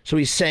 So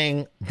he's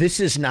saying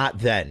this is not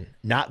then.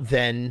 Not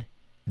then.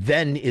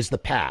 Then is the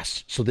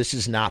past. So this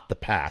is not the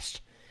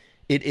past.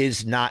 It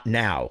is not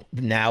now.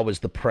 Now is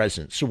the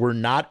present. So we're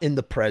not in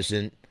the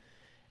present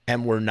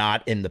and we're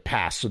not in the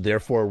past. So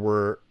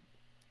therefore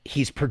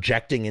he's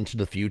projecting into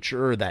the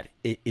future, that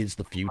it is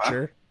the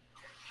future.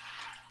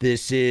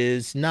 This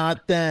is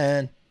not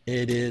then.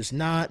 It is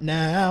not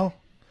now.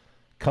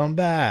 Come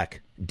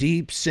back.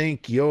 Deep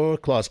sink your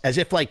claws. As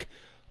if like,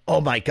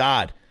 oh my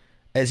God.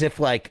 As if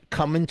like,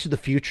 come into the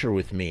future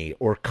with me,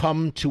 or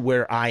come to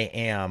where I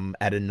am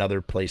at another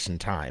place in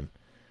time.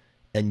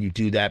 And you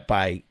do that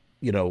by,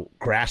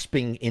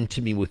 grasping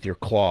into me with your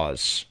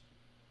claws.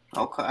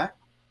 Okay.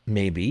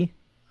 Maybe.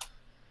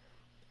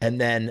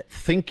 And then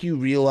think you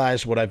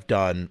realize what I've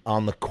done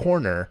on the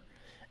corner.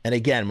 And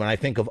again, when I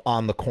think of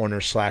on the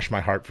corner slash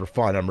my heart for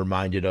fun, I'm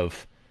reminded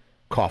of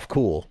Cough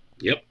Cool.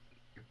 Yep.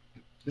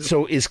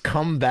 So is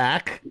come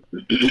back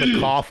the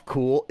Cough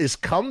Cool? Is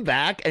come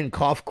back and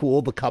Cough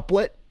Cool the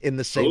couplet in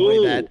the same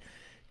way that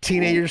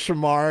Teenagers from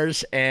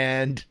Mars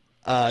and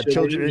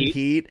Children in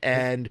Heat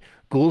and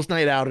Ghouls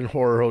Night Out in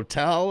Horror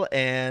Hotel,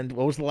 and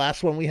what was the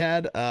last one we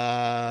had?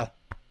 What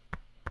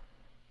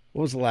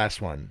was the last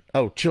one?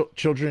 Oh,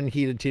 Children in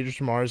Heat and Teenagers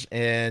from Mars,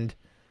 and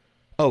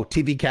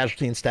TV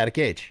Casualty and Static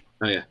Age.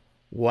 Oh yeah.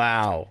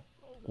 Wow.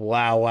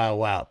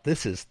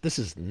 This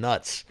is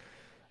nuts.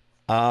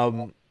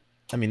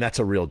 I mean, that's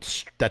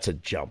a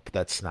jump.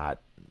 That's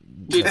not,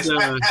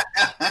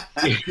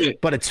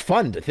 but it's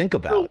fun to think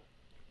about.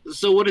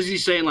 So what is he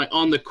saying? Like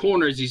on the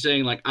corner, is he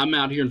saying like, I'm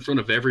out here in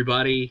front of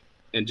everybody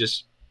and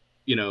just,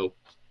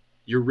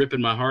 you're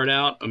ripping my heart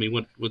out? I mean,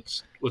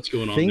 what's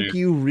going on there? Think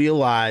you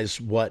realize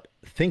what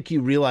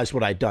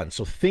I've done.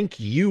 So think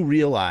you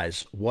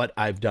realize what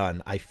I've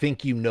done. I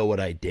think you know what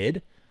I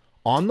did.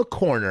 On the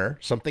corner,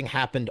 something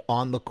happened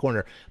on the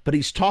corner, but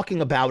he's talking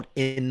about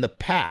in the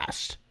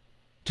past.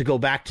 To go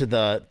back to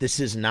this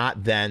is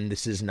not then,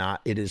 this is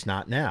not, it is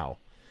not now.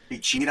 He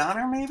cheat on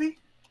her, maybe?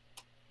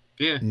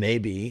 Yeah.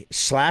 Maybe.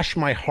 Slash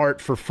my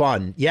heart for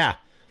fun. Yeah.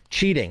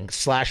 Cheating.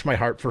 Slash my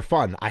heart for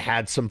fun. I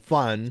had some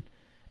fun,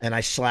 and I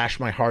slashed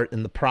my heart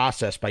in the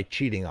process by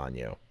cheating on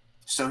you.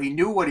 So he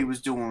knew what he was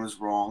doing was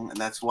wrong, and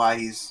that's why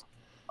he's...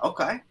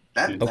 Okay.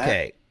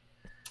 Okay.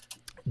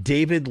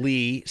 David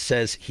Lee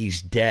says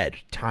he's dead.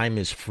 Time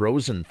is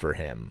frozen for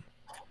him.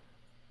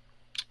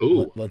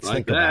 Ooh, let's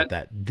think about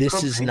that.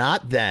 This is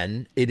not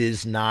then. It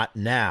is not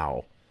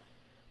now.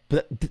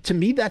 But to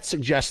me, that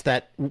suggests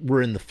that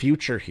we're in the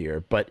future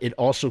here. But it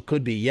also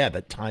could be,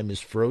 that time is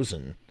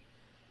frozen.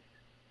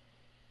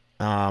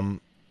 Or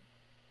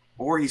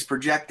he's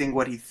projecting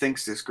what he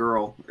thinks this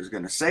girl is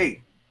going to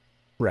say.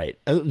 Right.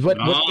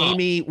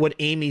 What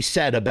Amy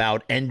said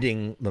about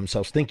ending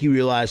themselves. Think you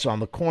realize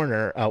on the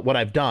corner what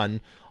I've done.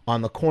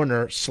 On the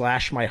corner,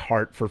 slash my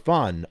heart for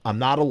fun. I'm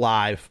not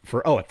alive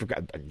for... I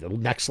forgot. The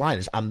next line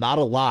is, I'm not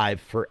alive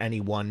for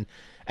anyone.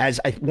 As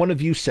one of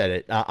you said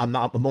it, I'm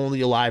only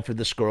alive for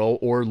this girl,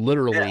 or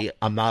literally,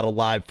 I'm not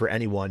alive for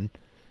anyone.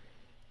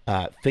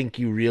 Think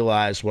you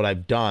realize what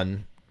I've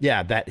done.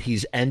 Yeah, that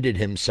he's ended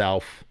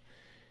himself.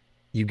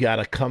 You got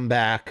to come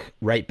back,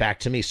 right back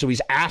to me. So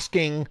he's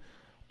asking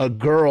a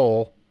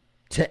girl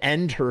to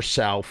end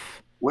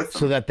herself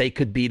so that they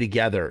could be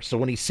together. So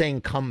when he's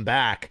saying come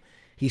back...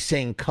 He's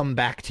saying come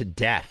back to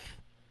death,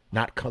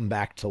 not come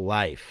back to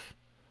life.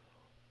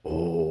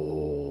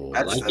 Oh,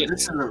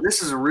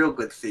 this is a real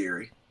good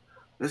theory.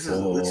 This is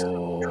a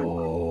good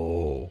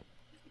one.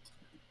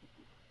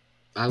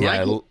 I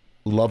like it.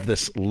 Love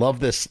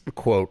this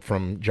quote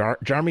from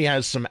Jarmy.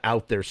 Has some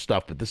out there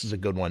stuff, but this is a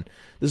good one.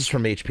 This is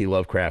from H.P.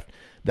 Lovecraft.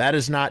 That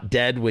is not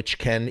dead which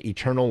can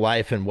eternal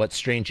life, and what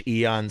strange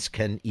eons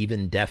can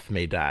even death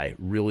may die.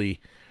 Really,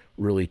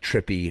 really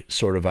trippy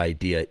sort of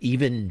idea.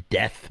 Even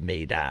death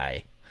may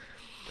die.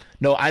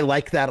 No, I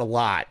like that a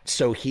lot.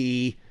 So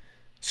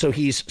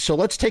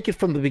let's take it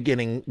from the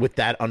beginning with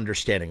that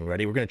understanding.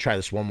 Ready? We're going to try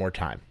this one more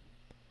time.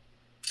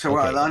 So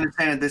Okay. I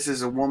understand that this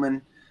is a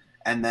woman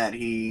and that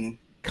he...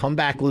 Come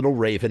back, little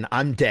raven.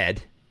 I'm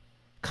dead.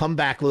 Come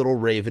back, little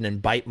raven,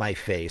 and bite my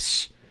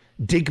face.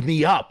 Dig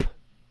me up.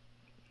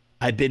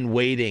 I've been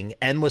waiting,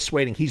 endless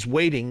waiting. He's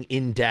waiting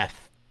in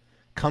death.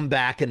 Come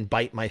back and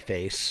bite my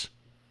face.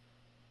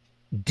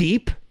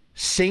 Deep,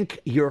 sink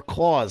your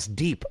claws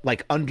deep,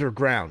 like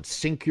underground.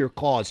 Sink your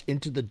claws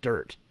into the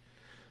dirt.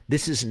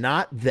 This is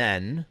not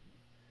then.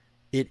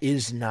 It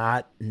is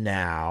not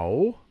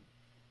now.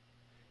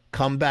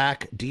 Come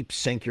back, deep,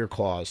 sink your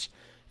claws.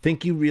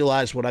 Think you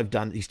realize what I've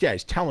done. He's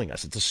telling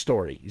us. It's a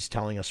story. He's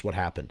telling us what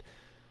happened.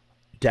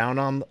 Down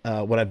on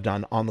what I've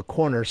done on the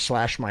corner,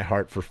 slash my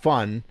heart for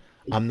fun.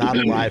 I'm not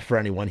alive for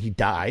anyone. He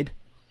died.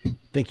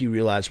 Think you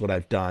realize what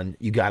I've done.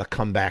 You got to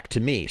come back to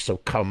me. So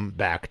come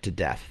back to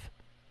death.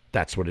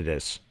 That's what it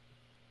is.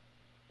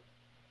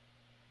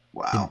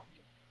 Wow.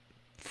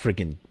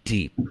 Friggin'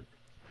 deep.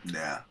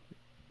 Yeah.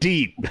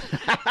 Deep.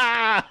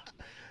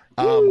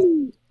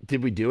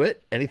 Did we do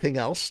it? Anything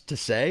else to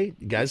say?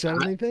 You guys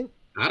got anything?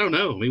 I don't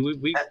know. I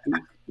mean,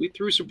 we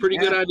threw some pretty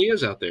good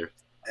ideas out there.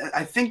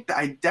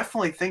 I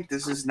definitely think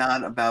this is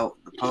not about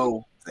the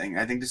Poe thing.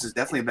 I think this is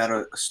definitely about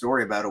a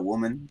story about a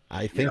woman.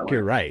 I think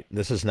you're right.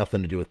 This has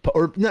nothing to do with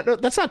or no,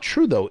 that's not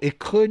true though. It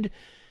could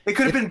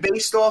have been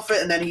based off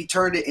it, and then he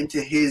turned it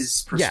into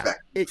his perspective.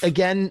 Yeah.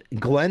 Again,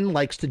 Glenn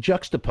likes to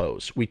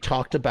juxtapose. We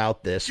talked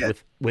about this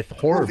with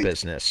horror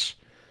business.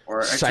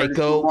 Or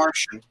Psycho.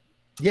 Martian.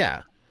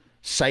 Yeah.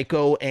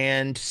 Psycho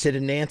and Sid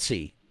and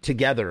Nancy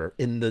together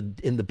in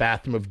the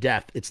bathroom of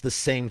death. It's the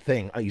same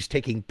thing. He's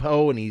taking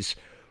Poe and he's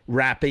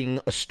wrapping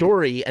a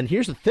story. And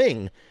here's the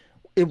thing.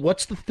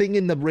 What's the thing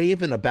in The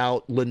Raven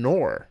about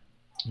Lenore,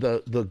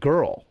 the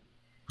girl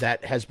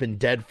that has been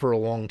dead for a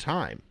long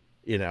time,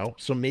 you know?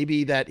 So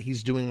maybe that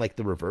he's doing like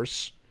the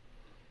reverse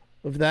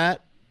of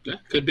that. Yeah,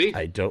 could be.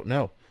 I don't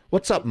know.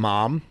 What's up,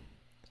 Mom?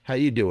 How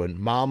you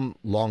doing? Mom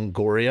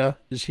Longoria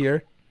is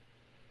here.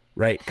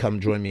 Right, come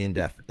join me in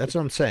death. That's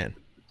what I'm saying.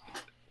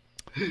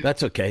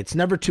 That's okay. It's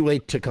never too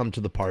late to come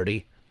to the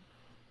party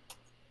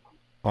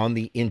on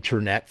the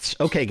internets.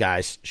 Okay,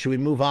 guys, should we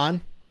move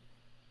on?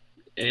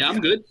 Hey,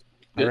 I'm good.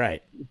 All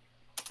right.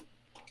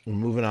 We're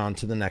moving on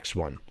to the next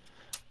one.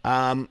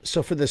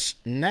 So for this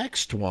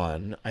next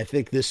one, I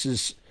think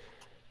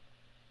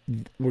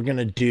we're going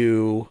to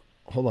do,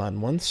 hold on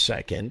one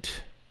second.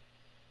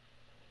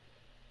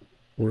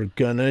 We're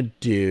going to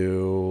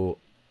do,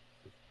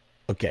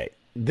 okay.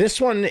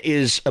 This one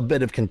is a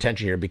bit of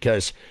contention here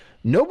because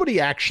nobody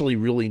actually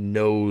really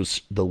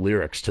knows the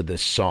lyrics to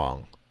this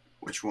song.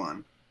 Which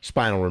one?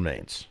 Spinal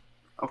Remains.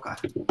 Okay.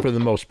 For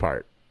the most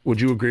part. Would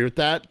you agree with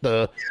that?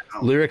 The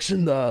lyrics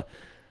in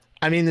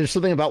there's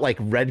something about like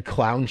red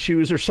clown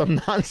shoes or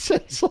some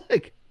nonsense.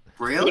 Like,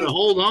 really? But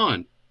hold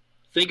on.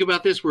 Think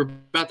about this. We're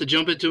about to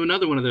jump into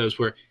another one of those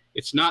where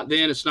it's not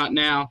then, it's not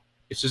now.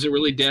 This isn't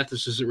really death.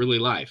 This isn't really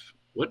life.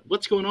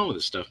 What's going on with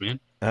this stuff, man?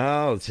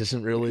 Oh, this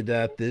isn't really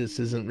death. This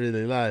isn't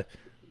really life.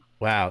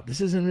 Wow,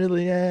 this isn't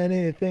really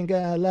anything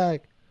I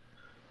like.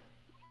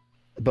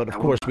 But of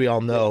course, we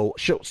all know.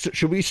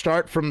 Should we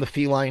start from the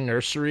Feline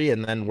Nursery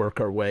and then work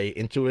our way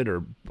into it,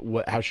 or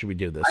what? How should we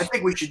do this? I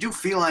think we should do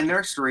Feline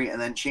Nursery and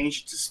then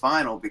change it to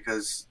Spinal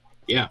because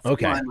Feline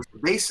was the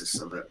basis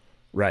of it.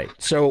 Right.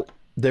 So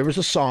there was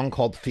a song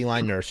called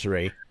Feline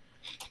Nursery.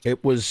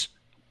 It was.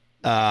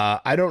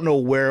 I don't know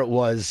where it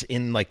was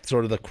in like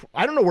sort of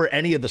I don't know where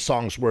any of the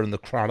songs were in the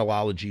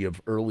chronology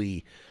of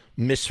early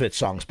Misfit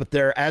songs, but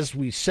as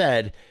we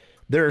said,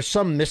 there are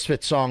some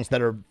Misfit songs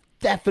that are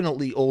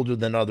definitely older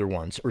than other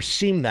ones or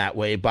seem that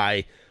way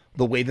by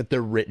the way that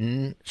they're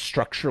written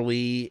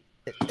structurally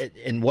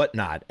and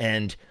whatnot.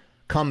 And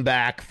Come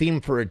Back,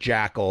 Theme for a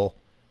Jackal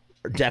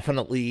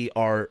definitely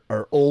are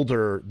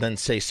older than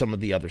say some of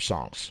the other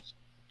songs,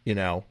 you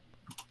know?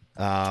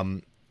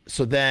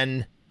 So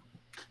then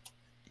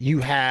you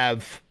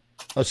have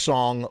a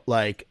song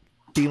like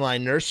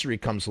Feline Nursery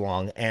comes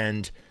along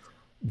and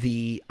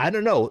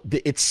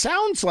it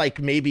sounds like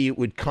maybe it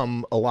would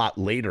come a lot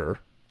later.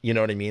 You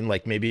know what I mean?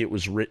 Like maybe it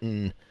was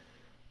written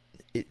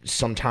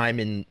sometime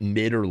in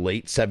mid or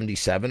late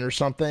 77 or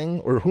something,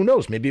 or who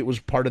knows? Maybe it was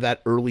part of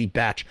that early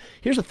batch.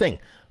 Here's the thing.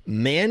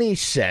 Manny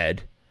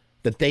said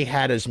that they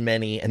had as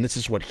many, and this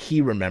is what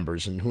he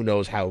remembers, and who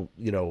knows how,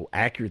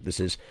 accurate this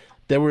is.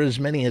 There were as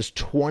many as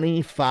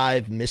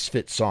 25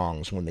 Misfit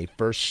songs when they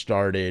first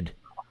started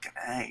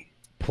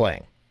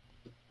playing.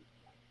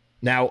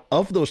 Now,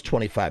 of those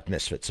 25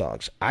 Misfit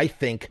songs, I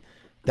think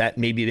that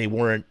maybe they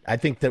weren't. I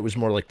think that was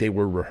more like they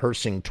were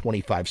rehearsing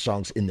 25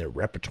 songs in their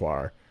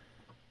repertoire.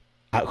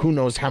 Who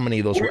knows how many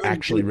of those were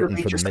actually written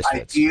for the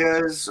Misfits?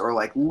 Ideas or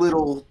like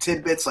little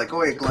tidbits, like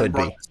Glenn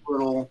brought this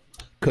little.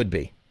 Could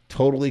be.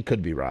 Totally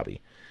could be,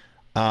 Robbie.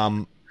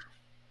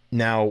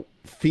 Now,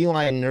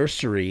 Feline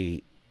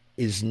Nursery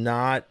is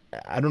not.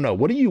 I don't know.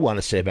 What do you want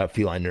to say about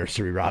Feline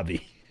Nursery,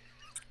 Robbie?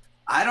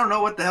 I don't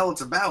know what the hell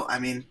it's about. I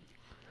mean,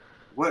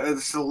 what are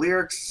the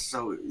lyrics?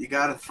 So you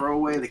got to throw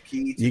away the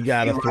key. You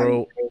got to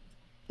throw,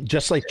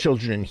 just like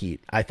Children in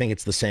Heat. I think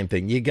it's the same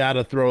thing. You got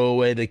to throw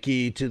away the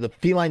key to the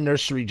Feline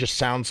Nursery. Just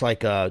sounds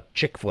like a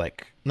chick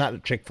flick, not a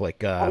chick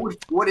flick.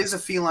 What is a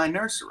feline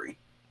nursery?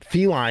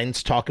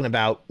 Felines talking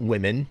about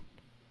women,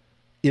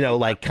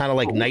 like kind of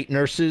like night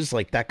nurses,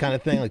 like that kind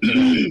of thing. Like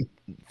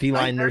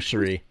feline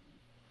nursery.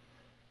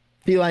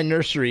 Feline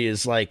nursery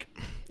is like,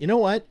 you know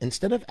what?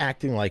 Instead of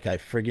acting like I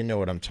friggin' know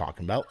what I'm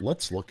talking about,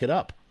 let's look it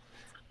up.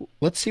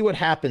 Let's see what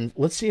happens.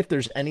 Let's see if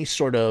there's any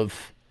sort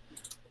of.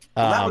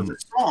 That was a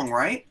song,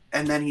 right?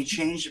 And then he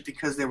changed it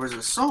because there was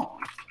a song.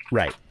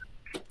 Right.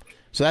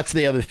 So that's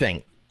the other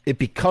thing. It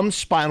becomes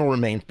Spinal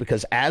Remains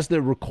because as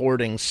they're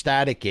recording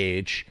Static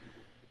Age,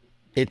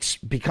 it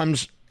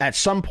becomes, at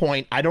some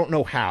point, I don't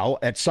know how,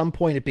 at some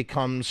point it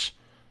becomes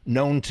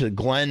known to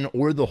Glenn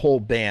or the whole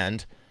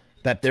band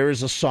that there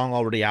is a song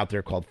already out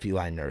there called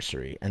Feline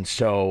Nursery. And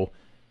so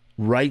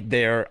right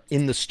there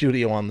in the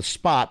studio on the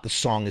spot, the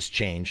song is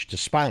changed to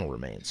Spinal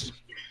Remains.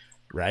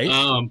 Right?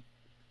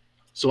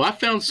 So I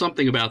found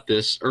something about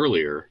this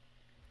earlier.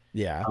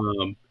 Yeah.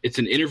 It's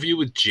an interview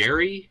with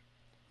Jerry.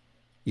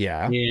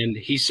 Yeah. And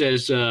he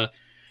says,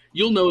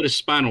 you'll know it as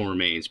Spinal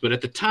Remains, but at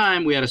the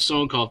time we had a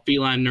song called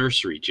Feline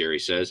Nursery, Jerry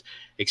says,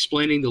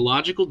 explaining the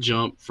logical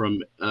jump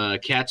from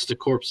cats to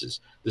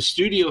corpses. The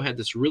studio had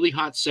this really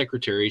hot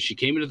secretary. She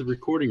came into the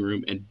recording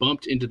room and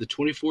bumped into the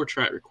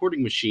 24-track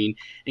recording machine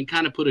and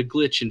kind of put a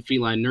glitch in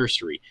Feline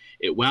Nursery.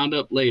 It wound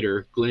up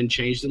later. Glenn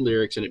changed the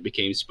lyrics and it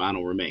became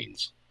Spinal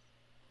Remains.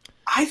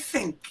 I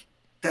think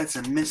that's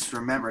a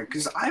misremembering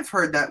because I've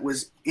heard that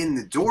was in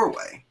the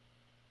doorway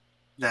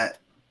that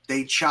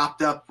they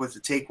chopped up with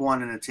a take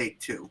one and a take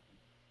two.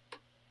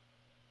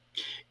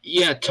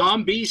 Yeah,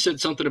 Tom B said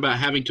something about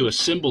having to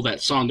assemble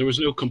that song. There was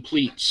no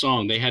complete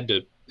song. They had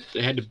to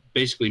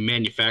basically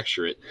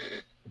manufacture it.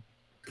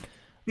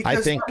 Because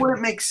I think that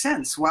wouldn't make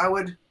sense. Why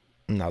would?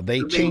 No,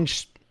 they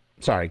changed.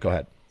 Sorry, go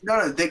ahead.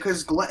 No,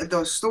 because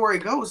the story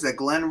goes that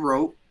Glenn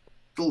wrote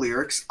the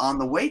lyrics on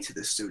the way to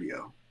the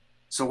studio.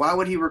 So why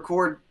would he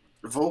record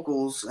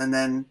vocals and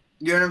then,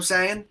 you know what I'm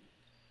saying,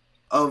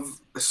 of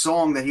a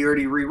song that he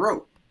already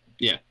rewrote?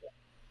 Yeah.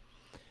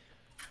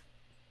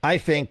 I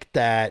think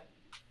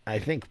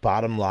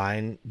bottom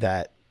line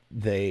that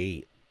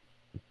they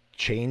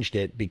changed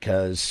it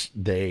because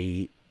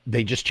they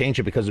just changed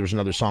it because there was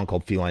another song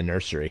called Feline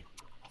Nursery.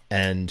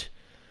 And,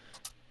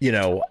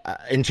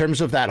 in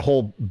terms of that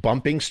whole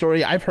bumping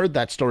story, I've heard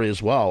that story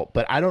as well,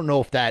 but I don't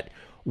know if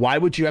why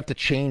would you have to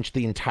change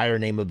the entire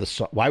name of the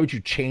song? Why would you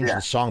change the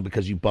song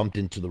because you bumped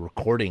into the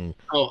recording?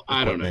 Oh,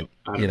 I don't know.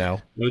 I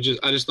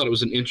just thought it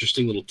was an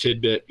interesting little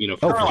tidbit,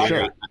 For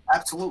sure.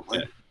 Absolutely.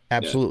 Yeah.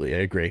 Absolutely.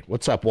 I agree.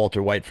 What's up,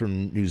 Walter White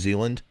from New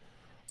Zealand?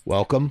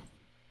 Welcome.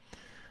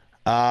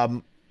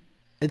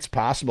 It's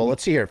possible.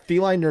 Let's see here.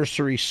 Feline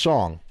Nursery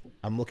song.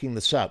 I'm looking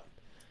this up.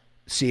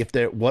 See if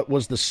what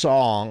was the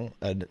song?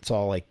 And it's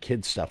all like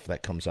kid stuff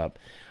that comes up.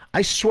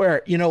 I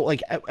swear,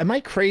 am I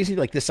crazy?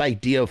 Like this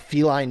idea of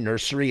Feline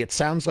Nursery, it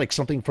sounds like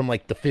something from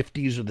like the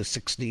 50s or the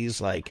 60s,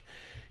 like,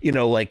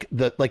 like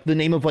the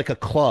name of like a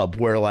club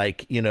where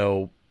like,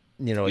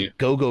 like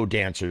go-go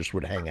dancers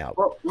would hang out.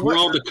 Where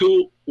all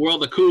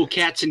the cool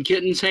cats and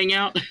kittens hang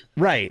out.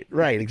 Right,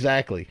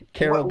 exactly.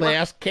 Carol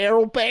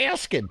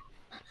Baskin.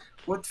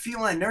 What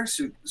Feline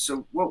Nursery?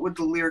 So what would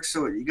the lyrics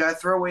say? You gotta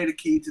throw away the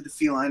key to the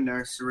Feline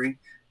Nursery.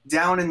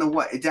 Down in the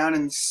what? Down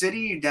in the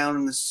city? Down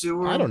in the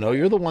sewer? I don't know.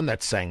 You're the one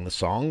that sang the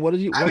song. What were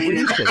you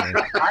saying?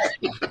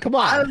 Come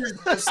on.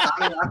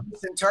 I'm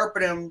just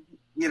interpreting,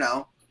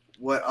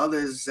 what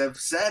others have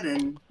said,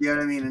 and you know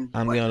what I mean. And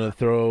I'm gonna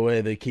throw away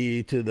the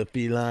key to the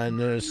Feline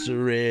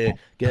Nursery.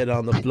 Get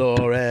on the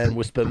floor and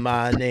whisper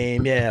my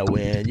name. Yeah,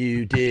 when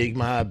you dig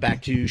my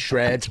back to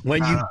shreds.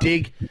 When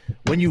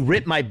you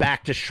rip my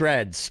back to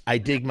shreds, I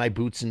dig my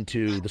boots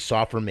into the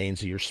soft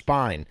remains of your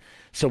spine.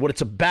 So what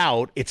it's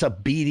about, it's a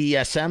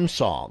BDSM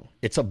song.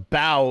 It's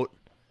about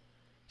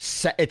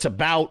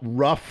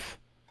rough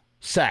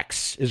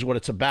sex is what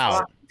it's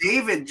about.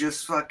 David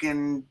just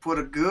fucking put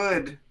a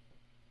good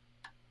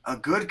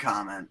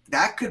comment.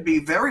 That could be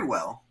very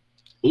well.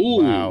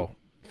 Ooh. Wow.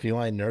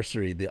 Feline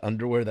Nursery, the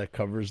underwear that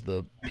covers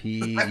the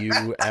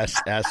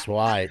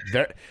PUSSY.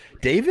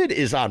 David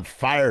is on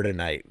fire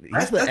tonight.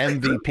 He's the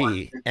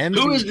MVP.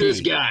 Who is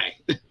this guy?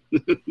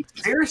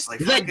 Seriously.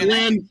 Is that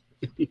Glenn?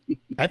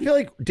 I feel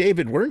like,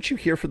 David, weren't you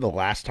here for the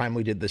last time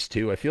we did this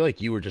too? I feel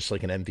like you were just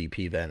like an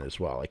MVP then as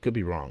well. I could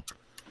be wrong.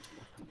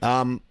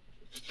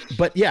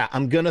 But yeah,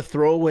 I'm going to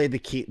throw away the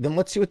key. Then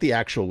let's see what the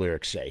actual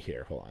lyrics say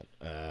here. Hold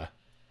on.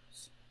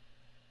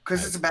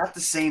 Because it's about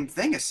the same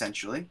thing,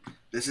 essentially.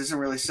 This isn't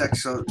really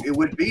sex, so it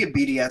would be a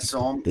BDS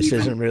song. This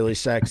isn't really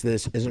sex.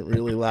 This isn't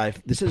really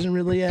life. This isn't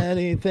really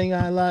anything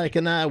I like,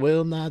 and I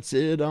will not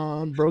sit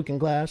on broken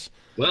glass.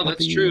 Well,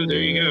 that's true. There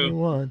you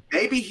go.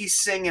 Maybe he's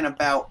singing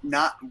about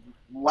not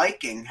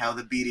liking how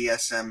the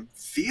BDSM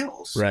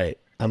feels. Right.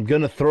 I'm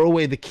going to throw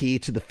away the key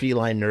to the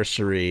Feline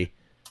Nursery.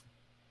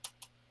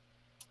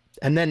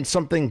 And then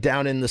something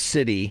down in the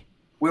city.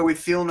 Where We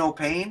Feel No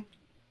Pain.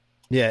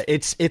 Yeah,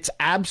 it's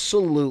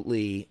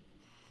absolutely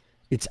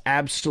it's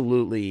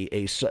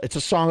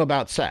a song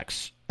about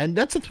sex. And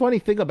that's the funny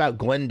thing about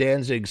Glenn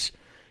Danzig's,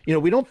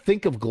 we don't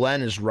think of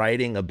Glenn as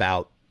writing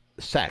about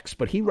sex,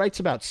 but he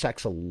writes about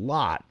sex a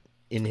lot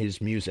in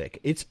his music.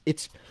 It's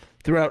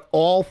throughout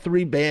all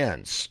three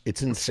bands.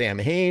 It's in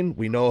Samhain,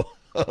 we know,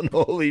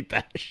 Unholy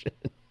Passion,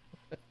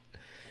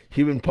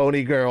 Human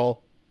Pony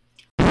Girl.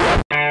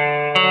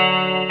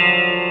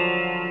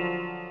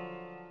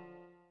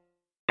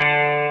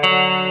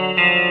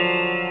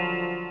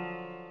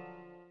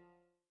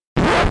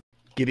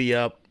 Giddy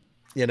Up,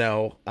 She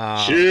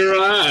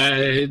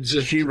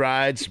rides. She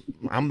rides.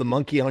 I'm the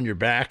monkey on your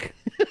back.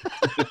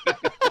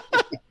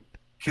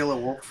 Killer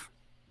Wolf.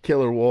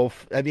 Killer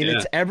Wolf. I mean,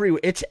 It's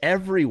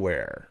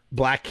everywhere.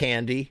 Black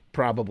Candy,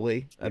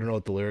 probably. I don't know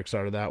what the lyrics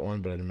are to that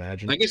one, but I'd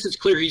imagine. I guess it's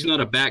clear he's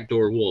not a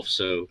backdoor wolf,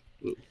 so.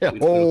 That.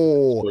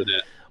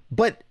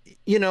 But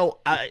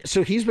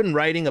so he's been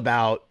writing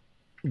about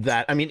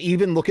that. I mean,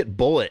 even look at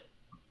Bullet.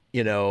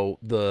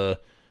 The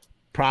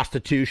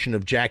prostitution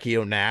of Jackie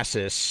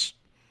Onassis.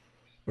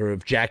 Or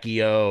of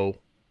Jackie O,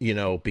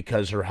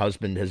 because her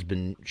husband has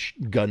been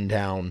gunned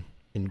down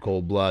in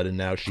cold blood, and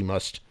now she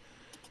must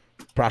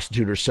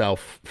prostitute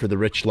herself for the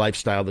rich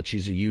lifestyle that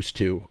she's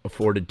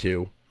afforded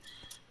to.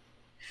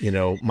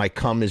 My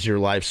cum is your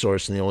life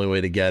source, and the only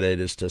way to get it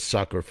is to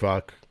suck or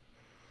fuck.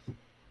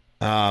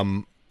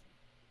 Yeah,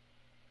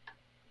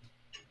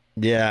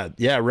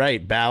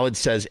 right. Ballad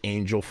says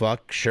angel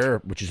fuck,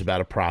 sure, which is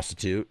about a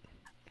prostitute.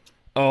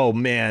 Oh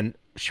man,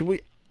 should we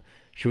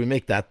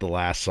make that the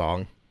last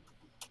song?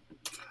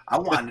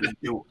 You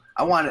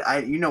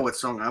know what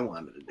song I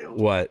wanted to do.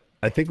 What?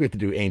 I think we have to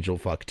do Angel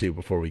Fuck too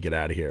before we get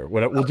out of here.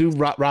 We'll do,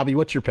 Robbie,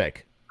 what's your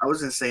pick? I was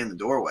going to say In the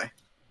Doorway.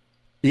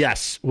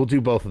 Yes, we'll do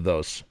both of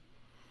those.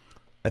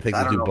 I think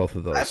we'll do both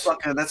of those.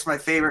 That's my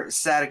favorite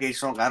Static Age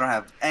song. I don't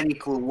have any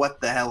clue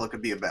what the hell it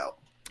could be about.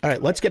 All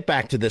right, let's get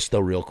back to this though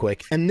real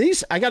quick. And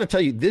I got to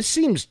tell you, this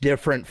seems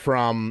different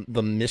from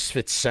the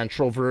Misfits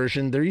Central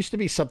version. There used to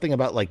be something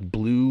about like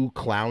blue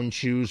clown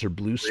shoes or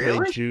blue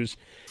suede shoes.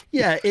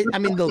 Yeah,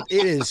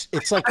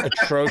 it's like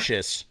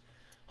atrocious.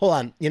 Hold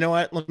on. You know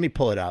what? Let me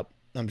pull it up.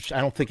 I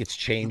don't think it's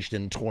changed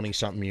in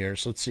 20-something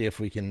years. Let's see if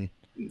we can.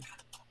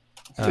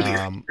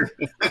 I'm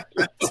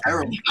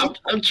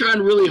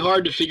trying really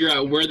hard to figure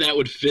out where that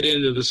would fit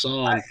into the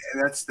song.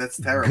 That's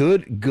terrible.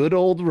 Good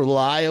old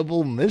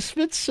reliable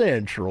Misfits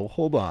Central.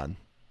 Hold on.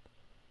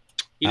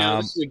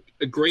 This is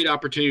a great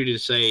opportunity to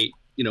say,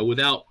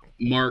 without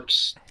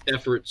Mark's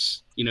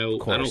efforts, I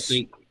don't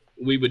think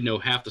we would know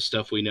half the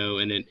stuff we know.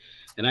 And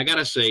I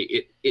gotta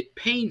say, it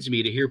pains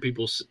me to hear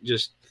people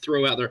just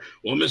throw out there,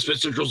 well,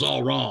 Misfits Central's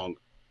all wrong.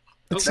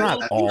 It's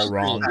not all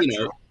wrong.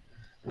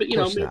 But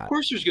of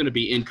course, there's going to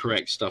be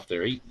incorrect stuff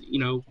there.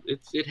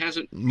 It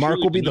hasn't. Mark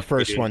will be the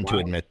first one to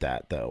admit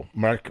that, though.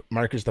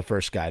 Mark is the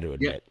first guy to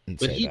admit. Yeah,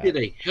 but he did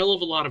a hell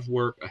of a lot of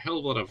work, a hell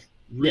of a lot of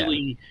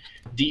really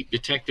deep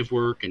detective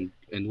work and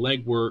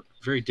leg work,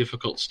 very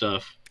difficult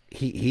stuff.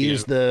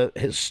 He's the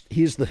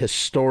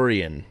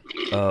historian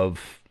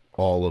of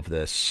all of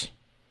this.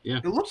 Yeah,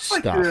 it looks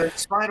like the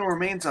Spinal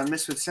Remains on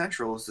Misfits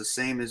Central is the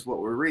same as what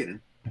we're reading.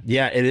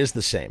 Yeah, it is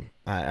the same.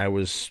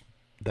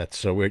 That's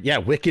so weird. Yeah,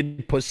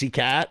 Wicked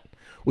Pussycat,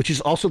 which is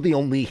also the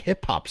only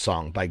hip hop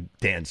song by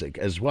Danzig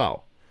as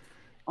well.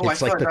 Oh,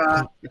 it's like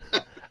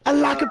I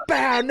like it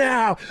bad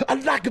now. I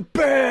like it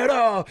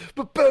better.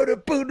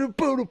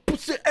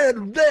 Pussy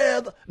and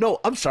leather. No,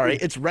 I'm sorry.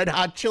 It's Red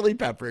Hot Chili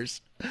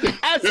Peppers.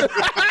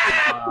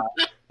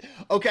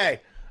 Okay.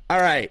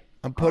 All right.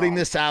 I'm putting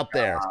this out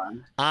there.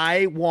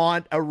 I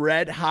want a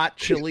Red Hot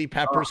Chili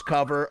Peppers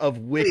cover of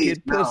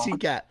Wicked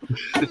Pussycat.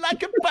 I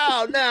like it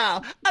bow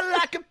now. I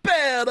like it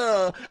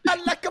better. I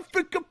like a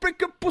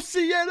freaking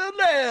pussy and a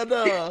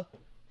leather.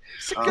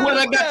 What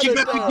I got, you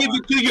got to give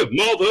it to your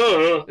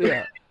mother.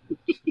 Yeah.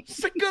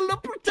 Sickle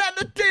of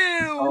brutality.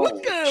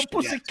 Wicked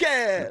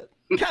Pussycat.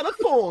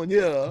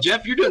 California.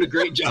 Jeff, you're doing a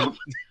great job.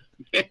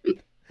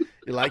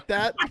 You like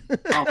that?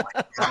 Oh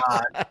my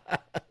God.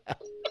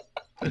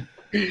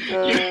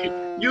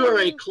 You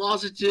are a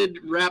closeted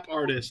rap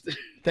artist.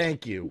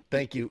 Thank you.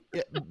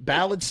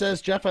 Ballad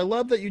says, Jeff, I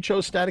love that you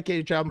chose Static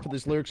Age album for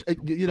these lyrics.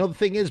 The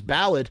thing is,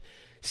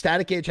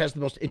 Static Age has the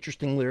most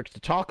interesting lyrics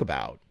to talk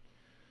about.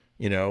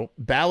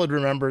 Ballad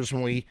remembers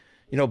when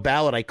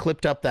Ballad, I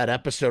clipped up that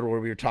episode where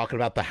we were talking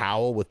about The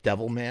Howl with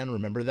Devilman.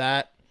 Remember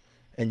that?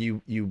 And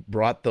you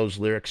brought those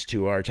lyrics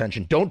to our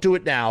attention. Don't do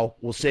it now.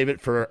 We'll save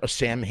it for a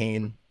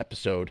Samhain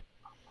episode.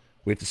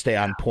 We have to stay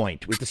on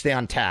point. We have to stay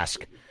on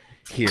task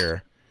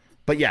here.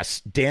 But yes,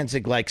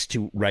 Danzig likes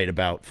to write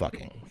about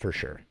fucking for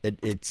sure.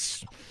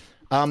 It's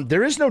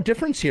there is no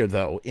difference here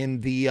though in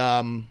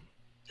the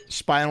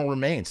Spinal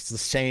Remains. It's the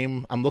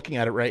same. I'm looking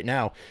at it right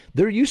now.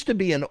 There used to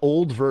be an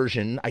old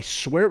version. I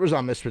swear it was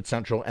on Misfits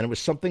Central, and it was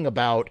something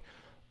about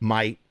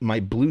my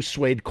blue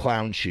suede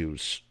clown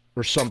shoes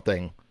or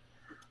something.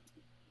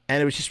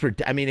 And it was just,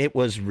 it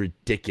was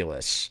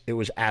ridiculous. It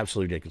was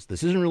absolutely ridiculous.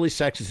 This isn't really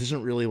sex. This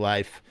isn't really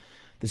life.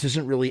 This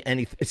isn't really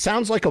anything. It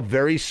sounds like a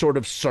very sort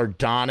of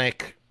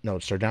sardonic. No,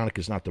 sardonic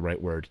is not the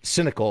right word.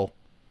 Cynical.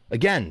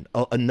 Again,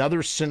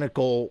 another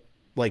cynical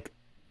like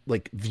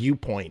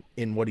viewpoint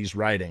in what he's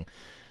writing.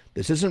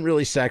 This isn't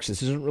really sex.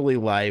 This isn't really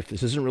life.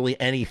 This isn't really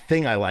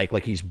anything I like.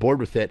 Like he's bored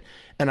with it.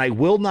 And I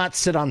will not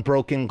sit on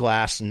broken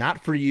glass,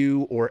 not for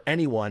you or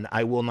anyone.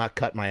 I will not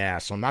cut my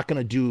ass. I'm not going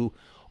to do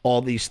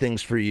all these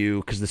things for you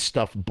because this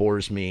stuff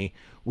bores me.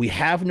 We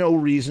have no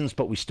reasons,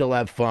 but we still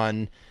have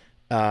fun.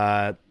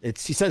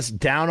 He says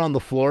down on the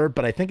floor,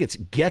 but I think it's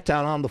get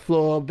down on the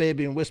floor,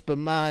 baby, and whisper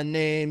my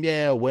name.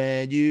 Yeah,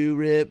 when you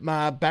rip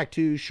my back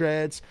to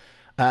shreds,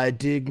 I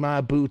dig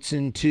my boots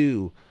in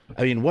two.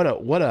 I mean, what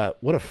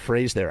a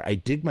phrase there. I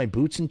dig my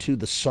boots into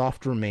the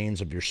soft remains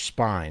of your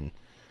spine.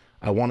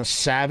 I want to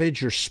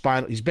savage your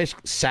spine. He's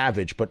basically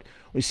savage, but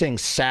when he's saying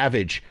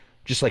savage,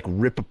 just like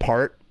rip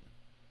apart,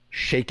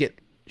 shake it,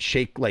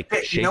 shake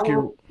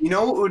your. You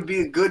know what would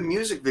be a good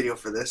music video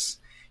for this?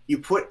 You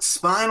put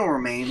spinal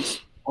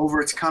remains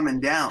over It's Coming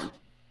Down.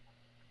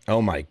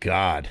 Oh my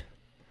God.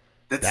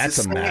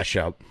 That's a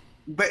mashup.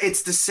 But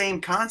it's the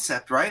same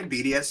concept, right?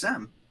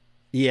 BDSM.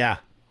 Yeah.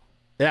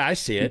 Yeah, I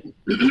see it.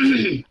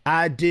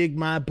 I dig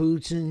my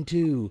boots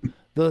into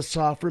the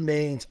soft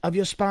remains of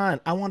your spine.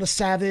 I want to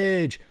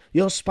savage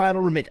your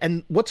spinal remains.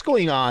 And what's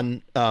going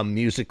on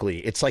musically?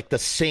 It's like the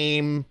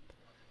same,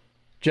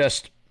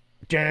 just.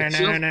 It sounds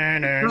like a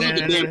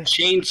damn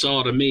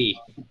chainsaw to me.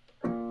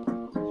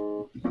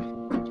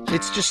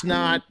 It's just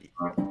not.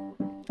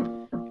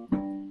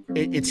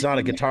 It's not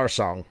a guitar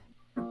song.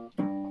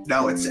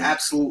 No, it's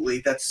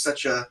absolutely. That's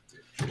such a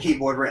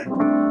keyboard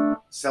written.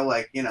 So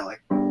like.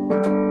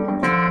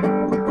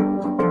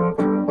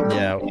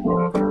 Yeah.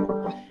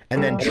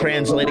 And then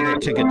translating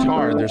it to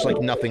guitar, there's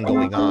like nothing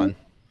going on.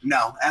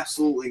 No,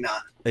 absolutely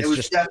not. It's it was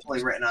just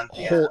definitely written on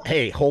piano.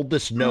 Hold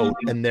this note,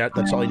 and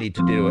that's all you need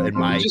to do. And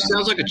it just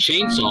sounds like a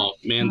chainsaw,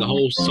 man, the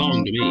whole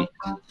song to me.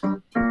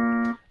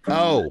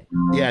 Oh,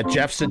 yeah,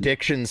 Jeff's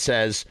Addiction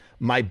says,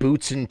 my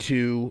boots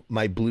into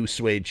my blue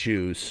suede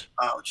shoes.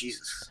 Oh,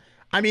 Jesus.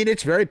 I mean,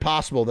 it's very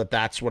possible that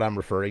that's what I'm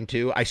referring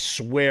to. I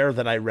swear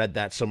that I read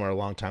that somewhere a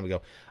long time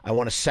ago. I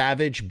want to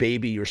savage,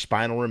 baby, your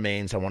spinal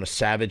remains. I want to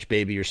savage,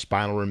 baby, your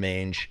spinal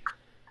remains.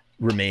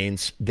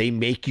 They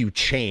make you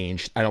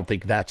change. I don't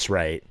think that's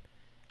right.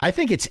 I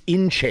think it's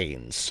in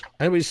chains.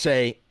 I always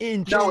say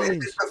in chains. No,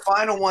 the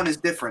final one is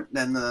different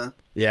than the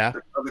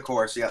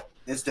chorus. Yeah,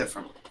 it's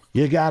different.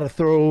 You gotta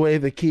throw away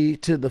the key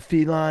to the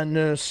feline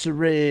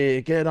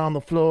nursery. Get on the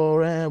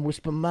floor and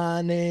whisper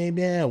my name.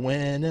 Yeah,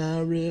 when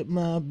I rip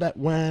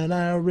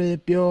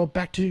your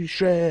back to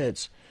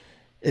shreds.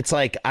 It's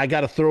like I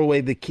gotta throw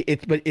away the key.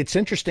 But it's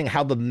interesting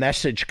how the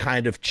message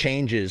kind of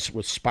changes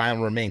with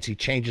Spinal Remains. He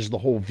changes the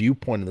whole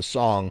viewpoint of the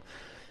song.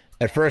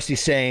 At first, he's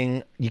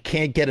saying you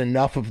can't get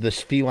enough of this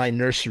feline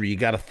nursery. You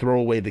got to throw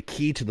away the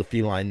key to the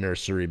feline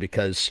nursery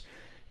because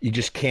you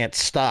just can't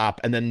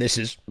stop. And then this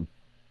is.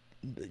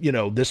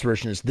 This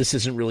version is, this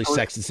isn't really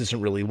sex, this isn't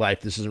really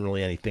life, this isn't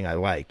really anything I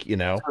like,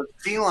 So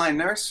Feline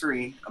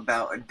Nursery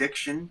about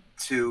addiction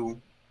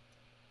to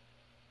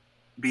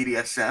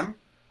BDSM.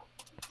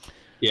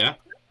 Yeah.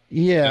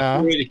 Yeah.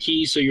 Throw away the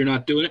key so you're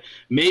not doing it.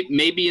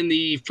 Maybe in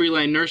the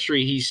Feline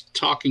Nursery, he's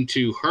talking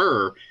to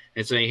her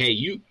and saying, hey,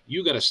 you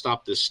got to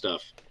stop this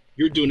stuff.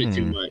 You're doing it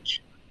too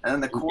much. And then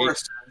the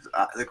chorus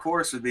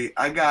would be,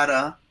 I got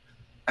a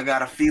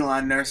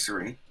feline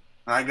nursery.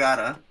 I got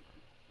a.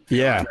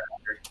 Yeah.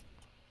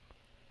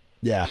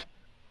 Yeah,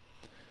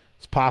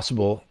 it's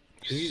possible.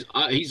 Because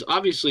he's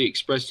obviously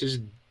expressed his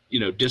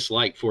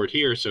dislike for it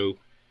here, so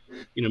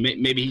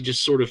maybe he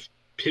just sort of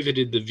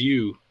pivoted the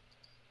view.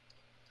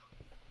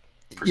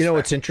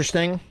 What's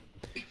interesting?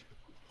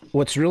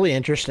 What's really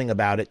interesting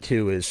about it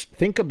too is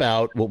think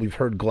about what we've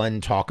heard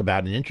Glenn talk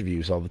about in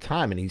interviews all the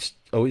time, and he's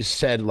always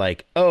said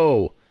like,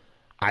 "Oh,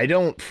 I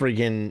don't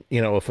friggin'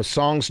 if a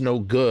song's no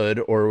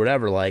good or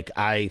whatever, like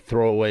I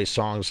throw away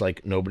songs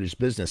like nobody's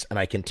business," and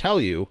I can tell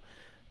you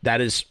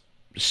that is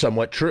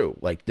somewhat true.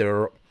 Like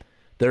there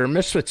are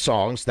Misfit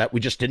songs that we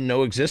just didn't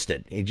know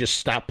existed. He just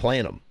stopped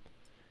playing them.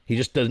 He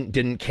just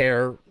didn't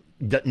care,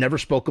 never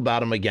spoke about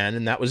them again,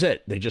 and that was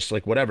it. They just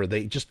like whatever.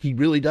 He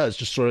really does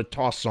just sort of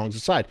toss songs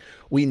aside.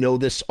 We know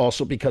this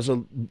also because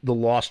of the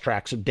lost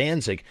tracks of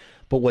Danzig.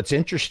 But what's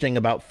interesting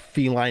about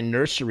Feline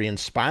Nursery and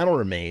Spinal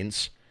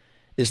Remains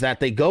is that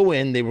they go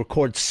in, they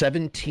record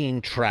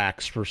 17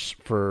 tracks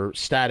for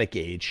Static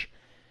Age.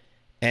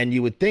 And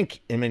you would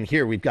think,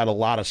 here we've got a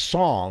lot of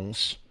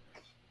songs,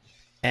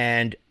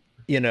 and,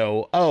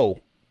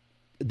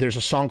 there's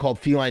a song called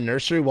Feline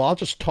Nursery. Well, I'll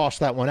just toss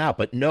that one out.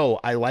 But no,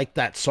 I like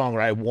that song,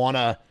 or he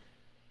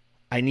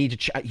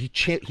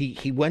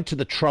went to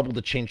the trouble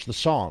to change the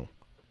song.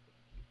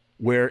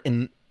 Where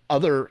in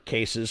other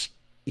cases,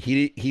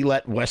 he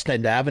let West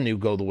End Avenue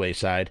go the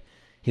wayside.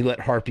 He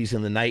let Harpies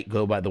in the Night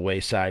go by the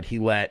wayside. He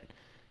let,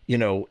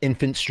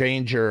 Infant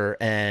Stranger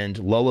and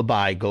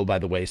Lullaby go by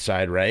the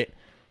wayside, right?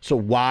 So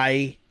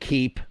why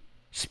keep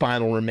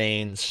Spinal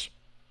Remains /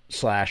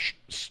 Saw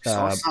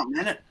something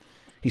in it.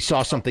 he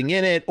saw something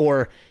in it,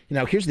 or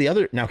here's the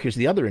other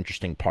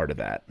interesting part of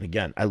that.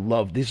 Again, I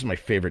love these are my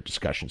favorite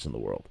discussions in the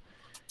world.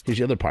 Here's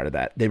the other part of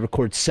that. They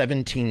record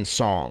 17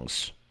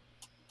 songs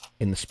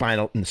in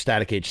the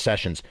Static Age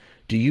sessions.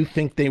 Do you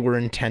think they were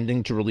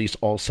intending to release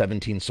all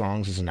 17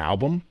 songs as an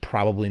album?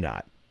 Probably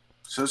not.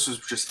 So this was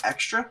just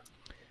extra?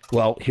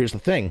 Well, here's the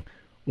thing.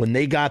 When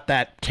they got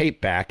that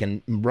tape back,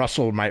 and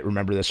Russell might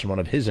remember this from one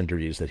of his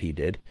interviews that he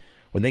did,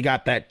 when they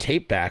got that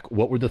tape back,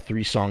 what were the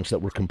 3 songs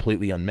that were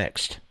completely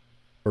unmixed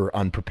or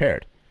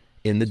unprepared?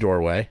 In the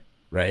Doorway,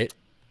 right?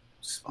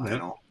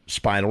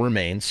 Spinal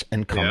Remains,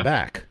 and Come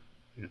Back.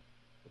 Yeah.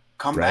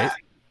 Come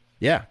Back?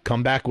 Yeah,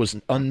 Come Back was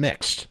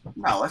unmixed.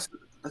 No,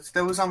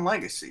 that was on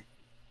Legacy.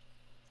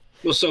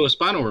 Well, so was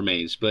Spinal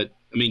Remains, but,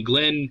 I mean,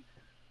 Glenn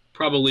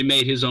probably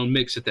made his own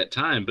mix at that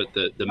time, but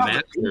the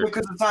master...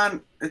 Because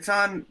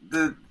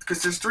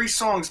because there's 3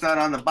 songs not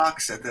on the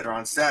box set that are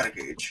on Static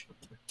Age.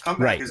 Come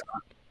Back is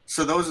on.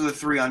 So those are the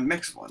 3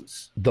 unmixed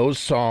ones. Those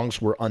songs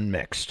were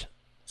unmixed.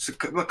 So,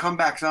 but Come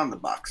Back's on the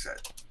box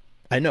set.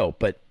 I know,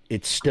 but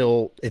it's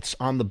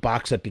on the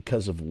box set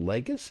because of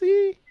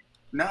Legacy?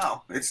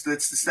 No, it's the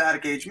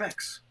Static Age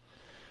mix.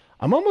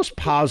 I'm almost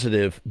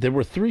positive there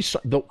were 3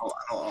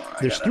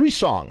 there's 3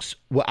 songs.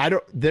 Well, I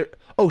don't there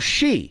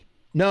She.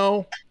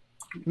 No.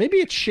 Maybe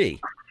it's She.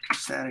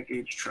 Static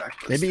Age track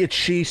list. Maybe it's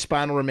She,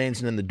 Spinal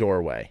Remains, and In the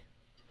Doorway.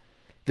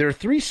 There are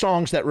 3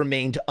 songs that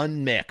remained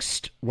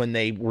unmixed when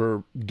they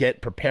were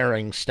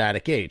preparing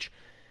Static Age.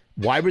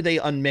 Why were they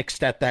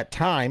unmixed at that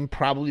time?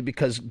 Probably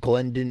because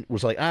Glenn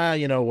was like,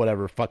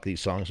 whatever, fuck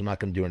these songs. I'm not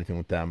going to do anything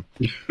with them.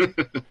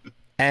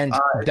 And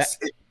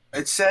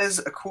it says,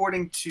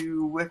 according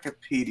to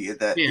Wikipedia,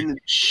 that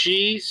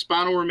She,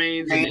 Spinal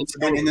Remains,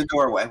 and In the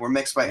Doorway were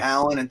mixed by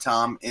Alan and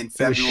Tom in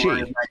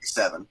February of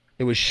 '97.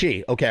 It was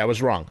She. Okay, I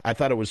was wrong. I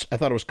thought it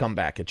was Come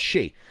Back. It's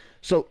She.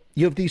 So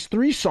you have these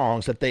 3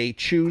 songs that they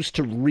choose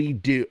to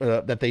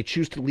redo, that they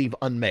choose to leave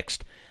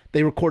unmixed.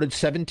 They recorded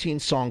 17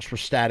 songs for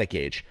Static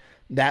Age.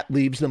 That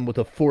leaves them with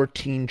a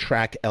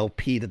 14-track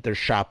LP that they're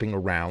shopping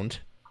around.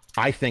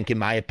 I think, in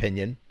my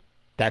opinion,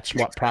 that's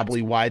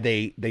probably why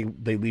they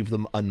leave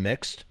them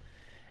unmixed.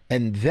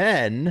 And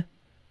then,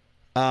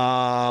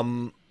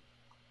 but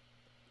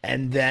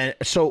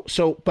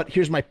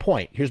here's my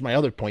point. Here's my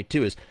other point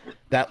too, is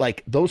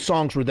that those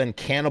songs were then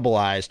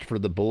cannibalized for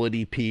the Bullet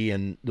EP,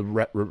 and the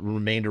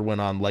remainder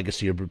went on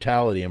Legacy of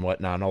Brutality and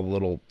whatnot, and all the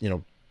little,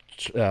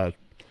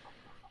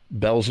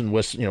 bells and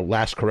whistles,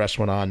 Last Caress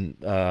went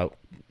on,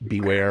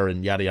 Beware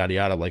and yada, yada,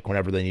 yada.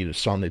 Whenever they need a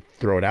song, they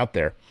throw it out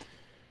there.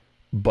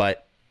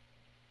 But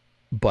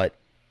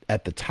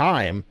at the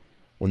time,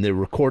 when they were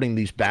recording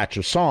these batch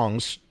of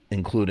songs,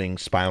 including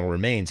Spinal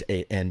Remains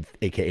and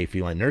AKA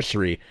Feline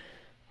Nursery,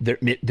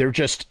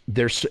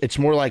 it's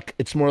more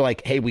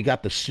like, hey, we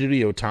got the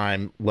studio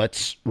time,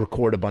 let's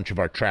record a bunch of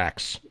our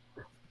tracks.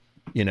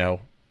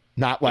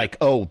 Not like,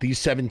 oh, these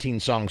 17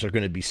 songs are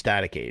going to be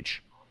Static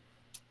Age.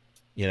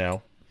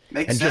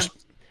 Makes sense.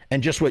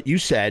 Just what you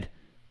said,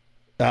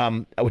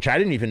 which I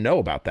didn't even know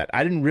about that.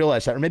 I didn't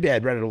realize that, or maybe I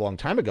had read it a long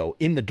time ago.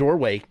 In the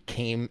Doorway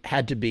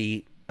had to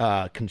be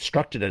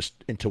constructed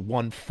into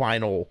one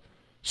final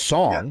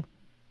song,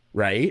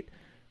 right?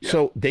 Yeah.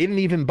 So they didn't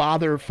even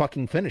bother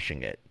fucking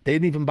finishing it. They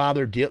didn't even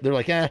bother. They're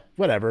like,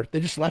 whatever. They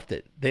just left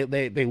it.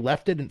 They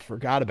left it and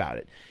forgot about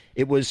it.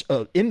 It was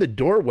In the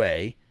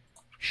Doorway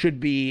should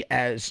be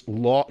as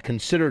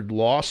considered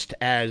lost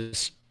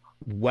as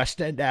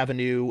West End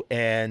Avenue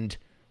and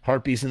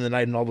Heartbeats in the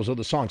Night and all those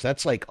other songs.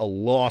 That's like a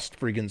lost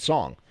friggin'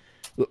 song.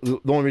 The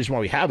only reason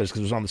why we have it is because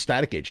it was on the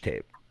Static Age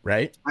tape,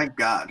 right? Thank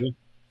God.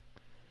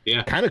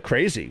 Yeah. Kind of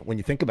crazy when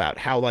you think about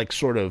how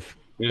sort of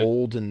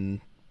old and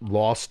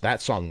lost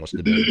that song must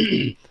have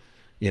been.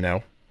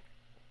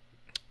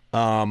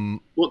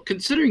 Well,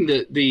 considering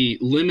the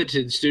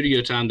limited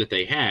studio time that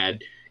they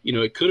had,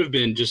 it could have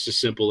been just as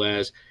simple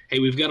as, hey,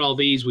 we've got all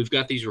these, we've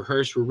got these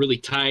rehearsed, we're really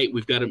tight,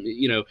 we've got them,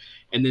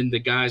 and then the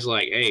guy's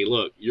like, hey,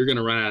 look, you're going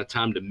to run out of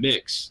time to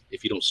mix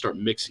if you don't start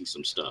mixing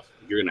some stuff.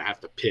 You're going to have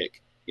to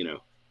pick,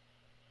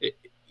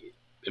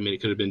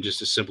 it could have been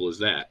just as simple as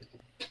that.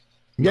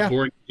 Yeah.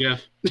 Boring,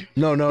 Jeff?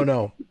 No.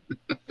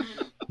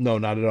 No,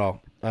 not at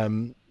all.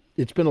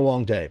 It's been a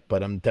long day,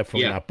 but I'm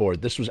definitely not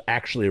bored. This was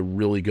actually a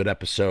really good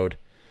episode.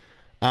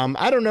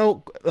 I don't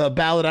know,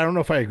 Ballad, I don't know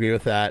if I agree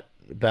with that.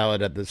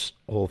 Ballad at this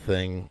whole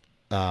thing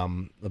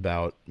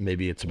about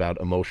maybe it's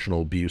about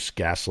emotional abuse,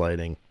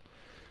 gaslighting.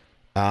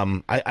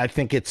 I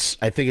think it's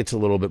a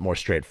little bit more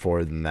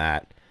straightforward than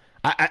that.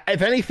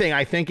 If anything,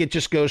 I think it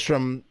just goes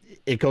from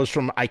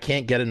I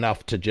can't get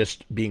enough to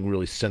just being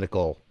really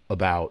cynical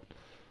about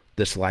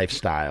this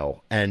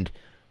lifestyle. And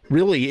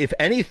really, if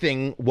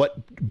anything, what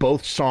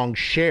both songs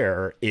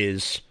share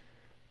is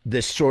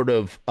this sort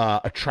of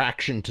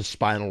attraction to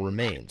Spinal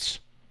Remains.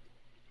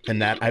 And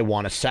that I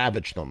want to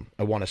savage them.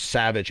 I want to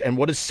savage. And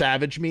what does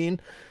savage mean?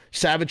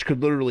 Savage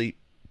could literally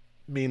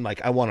mean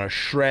I want to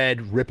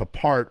shred, rip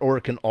apart, or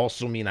it can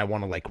also mean I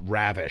want to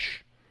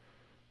ravish.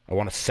 I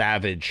want to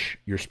savage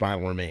your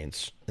Spinal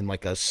Remains in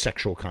a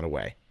sexual kind of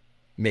way.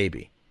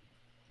 Maybe.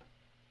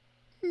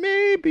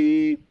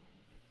 maybe.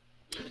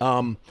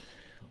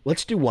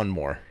 Let's do one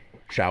more,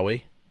 shall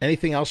we?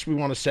 Anything else we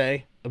want to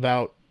say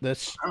about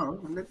this? Oh,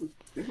 I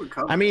think we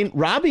covered. I mean,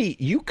 Robbie,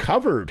 you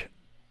covered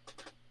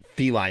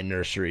Feline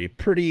Nursery.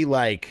 Pretty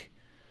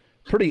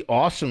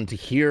awesome to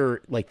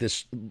hear like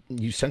this.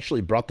 You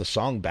essentially brought the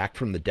song back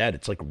from the dead.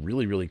 It's like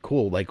really, really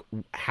cool. Like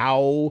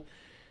how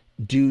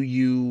do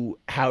you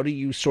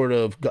sort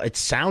of, it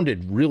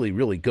sounded really,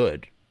 really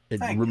good.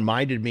 It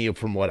reminded me of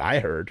from what I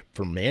heard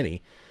from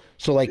Manny.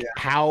 So like,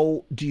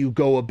 how do you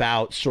go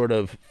about sort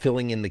of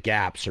filling in the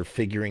gaps or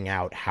figuring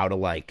out how to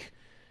like,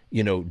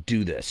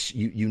 do this?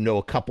 You know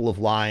a couple of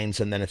lines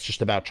and then it's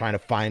just about trying to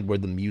find where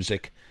the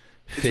music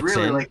fits in. It's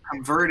really like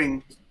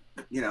converting,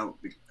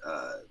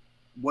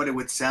 what it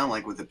would sound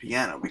like with the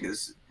piano,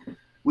 because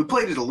we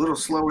played it a little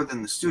slower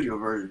than the studio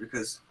version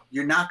because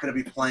you're not going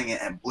to be playing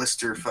it at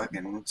blister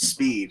fucking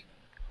speed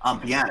on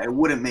piano. It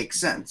wouldn't make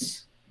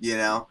sense,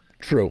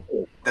 True.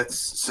 That's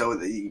so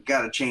that you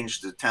got to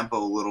change the tempo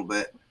a little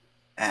bit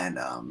and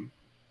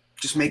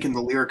just making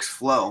the lyrics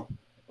flow,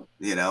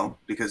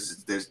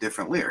 because there's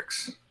different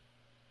lyrics.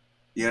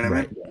 You know what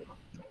I mean?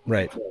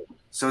 Right.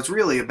 So it's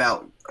really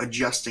about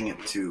adjusting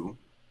it to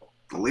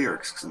the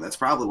lyrics, and that's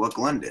probably what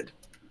Glenn did.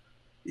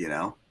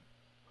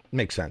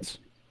 Makes sense.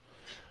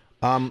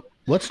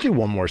 Let's do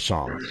one more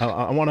song.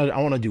 I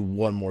want to do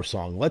one more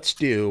song. Let's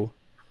do.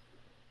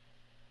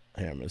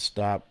 Here, I'm gonna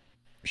stop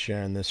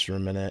sharing this for a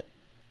minute.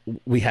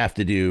 We have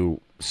to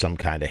do Some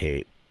Kind of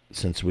Hate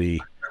since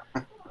we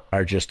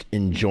are just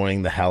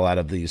enjoying the hell out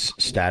of these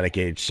Static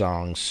Age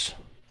songs.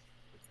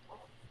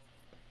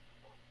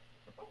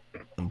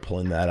 I'm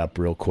pulling that up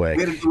real quick.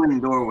 We got to do In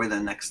the Doorway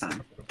then next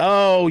time.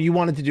 Oh, you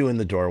wanted to do In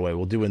the Doorway.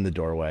 We'll do In the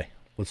Doorway.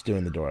 Let's do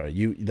In the Doorway.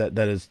 You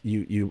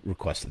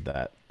requested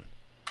that.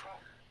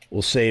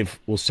 We'll save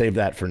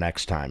that for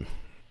next time.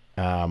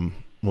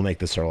 We'll make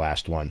this our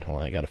last one. Hold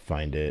on, I gotta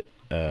find it.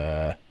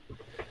 Because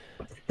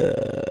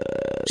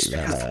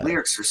the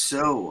lyrics are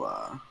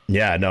so.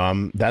 Yeah,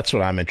 no, that's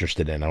what I'm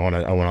interested in. I want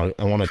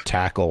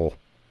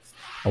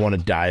to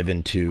dive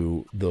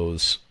into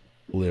those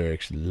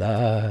lyrics.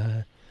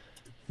 What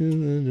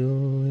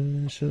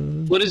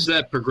is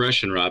that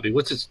progression, Robbie?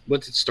 What's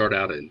it start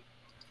out in?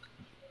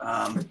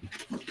 What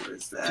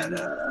is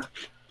that?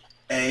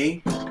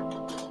 A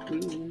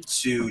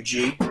to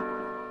G.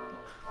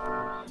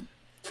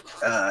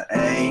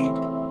 A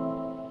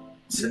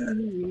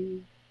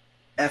to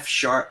F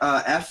sharp.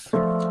 F.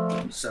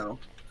 So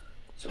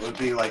it would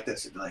be like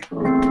this. It'd be like A.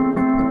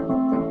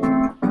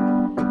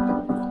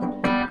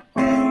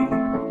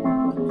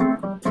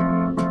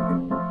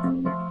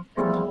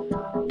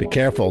 Be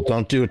careful!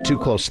 Don't do it too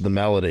close to the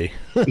melody.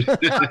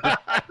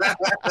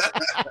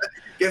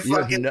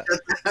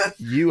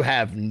 You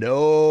have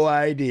no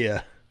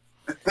idea.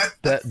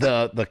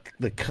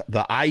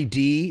 The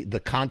ID, the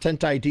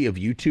content ID of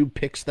YouTube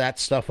picks that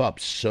stuff up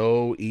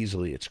so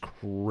easily. It's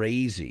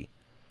crazy.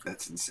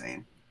 That's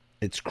insane.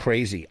 It's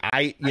crazy.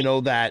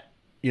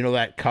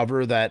 That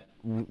cover that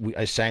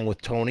I sang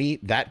with Tony,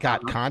 that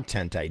got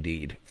content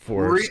ID'd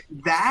for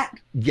that.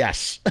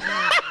 Yes.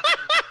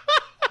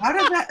 How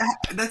did that?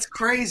 That's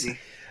crazy.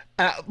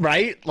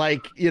 Right?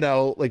 Like,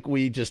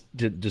 we just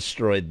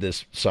destroyed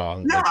this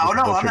song. No, I'm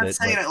not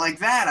saying it like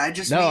that. I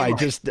just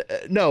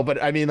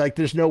but I mean, like,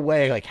 there's no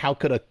way, like, how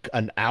could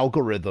an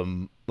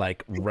algorithm,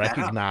 like,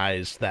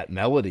 recognize that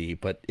melody?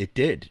 But it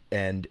did,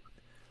 and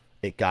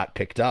it got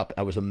picked up.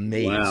 I was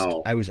amazed.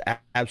 Wow. I was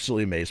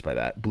absolutely amazed by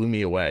that. Blew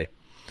me away.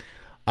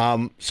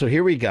 So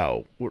here we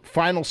go.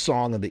 Final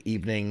song of the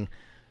evening.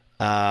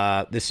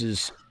 This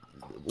is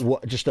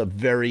just a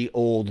very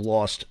old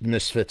Lost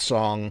Misfits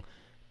song.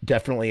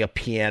 Definitely a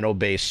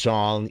piano-based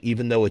song,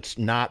 even though it's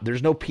not.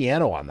 There's no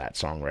piano on that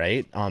song,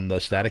 right? On the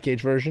Static Age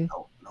version.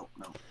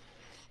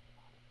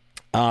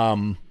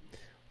 No.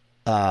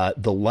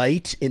 The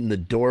light in the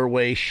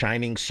doorway,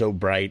 shining so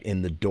bright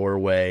in the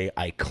doorway.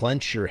 I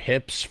clench your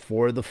hips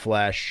for the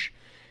flesh.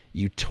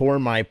 You tore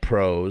my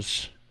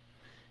prose.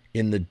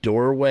 In the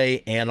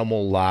doorway,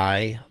 animal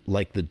lie,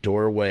 like the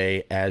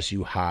doorway as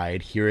you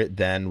hide. Hear it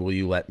then, will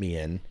you let me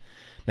in?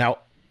 Now,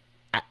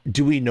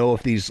 do we know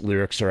if these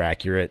lyrics are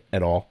accurate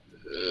at all?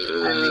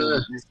 I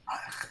mean,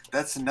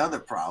 that's another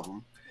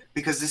problem,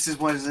 because this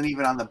wasn't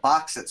even on the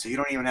box set, so you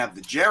don't even have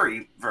the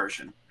Jerry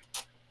version.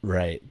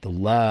 Right. The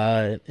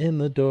light in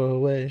the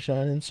doorway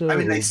shining so. I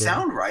mean, they bright.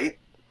 sound right.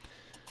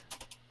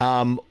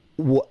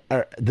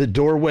 The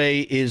doorway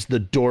is the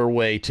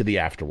doorway to the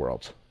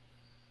afterworld.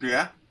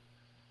 Yeah.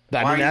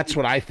 I mean, that's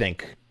what I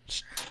think.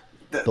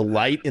 The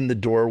light in the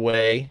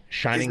doorway,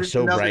 shining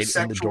so bright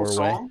in the doorway.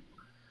 Song?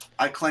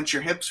 I clench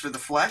your hips for the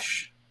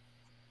flesh.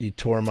 You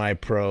tore my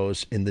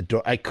prose in the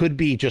door. I could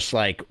be just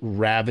like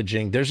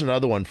ravaging. There's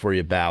another one for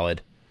you,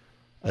 ballad.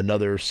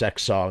 Another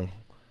sex song.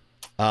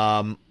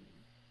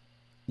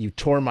 You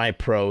tore my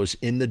prose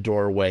in the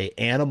doorway.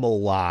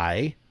 Animal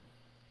lie,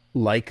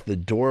 like the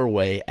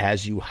doorway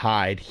as you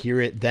hide.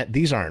 Hear it. That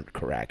these aren't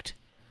correct.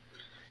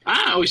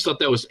 I always thought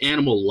that was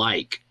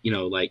animal-like.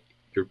 Like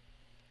you're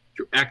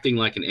acting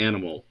like an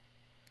animal.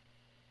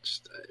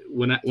 Just,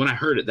 when I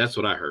heard it, that's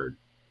what I heard.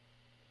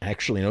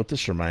 Actually, you know what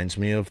this reminds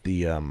me of?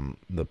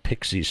 The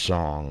Pixies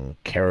song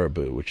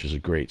Caribou, which is a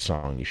great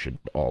song you should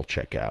all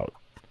check out,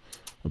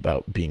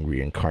 about being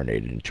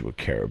reincarnated into a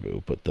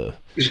caribou, but the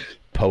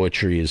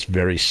poetry is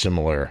very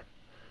similar.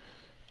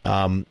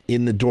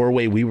 In the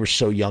doorway, we were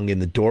so young. In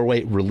the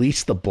doorway,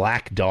 release the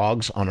black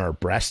dogs on our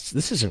breasts.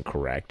 This isn't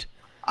correct.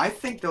 I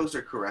think those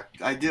are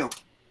correct. I do.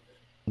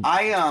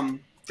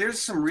 There's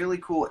some really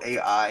cool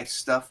AI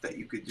stuff that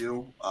you could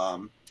do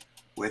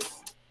with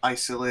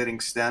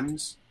isolating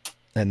stems.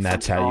 And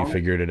that's how you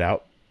figured it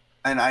out?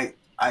 And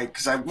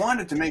because I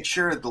wanted to make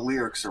sure the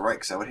lyrics are right,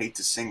 because I would hate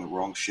to sing the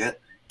wrong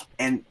shit.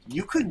 And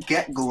you could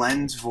get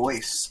Glenn's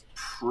voice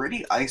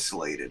pretty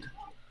isolated.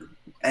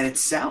 And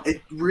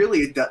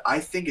I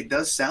think it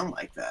does sound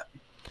like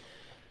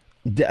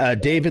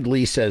that. David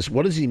Lee says,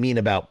 what does he mean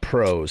about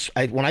prose?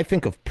 When I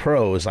think of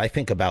prose, I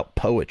think about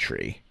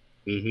poetry.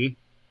 Mm-hmm.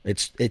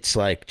 It's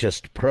like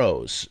just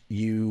prose.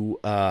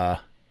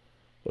 What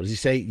does he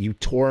say? You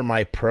tore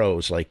my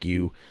prose, like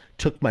you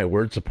took my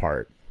words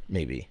apart,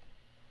 maybe.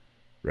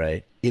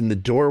 Right? In the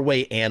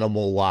doorway,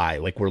 animal lie.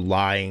 Like we're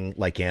lying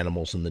like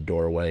animals in the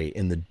doorway.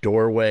 In the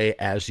doorway,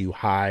 as you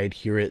hide,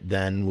 hear it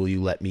then, will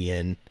you let me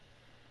in?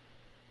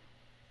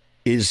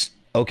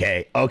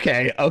 Okay.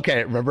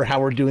 Remember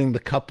how we're doing the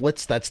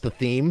couplets? That's the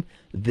theme.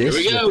 This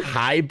with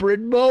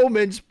hybrid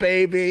moments,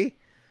 baby.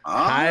 Oh.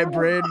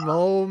 Hybrid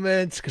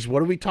moments. Because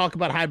what do we talk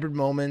about hybrid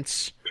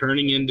moments?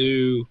 Turning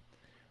into.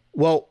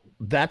 Well,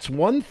 that's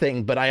one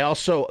thing, but I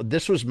also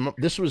this was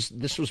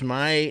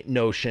my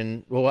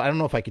notion. Well, I don't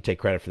know if I could take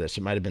credit for this.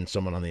 It might have been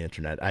someone on the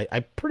internet.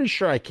 I'm pretty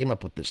sure I came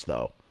up with this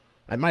though.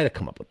 I might have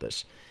come up with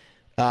this.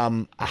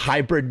 A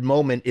hybrid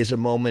moment is a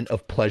moment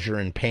of pleasure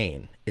and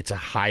pain. It's a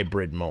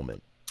hybrid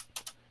moment,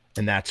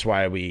 and that's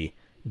why we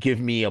give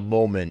me a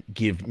moment.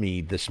 Give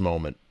me this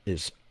moment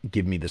is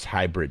give me this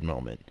hybrid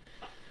moment.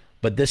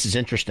 But this is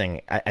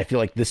interesting. I feel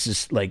like this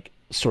is like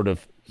sort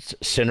of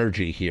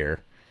synergy here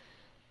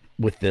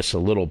with this a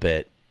little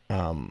bit,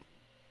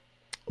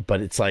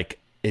 but it's like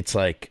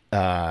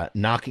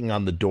knocking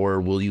on the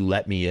door, will you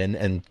let me in?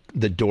 And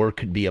the door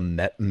could be a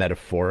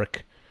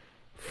metaphoric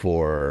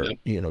for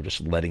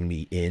just letting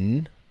me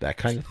in, that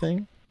kind of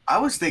thing. I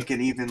was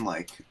thinking even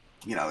like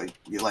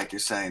like you're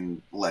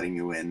saying, letting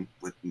you in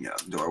with the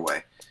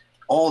doorway,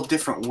 all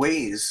different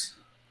ways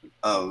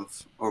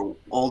of, or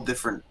all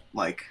different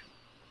like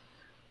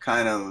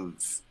kind of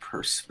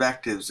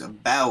perspectives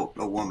about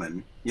a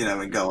woman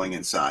and going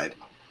inside.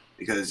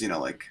 Because,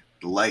 like,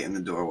 the light in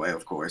the doorway,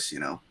 of course,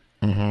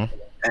 mm-hmm.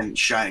 and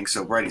shining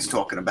so bright. He's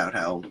talking about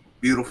how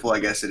beautiful, I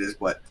guess it is,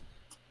 but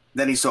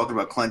then he's talking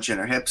about clenching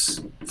her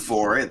hips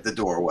for it, the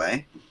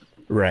doorway.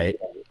 Right.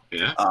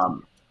 Yeah.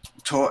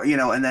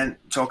 And then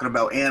talking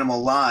about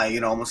animal lie,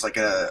 almost like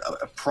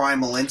a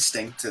primal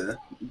instinct to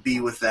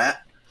be with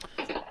that.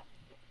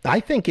 I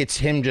think it's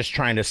him just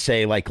trying to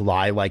say, like,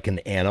 lie like an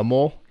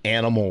animal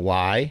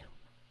lie.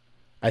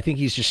 I think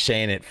he's just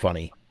saying it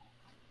funny.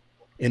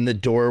 In the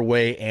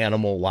doorway,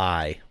 animal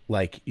lie,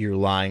 like you're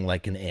lying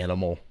like an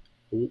animal.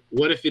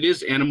 What if it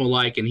is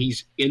animal-like and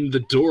he's in the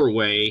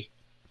doorway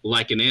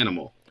like an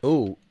animal?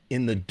 Oh,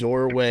 in the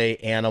doorway,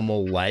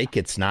 animal-like.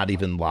 It's not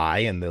even lie,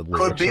 and the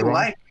could be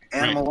like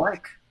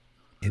animal-like.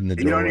 In the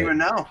doorway. You don't even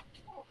know.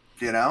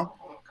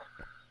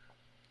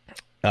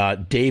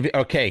 David.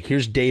 Okay,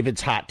 here's David's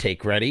hot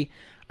take. Ready?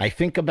 I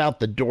think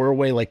about the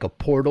doorway like a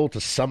portal to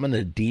summon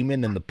a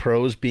demon, and the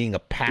prose being a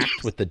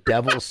pact with the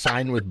devil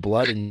signed with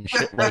blood and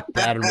shit like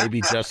that, or maybe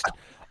just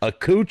a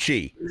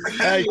coochie.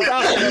 Hey,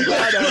 talking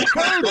about a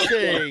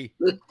coochie.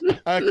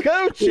 A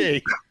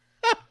coochie.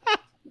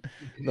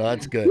 No,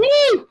 that's good.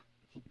 Woo!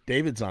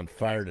 David's on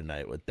fire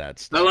tonight with that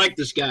stuff. I like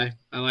this guy.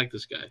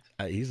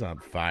 He's on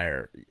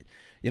fire.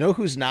 You know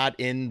who's not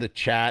in the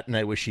chat, and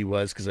I wish he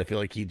was, because I feel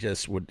like he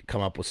just would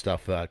come up with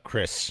stuff?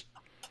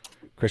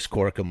 Chris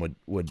Corkum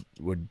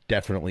would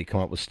definitely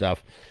come up with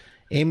stuff.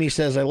 Amy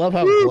says, I love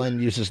how Glenn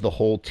uses the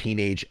whole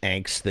teenage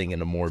angst thing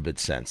in a morbid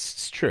sense.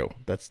 It's true.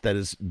 That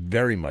is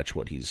very much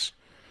what he's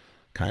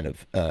kind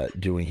of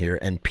doing here.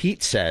 And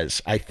Pete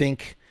says, I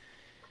think...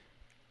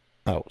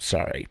 Oh,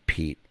 sorry,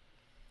 Pete.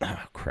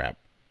 Oh, crap.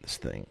 This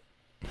thing.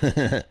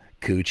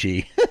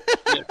 Coochie.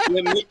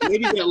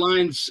 Maybe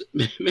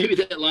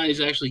that line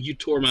is actually, you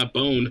tore my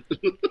bone.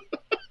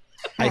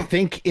 I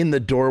think in the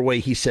doorway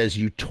he says,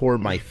 you tore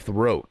my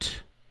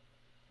throat.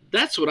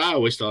 That's what I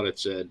always thought it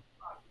said.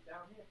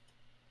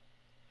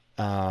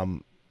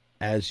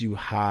 As you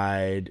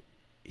hide,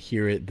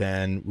 hear it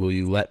then, will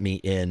you let me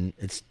in?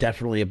 It's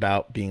definitely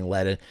about being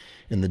let in.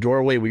 In the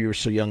doorway, we were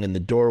so young. In the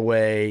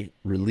doorway,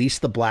 release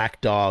the black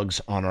dogs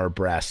on our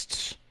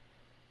breasts.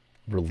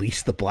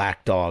 Release the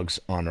black dogs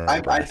on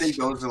our breasts. I think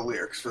those are the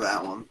lyrics for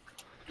that one.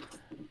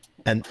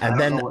 And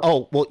then,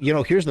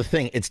 here's the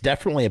thing. It's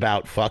definitely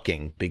about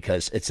fucking,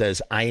 because it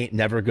says, I ain't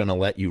never going to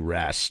let you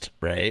rest,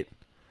 right?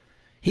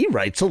 He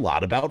writes a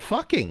lot about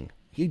fucking.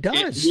 He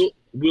does.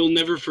 We'll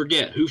never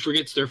forget. Who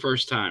forgets their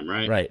first time,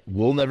 right? Right.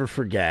 We'll never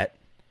forget.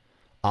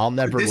 I'll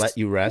never let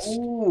you rest.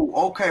 Ooh,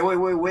 okay.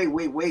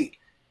 Wait.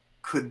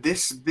 Could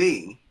this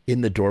be?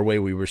 In the doorway,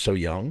 we were so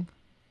young?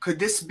 could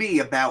this be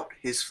about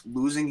his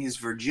losing his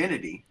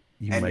virginity?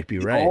 You and might be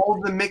right. All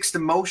the mixed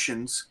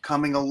emotions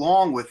coming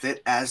along with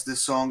it as the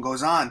song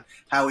goes on.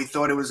 How he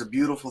thought it was a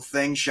beautiful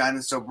thing,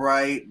 shining so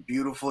bright,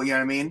 beautiful. You know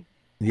what I mean?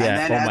 Yeah. And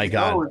then Oh my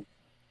God. goes,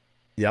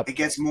 Yep. it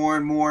gets more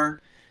and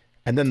more.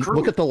 And then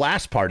look at the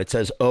last part. It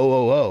says, oh,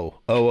 oh, oh,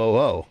 oh, oh,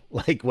 oh.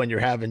 Like when you're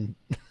having,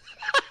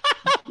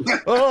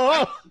 oh,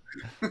 oh.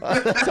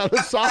 That's how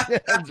the song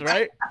ends,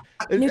 right?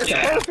 It's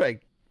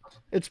perfect.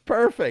 It's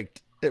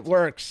perfect. It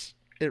works.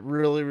 It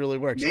really, really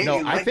works. Maybe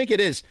I think it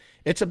is.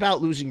 It's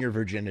about losing your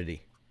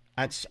virginity.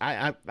 I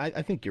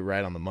think you're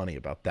right on the money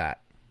about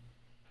that.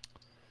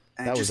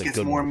 And it just gets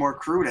more and more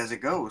crude as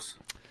it goes.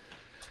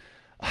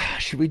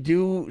 Should we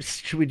do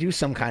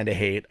some kind of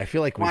hate? I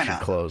feel like we should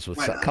close with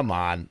some. Come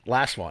on.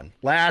 Last one.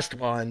 We're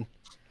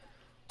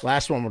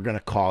going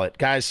to call it.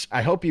 Guys,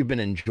 I hope you've been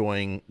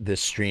enjoying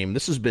this stream.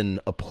 This has been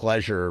a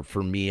pleasure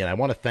for me, and I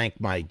want to thank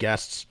my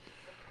guests,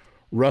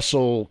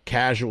 Russell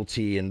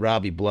Casualty and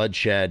Robbie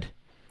Bloodshed.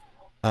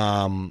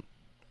 And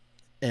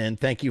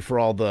thank you for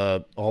all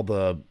the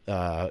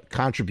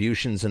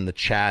contributions in the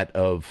chat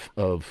of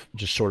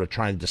just sort of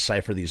trying to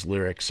decipher these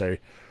lyrics. I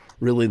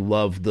really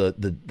love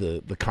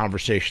the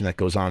conversation that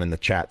goes on in the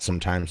chat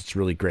sometimes. It's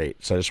really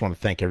great. So I just want to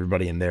thank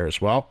everybody in there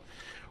as well.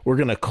 We're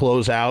going to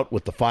close out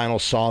with the final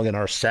song in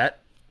our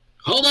set.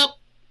 Hold up.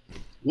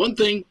 One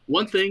thing.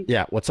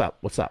 Yeah, what's up?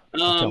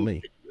 Tell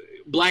me.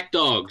 Black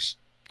Dogs,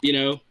 I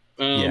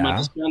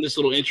just found this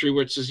little entry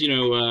where it says,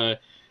 to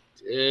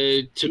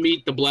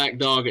meet the black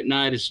dog at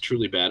night is a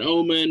truly bad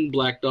omen.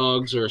 Black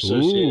dogs are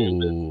associated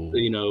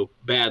with,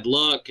 bad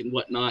luck and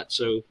whatnot.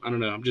 So I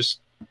don't know. I'm just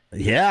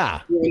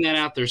throwing that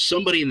out there.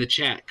 Somebody in the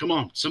chat, come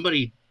on,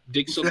 somebody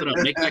dig something up,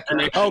 make that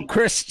connection. Oh,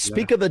 Chris,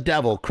 speak of the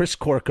devil. Chris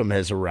Corkum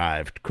has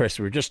arrived. Chris,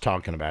 we were just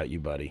talking about you,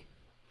 buddy.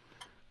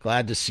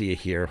 Glad to see you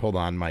here. Hold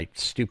on, my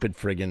stupid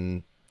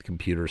friggin'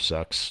 computer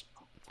sucks.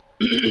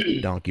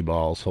 Donkey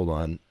balls. Hold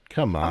on.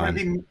 Come on.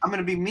 I'm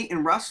gonna be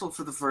meeting Russell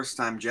for the first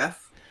time,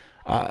 Jeff.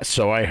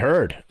 So I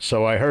heard,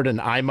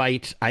 and I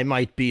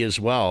might be as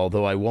well,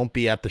 though I won't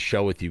be at the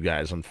show with you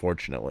guys,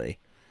 unfortunately.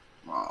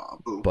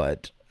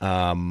 But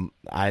I'm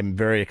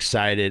very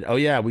excited. Oh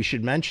yeah, we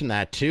should mention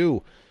that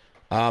too.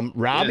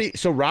 Robbie, yes.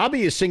 So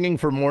Robbie is singing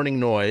for Morning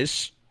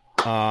Noise,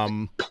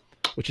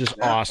 which is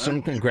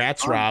awesome.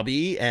 Congrats,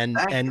 Robbie,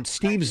 and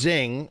Steve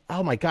Zing.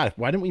 Oh my God,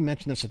 why didn't we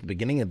mention this at the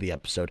beginning of the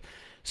episode?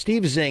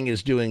 Steve Zing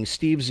is doing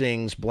Steve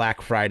Zing's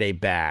Black Friday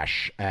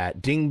Bash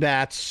at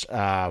Dingbats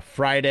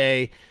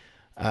Friday,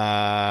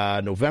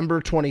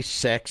 November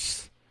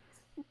 26th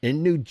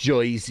in New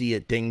Jersey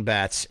at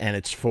Dingbats, and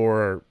it's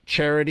for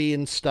charity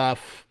and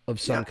stuff of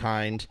some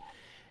kind.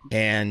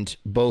 And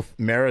both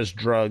Mara's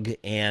Drug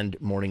and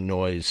Morning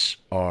Noise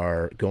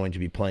are going to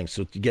be playing.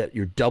 So to get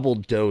your double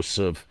dose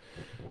of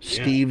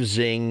Steve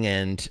Zing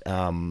and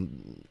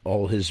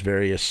all his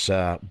various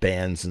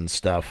bands and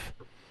stuff.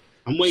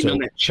 I'm waiting on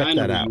that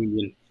China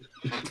reunion.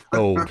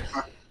 Oh,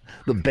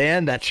 the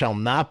band that shall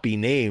not be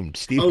named.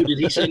 Steve. Oh, did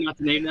he say not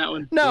to name that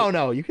one?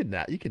 No, you could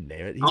not. You could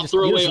name it. I'll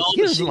throw away all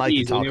the CDs. He doesn't like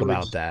to talk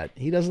about that.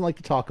 He doesn't like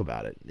to talk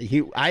about it.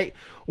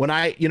 When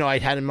I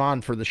had him on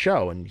for the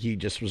show, and he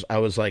just was. I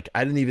was like,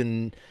 I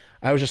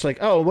was just like,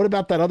 oh, what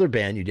about that other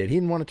band you did? He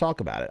didn't want to talk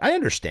about it. I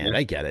understand. Yeah.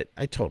 I get it.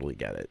 I totally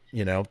get it.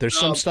 There's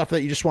some stuff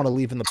that you just want to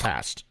leave in the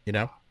past.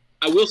 I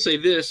will say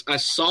this: I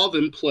saw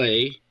them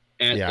play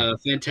at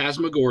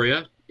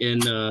Phantasmagoria in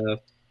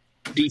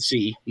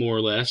DC, more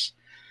or less.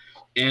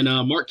 And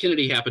Mark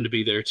Kennedy happened to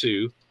be there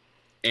too.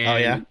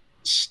 And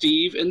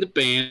Steve and the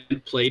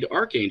band played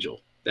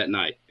Archangel that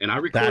night. And I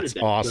recorded that.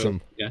 That's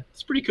awesome. So,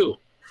 it's pretty cool.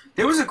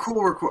 There was a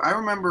cool record. I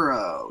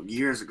remember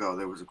years ago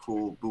there was a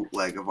cool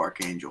bootleg of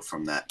Archangel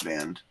from that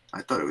band.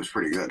 I thought it was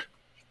pretty good.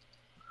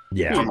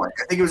 Yeah. I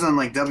think it was on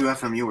like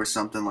WFMU or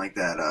something like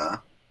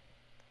that.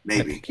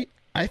 Maybe.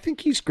 I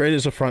think he's great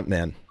as a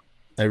frontman.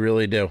 I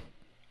really do.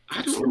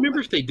 I don't remember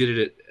if they did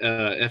it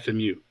at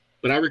FMU,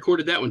 but I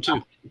recorded that one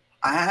too.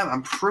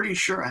 I'm pretty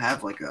sure I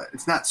have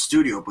it's not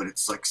studio, but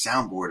it's like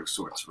soundboard of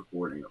sorts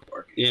recording of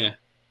Archangel. Yeah.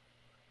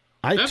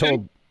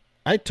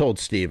 I told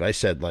Steve, I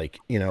said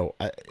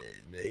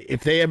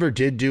if they ever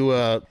did do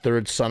a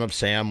third Son of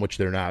Sam, which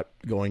they're not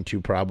going to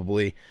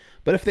probably,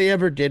 but if they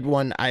ever did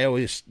one, I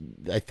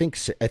think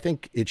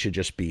it should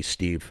just be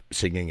Steve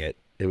singing it.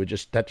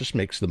 That just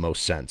makes the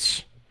most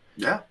sense.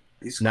 Yeah.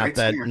 He's not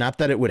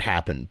that it would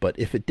happen, but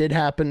if it did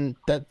happen,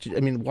 why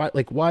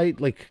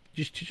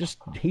just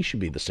he should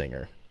be the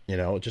singer.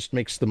 It just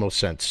makes the most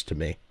sense to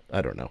me.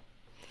 I don't know.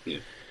 Yeah.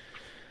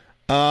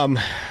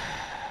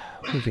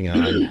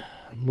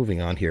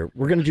 Moving on here.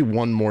 We're gonna do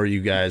one more,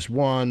 you guys.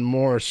 One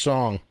more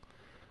song.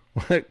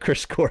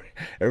 Chris Corey.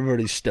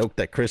 Everybody's stoked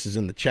that Chris is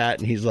in the chat,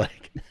 and he's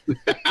like,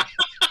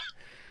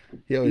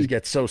 he always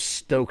gets so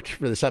stoked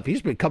for this up.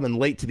 He's been coming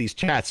late to these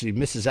chats, so he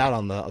misses out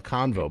on the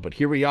convo. But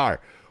here we are.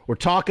 We're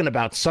talking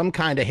about Some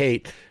Kind of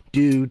Hate.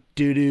 We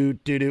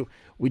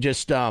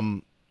just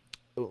that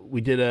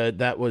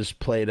was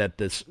played at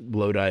this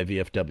Lodi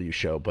VFW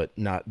show, but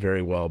not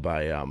very well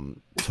by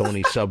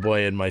Tony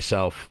Subway and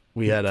myself.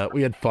 We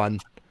had fun.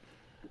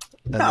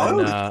 And No, then,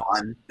 it was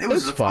fun. It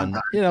was a fun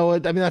time. You know, I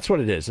mean, that's what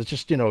it is. It's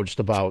just, just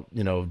about,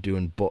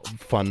 doing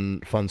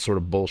fun sort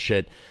of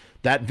bullshit.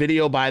 That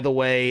video, by the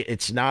way,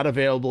 it's not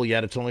available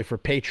yet. It's only for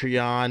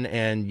Patreon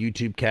and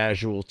YouTube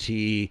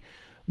Casualty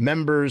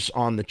members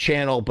on the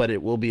channel, but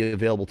it will be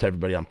available to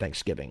everybody on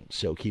Thanksgiving.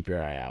 So keep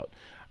your eye out.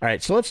 All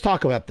right, so let's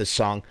talk about this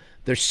song.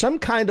 There's some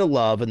kind of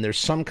love and there's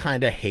some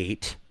kind of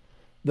hate.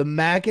 The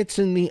maggots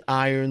in the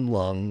iron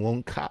lung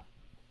won't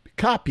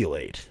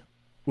copulate,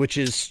 which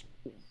is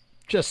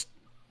just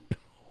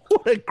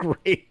what a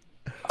great.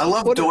 I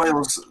love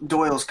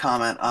Doyle's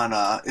comment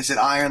on is it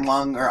iron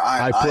lung or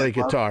I play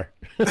guitar.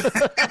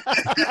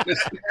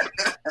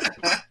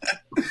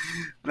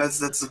 That's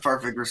the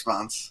perfect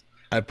response.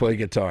 I play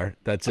guitar.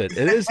 That's it.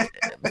 It is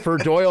for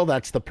Doyle.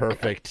 That's the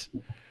perfect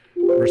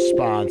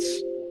response.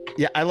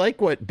 Yeah, I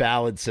like what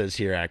Ballad says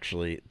here.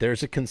 Actually,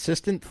 there's a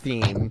consistent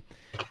theme.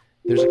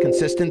 There's a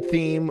consistent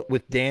theme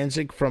with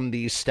Danzig from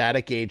these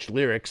Static Age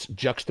lyrics,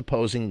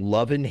 juxtaposing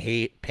love and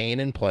hate, pain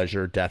and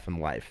pleasure, death and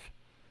life.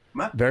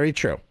 What? Very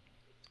true.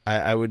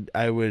 I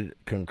would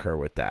concur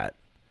with that.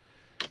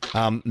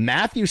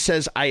 Matthew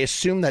says, I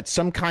assume that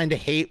some kind of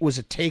hate was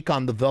a take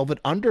on the Velvet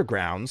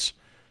Underground's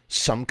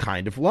Some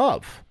Kind of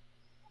Love.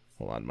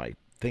 Hold on, my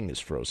thing is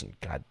frozen.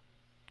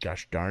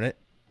 Gosh darn it.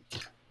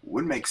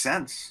 Would make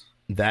sense.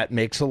 That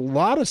makes a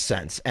lot of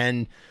sense.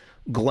 And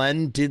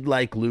Glenn did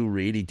like Lou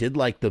Reed. He did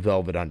like the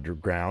Velvet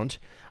Underground.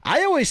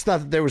 I always thought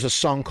that there was a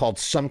song called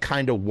Some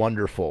Kind of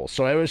Wonderful.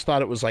 So I always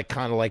thought it was like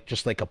kind of like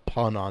just like a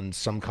pun on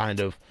some kind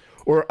of,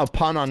 or a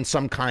pun on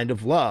some kind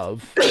of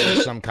love, or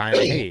some kind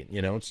of hate.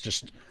 It's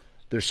just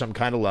there's some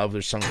kind of love,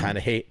 there's some kind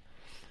of hate.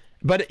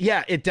 But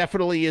yeah, it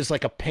definitely is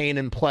like a pain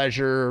and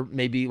pleasure,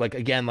 maybe like,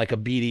 again, like a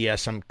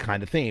BDSM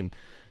kind of theme.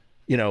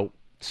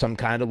 Some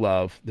kind of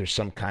love, there's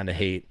some kind of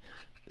hate.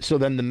 So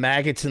then the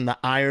maggots in the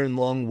iron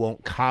lung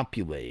won't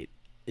copulate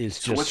is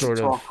just what's sort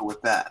the of talk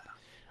with that?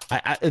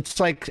 It's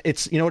like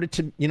it's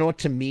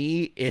to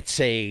me it's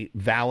a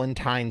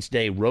Valentine's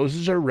Day.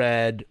 Roses are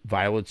red,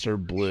 violets are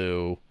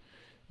blue.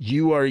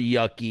 You are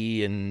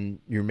yucky and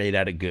you're made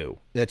out of goo.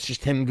 That's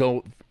just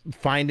him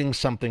finding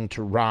something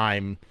to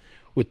rhyme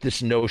with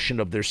this notion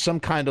of there's some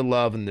kind of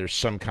love and there's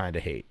some kind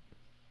of hate.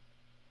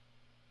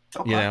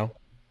 Okay. I'm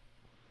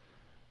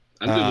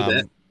good with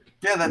that.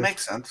 Yeah, that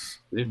makes sense.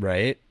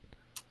 Right.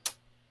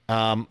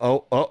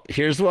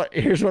 Here's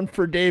one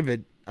for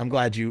David.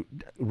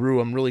 Rue,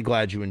 I'm really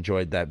glad you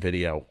enjoyed that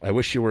video. I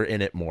wish you were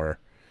in it more.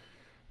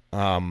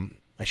 I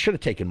should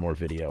have taken more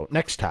video.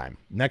 Next time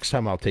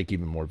I'll take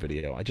even more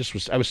video. I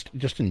was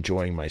just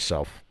enjoying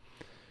myself.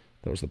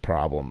 That was the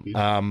problem.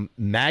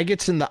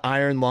 Maggots in the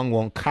iron lung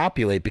won't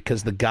copulate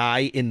because the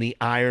guy in the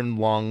iron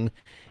lung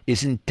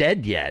isn't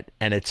dead yet.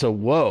 And it's a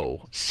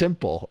whoa,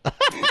 simple.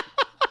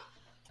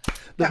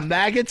 The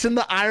maggots in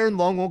the iron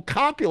lung won't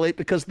copulate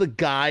because the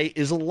guy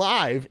is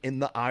alive in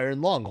the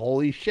iron lung.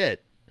 Holy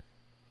shit.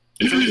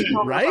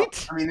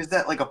 Right? I mean, is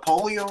that like a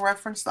polio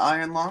reference, the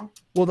iron lung?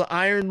 Well, the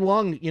iron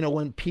lung,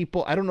 when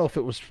people, I don't know if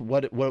it was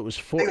what it was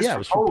for. Yeah, it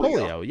was for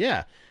polio.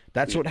 Yeah.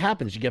 That's what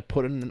happens. You get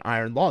put in an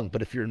iron lung.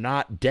 But if you're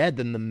not dead,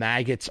 then the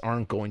maggots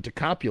aren't going to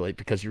copulate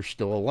because you're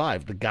still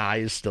alive. The guy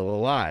is still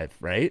alive,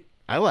 right?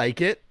 I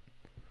like it.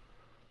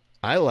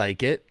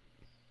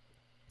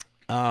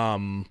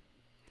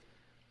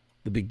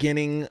 The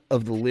beginning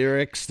of the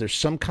lyrics, there's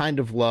some kind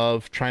of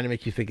love, trying to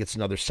make you think it's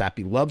another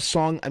sappy love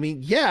song. I mean,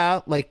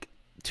 yeah, like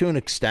to an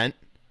extent.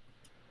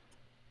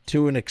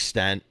 I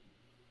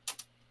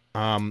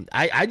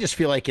just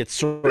feel like it's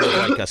sort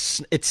of like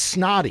it's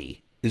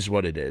snotty is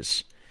what it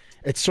is.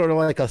 It's sort of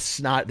like a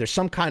snot. There's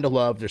some kind of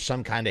love. There's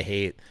some kind of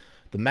hate.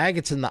 The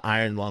maggots in the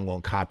iron lung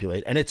won't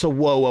copulate. And it's a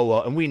whoa, whoa,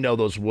 whoa. And we know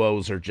those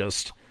whoas are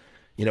just,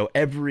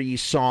 every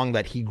song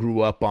that he grew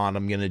up on,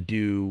 I'm going to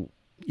do,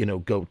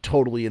 go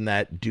totally in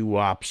that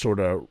doo-wop sort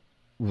of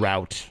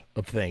route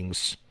of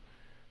things,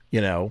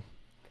 Yeah.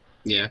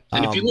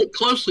 And if you look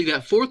closely,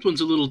 that fourth one's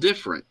a little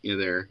different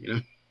there,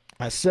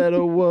 I said,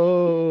 oh,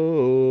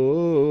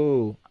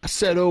 whoa. I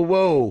said, oh,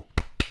 whoa.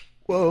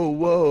 Whoa,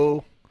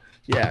 whoa.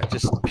 Yeah,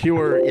 just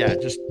pure,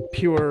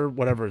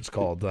 whatever it's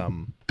called,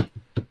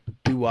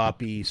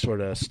 doo-wop-y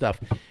sort of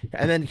stuff.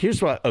 And then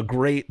here's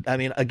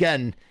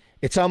again,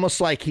 it's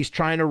almost like he's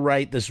trying to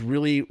write this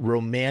really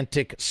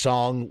romantic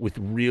song with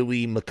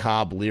really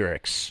macabre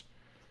lyrics.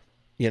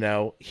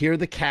 Hear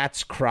the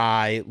cats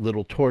cry,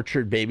 little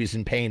tortured babies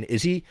in pain.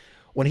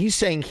 When he's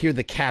saying hear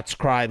the cats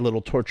cry,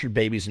 little tortured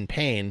babies in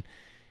pain,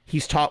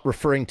 he's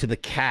referring to the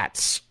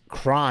cats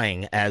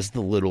crying as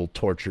the little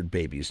tortured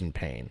babies in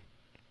pain.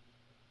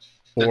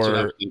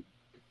 Or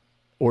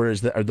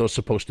are those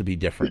supposed to be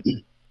different?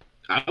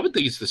 I would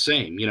think it's the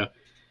same,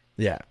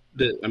 Yeah.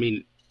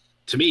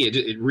 To me,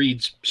 it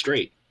reads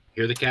straight.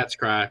 Hear the cats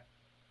cry.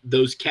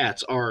 Those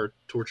cats are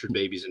tortured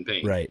babies in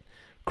pain. Right.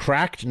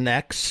 Cracked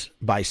necks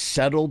by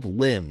settled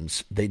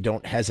limbs, they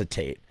don't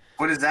hesitate.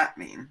 What does that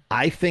mean?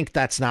 I think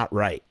that's not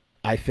right.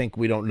 I think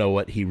we don't know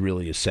what he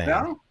really is saying.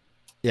 No?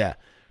 Yeah.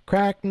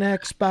 Cracked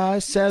necks by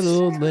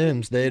settled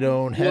limbs, they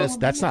don't hesitate.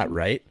 That's not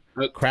right.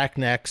 Crack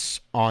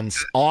necks on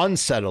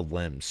settled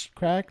limbs.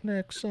 Crack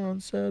necks on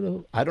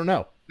settled. I don't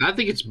know. I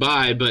think it's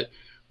by, but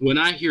when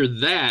I hear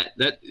that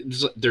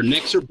their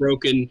necks are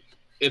broken.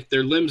 If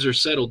their limbs are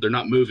settled, they're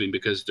not moving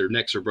because their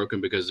necks are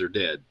broken because they're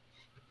dead.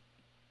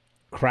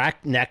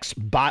 Crack necks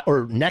by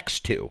or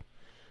next to.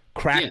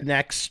 Crack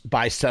necks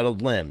by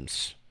settled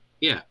limbs.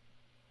 Yeah.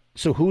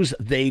 So who's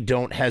they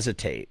don't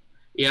hesitate?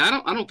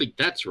 Yeah, I don't think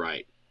that's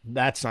right.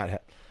 That's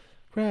not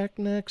crack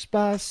necks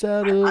by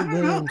settled I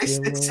don't know. limbs.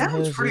 It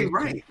sounds pretty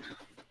right.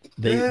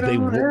 They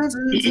won't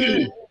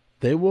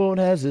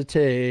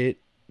hesitate.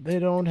 They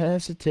don't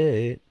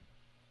hesitate.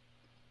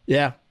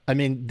 Yeah, I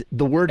mean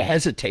the word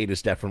hesitate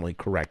is definitely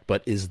correct,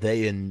 but is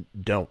they and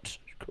don't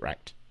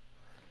correct?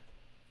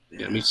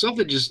 Yeah, I mean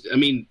something just. I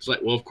mean, it's like,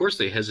 well, of course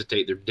they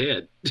hesitate. They're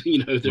dead.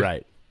 You know.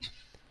 Right.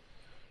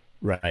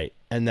 Right.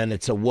 And then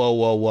it's a whoa,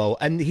 whoa, whoa.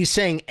 And he's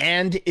saying,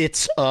 and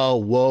it's a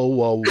whoa,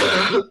 whoa,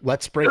 whoa.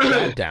 Let's break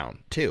that down,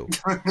 too.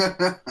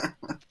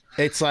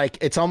 It's like,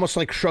 it's almost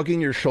like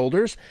shrugging your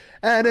shoulders.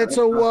 And it's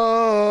a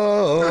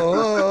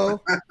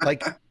whoa.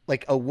 Like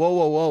a whoa,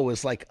 whoa, whoa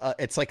is like,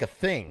 it's like a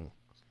thing.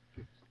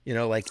 You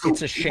know, like, so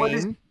it's a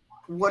shame.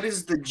 What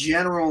is the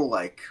general,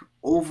 like,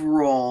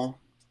 overall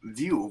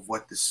view of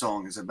what this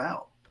song is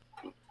about?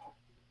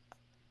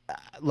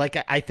 Like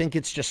I think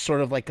it's just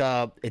sort of like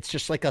it's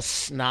just like a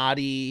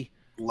snotty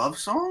love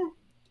song.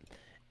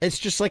 It's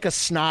just like a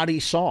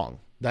snotty song.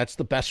 That's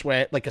the best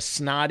way. Like a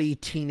snotty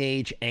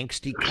teenage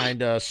angsty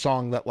kind of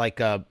song that like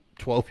a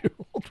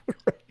 12-year-old would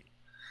write.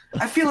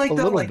 I feel like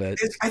though, like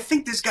I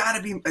think there's got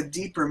to be a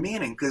deeper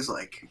meaning because,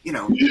 like, you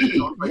know,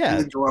 yeah,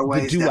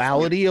 the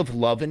duality of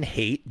love and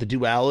hate, the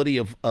duality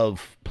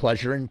of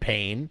pleasure and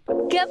pain.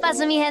 ¿Qué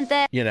pasa, mi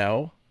gente? You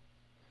know.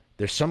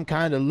 There's some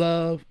kind of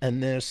love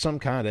and there's some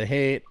kind of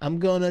hate. I'm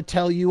going to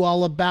tell you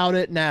all about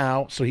it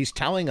now. So he's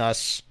telling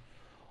us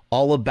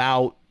all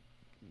about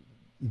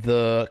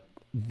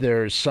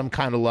there's some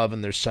kind of love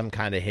and there's some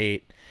kind of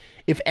hate.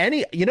 If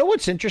any, you know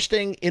what's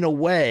interesting? In a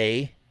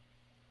way,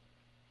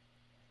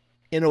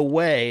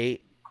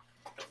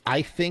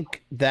 I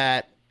think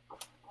that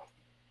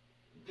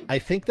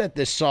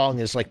this song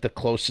is like the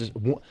closest,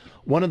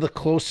 one of the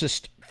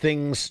closest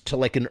things to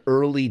like an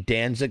early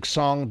Danzig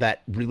song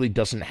that really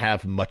doesn't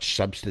have much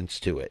substance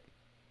to it.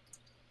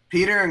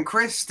 Peter and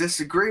Chris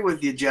disagree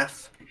with you,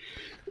 Jeff.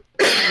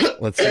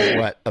 Let's see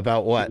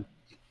about what?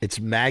 It's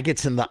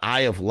maggots in the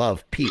eye of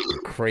love. Pete,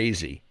 you're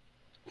crazy.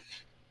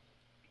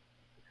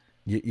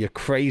 You're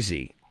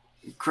crazy.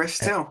 Chris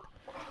too.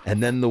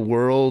 And then the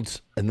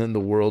world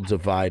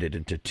divided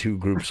into two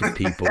groups of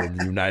people in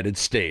the United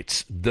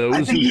States.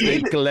 Those who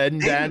think Glenn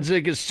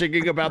Danzig is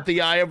singing about the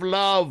eye of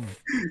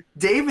love.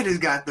 David has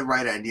got the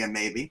right idea,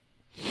 maybe.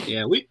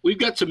 Yeah, we've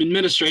got some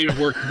administrative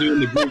work to do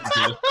in the group,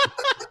 though.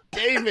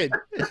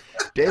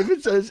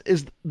 David says,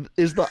 is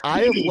the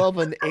eye of love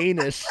an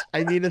anus?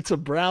 I mean, it's a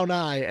brown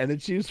eye, and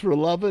it's used for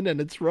loving,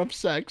 and it's rough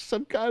sex.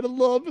 Some kind of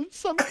love and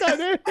some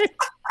kind of hate.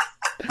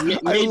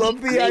 I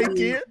love the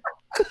idea.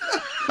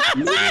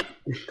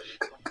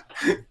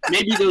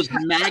 Maybe those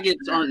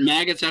maggots aren't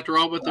maggots after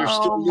all, but they're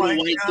still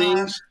little white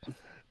things.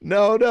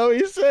 No,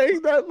 he's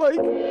saying that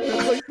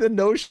like the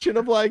notion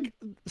of like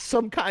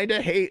some kind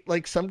of hate,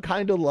 like some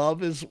kind of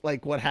love is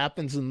like what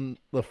happens in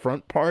the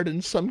front part,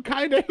 and some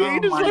kind of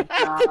hate is what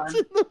happens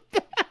in the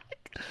back.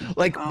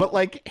 Like, but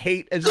like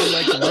hate as in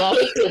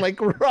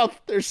like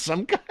rough. There's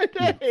some kind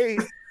of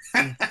hate.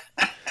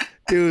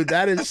 Dude,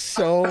 that is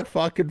so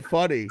fucking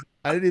funny.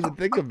 I didn't even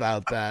think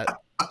about that.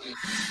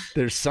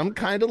 There's some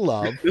kind of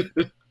love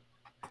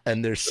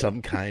and there's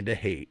some kind of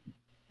hate.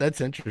 That's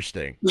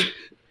interesting.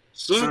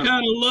 Some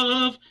kind of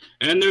love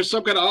and there's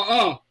some kind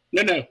of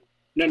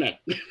no.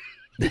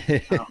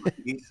 Oh,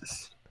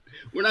 Jesus.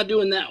 We're not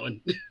doing that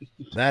one.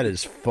 That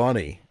is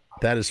funny.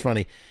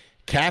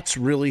 Cats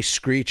really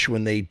screech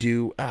when they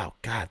do. Oh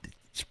God,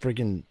 this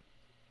friggin'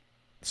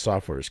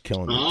 software is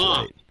killing me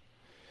tonight.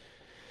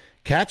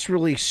 Cats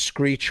really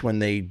screech when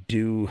they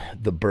do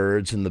the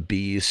birds and the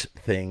bees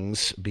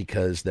things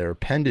because their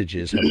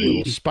appendages have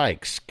little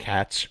spikes.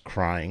 Cats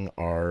crying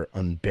are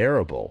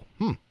unbearable.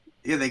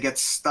 Yeah, they get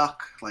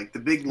stuck. Like the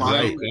big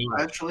lions,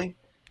 actually.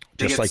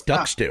 Just like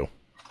ducks do.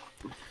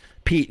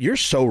 Pete, you're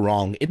so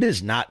wrong. It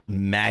is not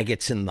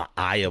maggots in the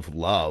eye of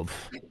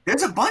love.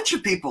 There's a bunch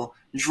of people.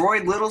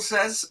 Droid Little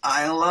says,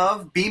 I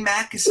love.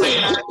 B-Mac is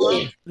saying, I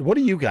love. What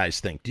do you guys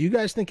think? Do you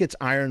guys think it's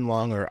iron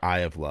lung or eye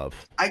of love?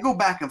 I go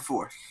back and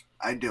forth.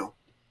 I do.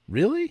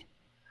 Really?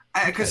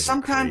 Because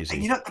sometimes,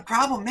 you know, the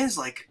problem is,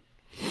 like,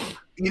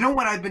 you know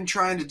what I've been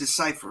trying to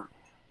decipher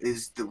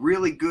is there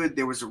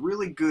was a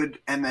really good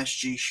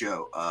MSG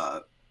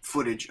show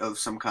footage of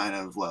some kind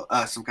of love,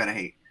 some kind of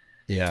hate.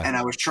 Yeah. And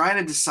I was trying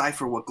to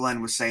decipher what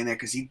Glenn was saying there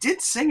because he did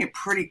sing it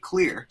pretty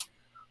clear.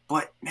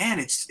 But, man,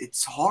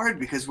 it's hard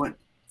because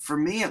for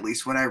me at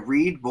least, when I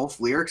read both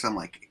lyrics, I'm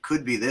like, it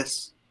could be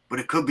this, but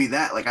it could be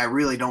that. Like, I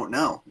really don't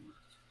know.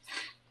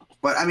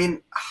 But, I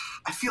mean,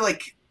 I feel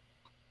like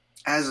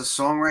as a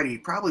songwriter, he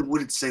probably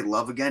wouldn't say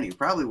love again. He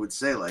probably would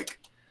say, like,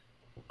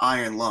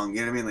 iron lung.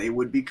 You know what I mean? Like, it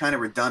would be kind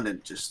of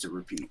redundant just to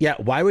repeat. Yeah,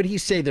 why would he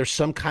say there's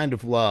some kind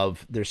of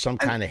love, there's some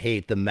kind of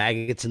hate, the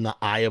maggots in the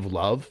eye of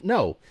love?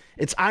 No,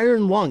 it's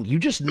iron lung. You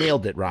just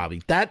nailed it,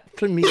 Robbie. That,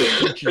 for me,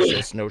 teaches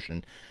this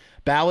notion.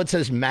 Ballad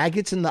says,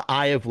 maggots in the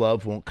eye of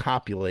love won't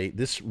copulate.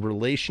 This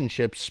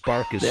relationship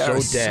spark is so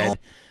dead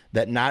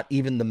that not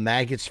even the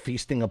maggots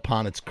feasting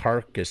upon its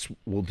carcass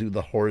will do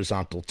the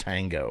horizontal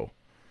tango.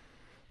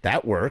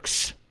 That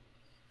works.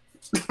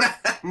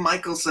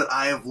 Michael said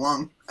eye of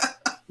lung.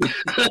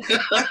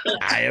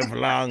 Eye of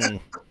lung.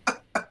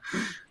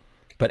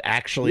 But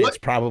actually, it's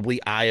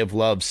probably eye of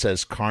love,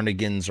 says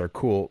Carnegans are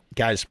cool.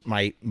 Guys,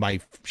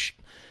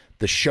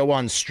 the show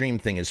on stream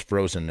thing is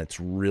frozen. It's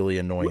really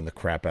annoying the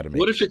crap out of me.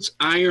 What if it's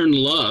iron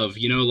love?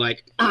 You know,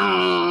 like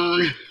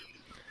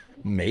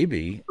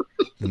maybe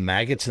the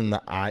maggots in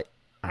the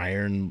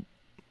iron.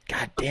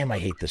 God damn, I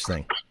hate this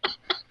thing.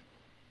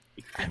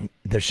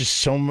 There's just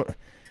so much.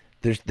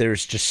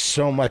 There's just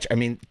so much. I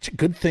mean,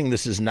 good thing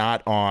this is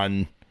not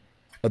on.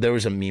 Oh, there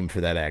was a meme for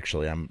that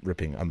actually. I'm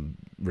ripping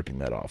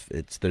that off.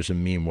 There's a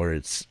meme where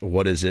it's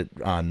what is it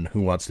on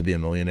Who Wants to Be a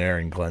Millionaire,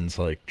 and Glenn's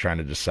like trying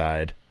to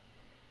decide.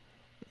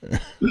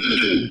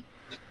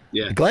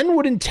 Yeah. Glenn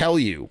wouldn't tell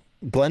you.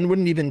 Glenn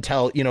wouldn't even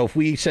tell, if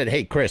we said,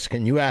 "Hey Chris,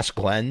 can you ask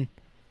Glenn?"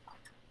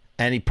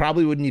 And he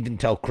probably wouldn't even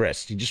tell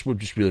Chris. He would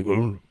just be like,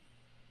 "Oh."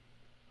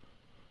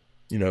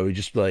 He'd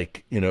just be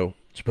like,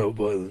 it's about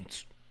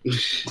violence.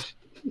 It's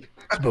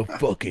about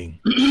fucking.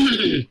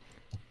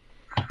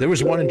 There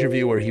was one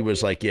interview where he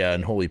was like, "Yeah,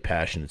 in Holy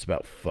Passion, it's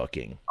about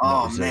fucking."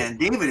 Oh man,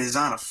 David is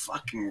on a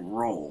fucking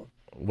roll.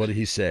 What did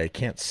he say? I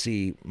can't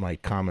see my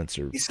comments.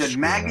 He said,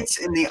 "Maggots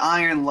in the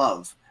iron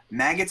love.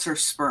 Maggots are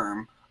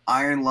sperm.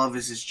 Iron love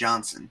is his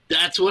Johnson."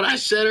 That's what I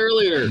said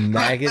earlier.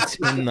 Maggots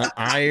in the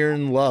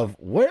iron love.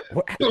 What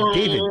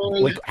David?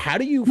 Like, how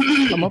do you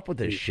come up with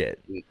this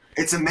shit?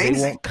 It's amazing.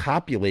 They won't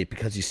copulate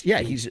because he's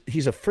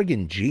a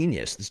friggin'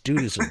 genius. This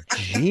dude is a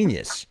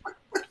genius.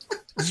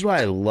 This is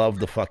why I love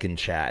the fucking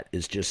chat.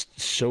 It's just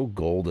so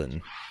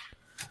golden.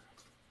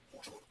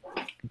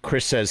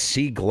 Chris says,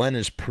 "See, Glenn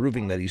is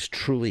proving that he's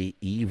truly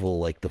evil,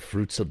 like the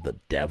fruits of the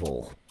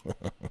devil."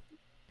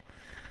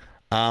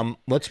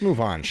 Let's move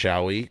on,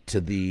 shall we?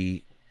 To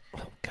the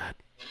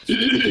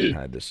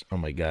oh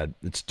my god,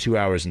 it's 2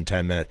 hours and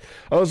 10 minutes.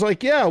 I was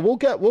like, yeah, we'll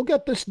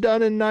get this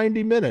done in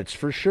 90 minutes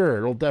for sure.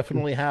 It'll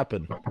definitely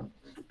happen.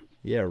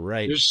 Yeah,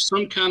 right. There's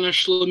some kind of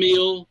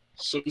schlemiel,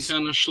 some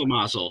kind of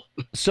schlemazel.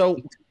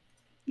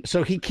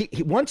 So he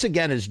once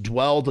again has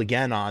dwelled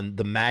again on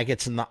the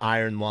maggots in the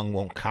iron lung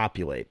won't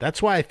copulate.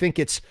 That's why I think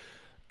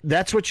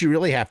that's what you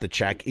really have to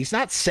check. He's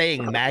not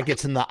saying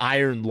maggots in the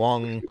iron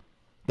lung,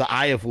 the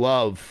eye of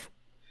love,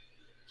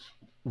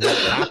 will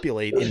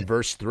copulate in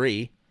verse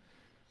 3.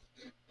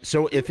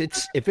 So if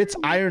it's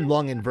iron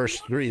lung in verse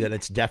 3, then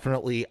it's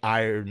definitely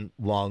iron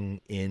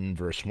lung in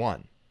verse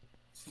 1.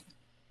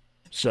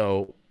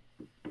 So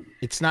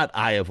it's not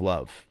eye of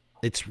love.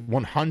 It's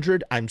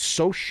 100. I'm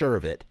so sure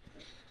of it.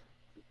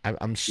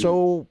 I'm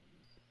so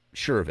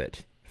sure of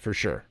it, for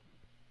sure.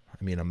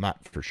 I mean, I'm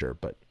not for sure,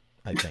 but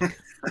I think.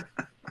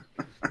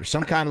 There's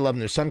some kind of love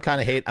and there's some kind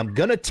of hate. I'm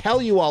going to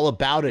tell you all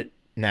about it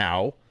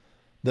now.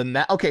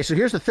 Okay, so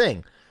here's the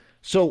thing.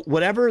 So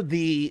whatever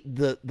the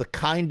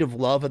kind of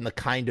love and the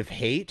kind of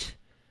hate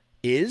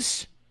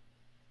is,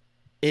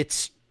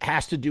 it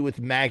has to do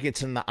with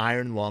maggots in the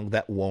iron lung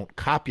that won't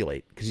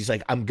copulate. Because he's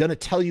like, I'm going to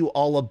tell you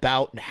all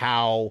about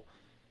how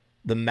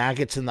the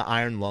maggots in the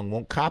iron lung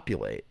won't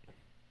copulate.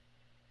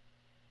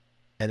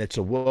 And it's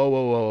a whoa, whoa,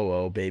 whoa,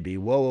 whoa, baby.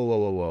 Whoa, whoa, whoa,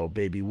 whoa, whoa,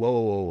 baby. Whoa,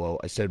 whoa, whoa, whoa.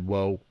 I said,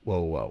 whoa,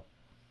 whoa, whoa.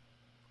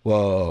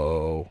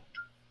 Whoa.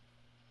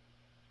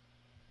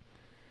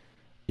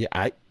 Yeah,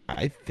 I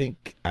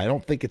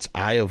don't think it's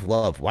eye of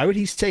love. Why would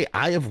he say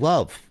eye of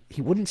love?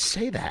 He wouldn't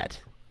say that.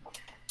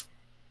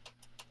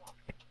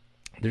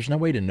 There's no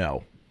way to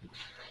know.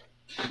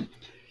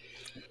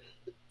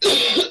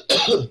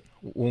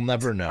 We'll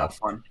never know.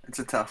 It's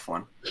a tough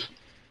one.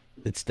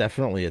 It's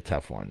definitely a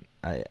tough one.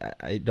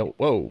 I don't.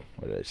 Whoa!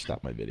 Why did I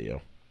stop my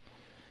video?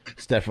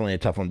 It's definitely a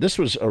tough one. This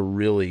was a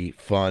really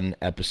fun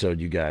episode,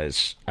 you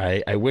guys.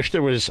 I wish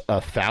there was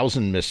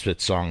 1,000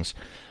 Misfits songs.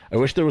 I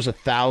wish there was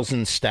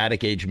 1,000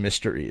 Static Age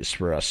mysteries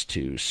for us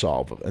to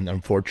solve. And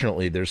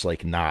unfortunately, there's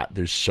not.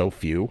 There's so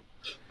few.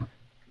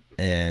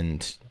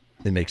 And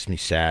it makes me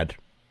sad.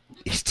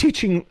 He's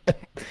teaching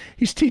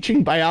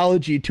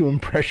biology to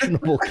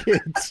impressionable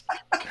kids.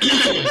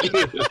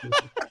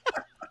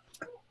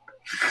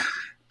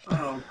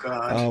 Oh,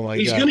 God. Oh, my God.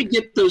 He's going to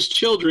get those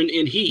children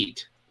in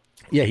heat.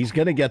 Yeah, he's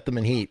going to get them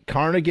in heat.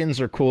 Carnegans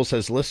are cool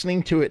says,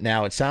 listening to it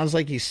now, it sounds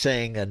like he's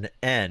saying an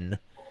N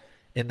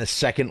in the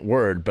second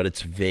word, but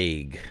it's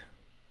vague.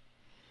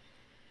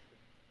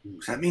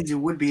 So that means it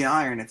would be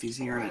iron if he's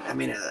hearing it. I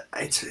mean,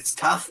 it's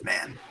tough,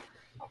 man.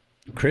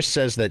 Chris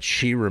says that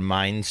she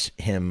reminds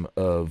him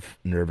of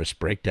Nervous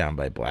Breakdown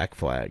by Black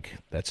Flag.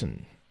 That's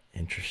an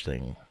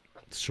interesting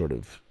sort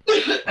of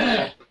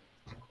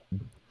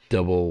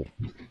double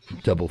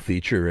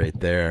feature right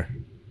there.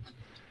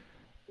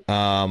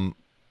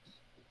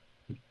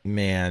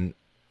 Man,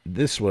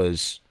 this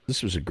was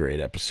was a great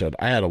episode.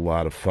 I had a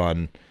lot of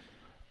fun.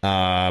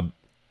 I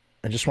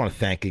just want to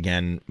thank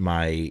again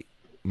my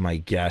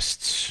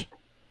guests,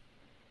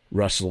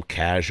 Russell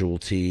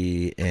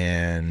Casualty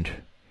and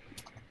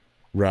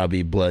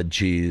Robbie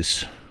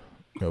Bloodshed.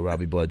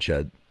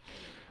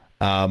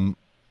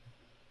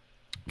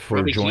 For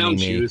Robbie joining Clown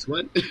me. Shoes,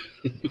 what?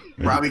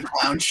 Robbie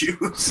Clown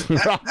Shoes.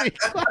 Robbie.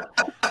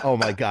 Oh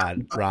my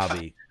God,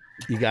 Robbie,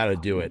 you got to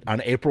do it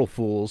on April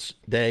Fool's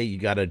Day. You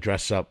got to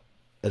dress up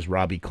as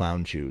Robbie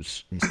Clown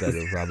Shoes instead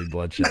of Robbie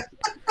Bloodshed,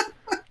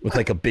 with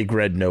like a big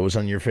red nose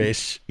on your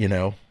face. You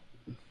know,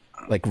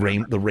 like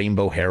the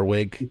rainbow hair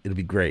wig. It'll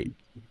be great.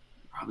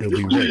 It'll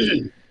be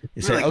great.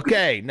 You say,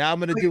 okay, now I'm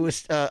going to do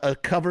a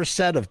cover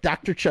set of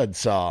Dr. Chud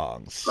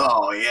songs.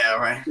 Oh, yeah,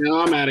 right. No,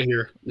 I'm out of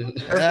here.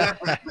 It's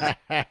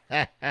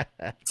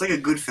like a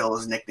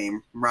Goodfellas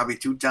nickname. Robbie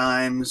 2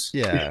 times.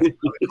 Yeah.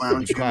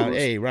 Robbie Clown Shoes.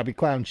 Hey, Robbie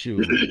Clown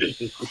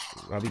Shoes.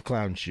 Robbie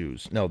Clown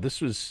Shoes. No,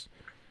 this was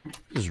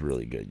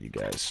really good, you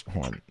guys.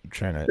 Hold on. I'm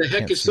trying to. The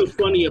heck is so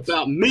funny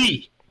about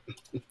me?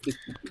 I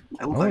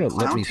I look want like to a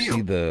let clown me to see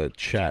you. the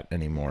chat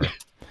anymore.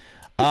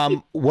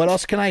 What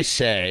else can I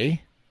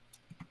say?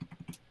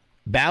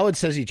 Ballad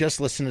says he just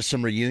listened to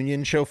some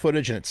reunion show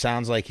footage, and it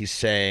sounds like he's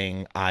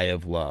saying "Eye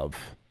of Love."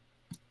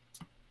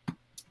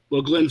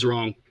 Well, Glenn's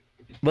wrong.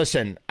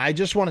 Listen, I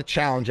just want to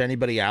challenge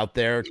anybody out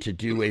there to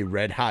do a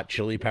Red Hot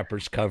Chili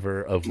Peppers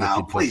cover of No,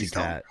 Wicked please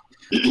Pussycat.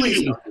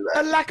 Please don't do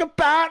I that. like it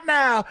bad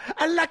now.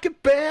 I like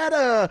it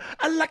better.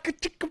 I like a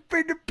chicken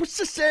finger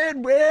pussy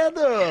sad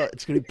weather.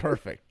 It's gonna be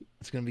perfect.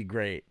 It's gonna be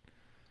great.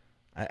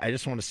 I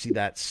just want to see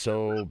that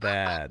so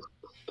bad.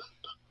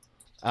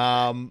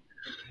 What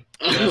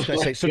else can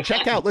I say? So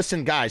check out.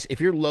 Listen, guys,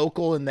 if you're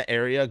local in the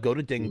area, go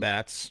to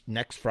Dingbats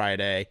next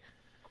Friday,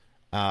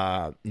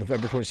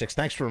 November 26th.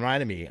 Thanks for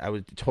reminding me.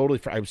 I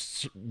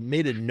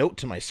made a note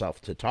to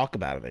myself to talk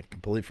about it. I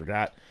completely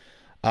forgot.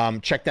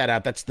 Check that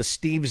out. That's the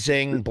Steve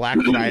Zing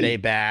Black Friday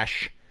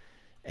Bash.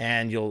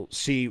 And you'll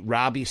see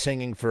Robbie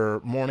singing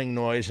for Morning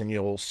Noise, and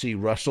you'll see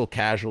Russell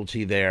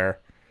Casualty there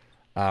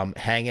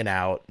hanging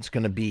out. It's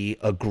going to be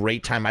a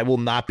great time. I will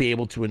not be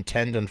able to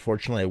attend,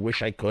 unfortunately. I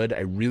wish I could. I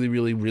really,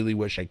 really, really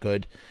wish I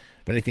could.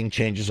 If anything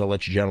changes, I'll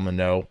let you gentlemen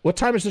know. What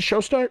time does the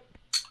show start?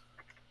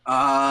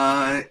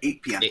 8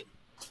 p.m.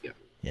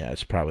 Yeah,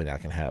 it's probably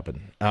not going to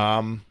happen.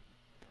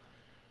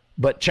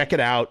 But check it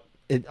out.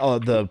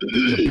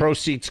 The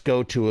proceeds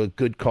go to a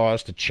good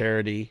cause, to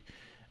charity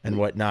and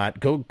whatnot.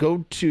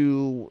 Go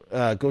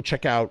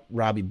check out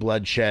Robbie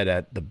Bloodshed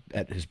at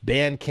his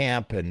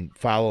Bandcamp and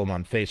follow him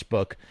on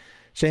Facebook.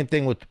 Same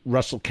thing with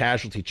Russell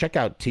Casualty. Check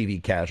out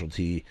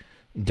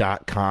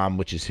tvcasualty.com,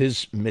 which is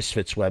his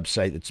Misfits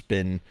website that's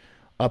been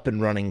up and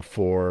running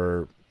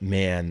for,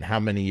 man, how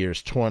many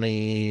years?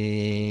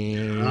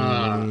 20...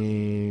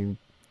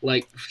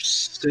 like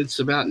since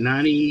about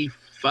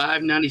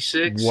 95,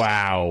 96.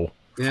 Wow.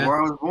 Yeah. Before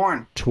I was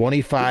born.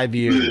 25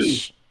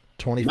 years. My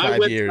 25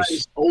 website years.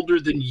 is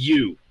older than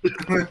you.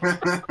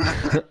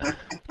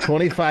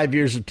 25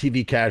 years of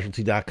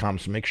tvcasualty.com.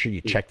 So make sure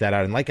you check that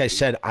out. And like I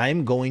said,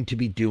 I'm going to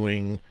be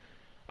doing,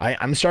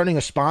 I'm starting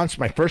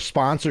my first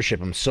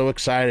sponsorship. I'm so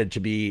excited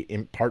to be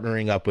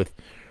partnering up with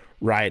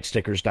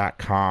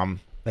riotstickers.com.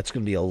 That's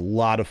going to be a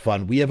lot of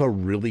fun. We have a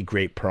really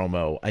great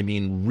promo. I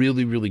mean,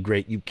 really, really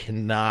great. You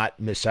cannot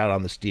miss out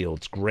on this deal.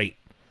 It's great.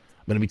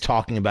 I'm going to be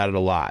talking about it a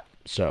lot.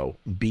 So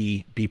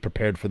be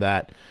prepared for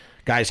that.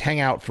 Guys, hang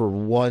out for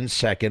 1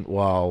 second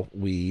while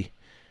we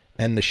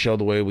end the show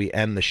the way we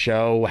end the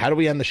show. How do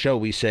we end the show?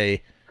 We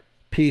say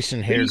peace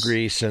and hair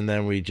grease, and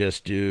then we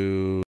just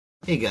do...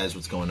 Hey guys,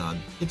 what's going on?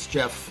 It's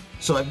Jeff.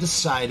 So I've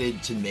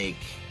decided to make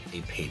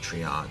a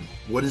Patreon.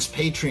 What is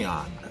Patreon?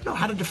 I don't know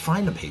how to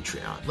define a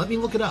Patreon. Let me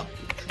look it up.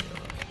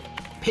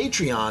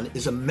 Patreon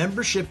is a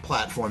membership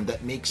platform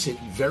that makes it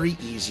very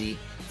easy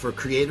for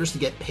creators to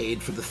get paid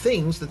for the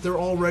things that they're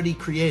already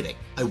creating.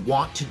 I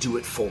want to do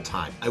it full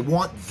time. I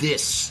want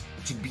this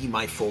to be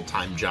my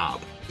full-time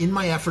job. In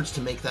my efforts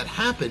to make that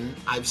happen,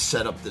 I've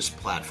set up this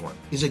platform.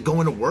 Is it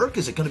going to work?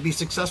 Is it going to be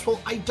successful?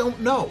 I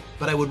don't know,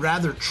 but I would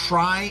rather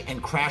try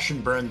and crash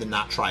and burn than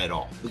not try at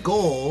all. The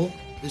goal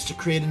is to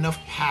create enough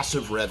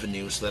passive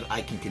revenue so that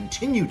I can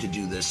continue to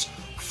do this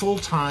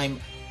full-time,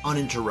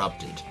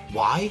 uninterrupted.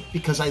 Why?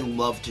 Because I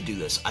love to do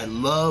this. I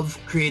love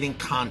creating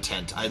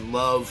content. I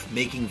love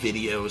making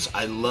videos.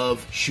 I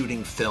love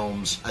shooting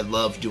films. I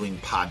love doing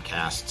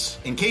podcasts.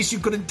 In case you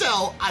couldn't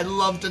tell, I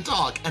love to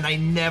talk and I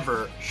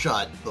never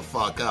shut the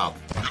fuck up.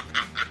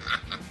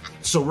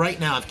 So right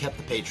now I've kept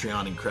the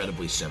Patreon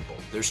incredibly simple.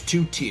 There's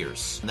 2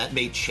 tiers, and that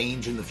may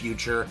change in the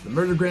future. The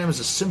Murdergram is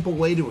a simple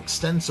way to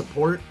extend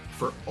support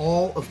for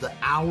all of the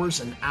hours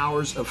and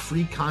hours of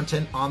free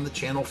content on the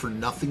channel for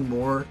nothing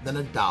more than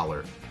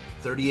 $1.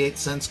 38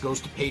 cents goes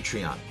to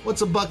Patreon.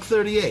 What's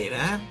 $1.38,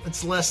 eh?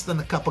 It's less than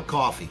a cup of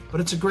coffee, but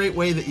it's a great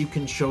way that you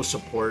can show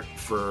support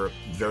for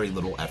very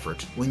little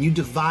effort. When you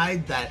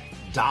divide that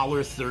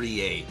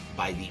 $1.38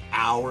 by the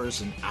hours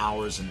and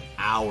hours and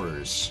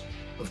hours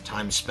of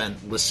time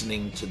spent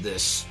listening to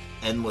this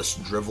endless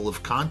drivel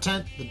of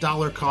content, the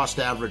dollar cost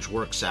average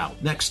works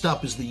out. Next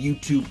up is the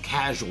YouTube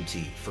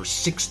Casualty for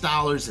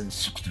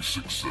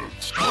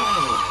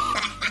 $6.66.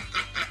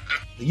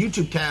 The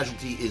YouTube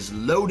Casualty is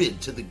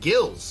loaded to the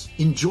gills.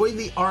 Enjoy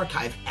the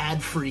archive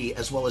ad-free,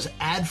 as well as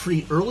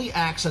ad-free early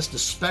access to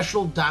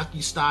special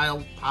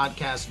docu-style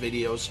podcast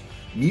videos,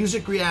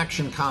 music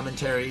reaction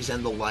commentaries,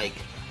 and the like,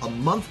 a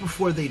month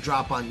before they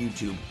drop on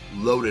YouTube,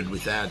 loaded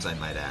with ads, I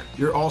might add.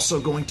 You're also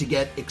going to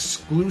get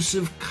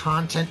exclusive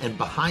content and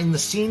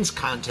behind-the-scenes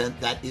content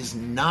that is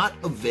not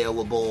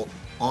available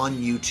on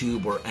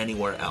YouTube or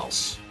anywhere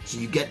else. So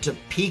you get to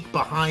peek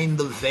behind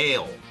the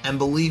veil. And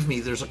believe me,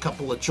 there's a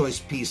couple of choice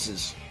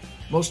pieces.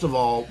 Most of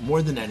all,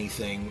 more than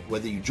anything,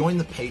 whether you join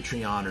the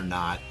Patreon or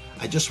not,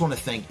 I just want to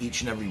thank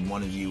each and every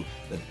one of you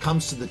that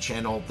comes to the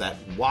channel, that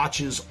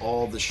watches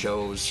all the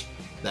shows,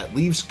 that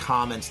leaves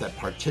comments, that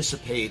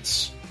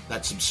participates,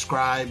 that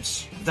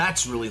subscribes.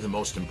 That's really the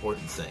most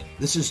important thing.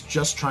 This is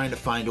just trying to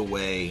find a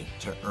way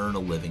to earn a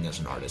living as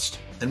an artist.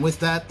 And with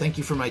that, thank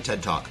you for my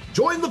TED Talk.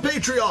 Join the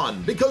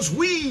Patreon, because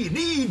we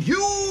need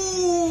you!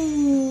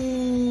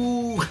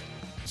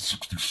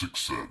 66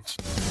 cents.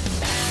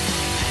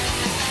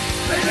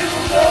 Make it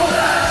for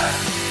Florida!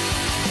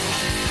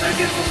 Make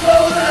it for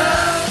Florida!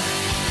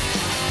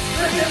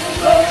 Make it for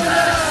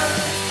Florida!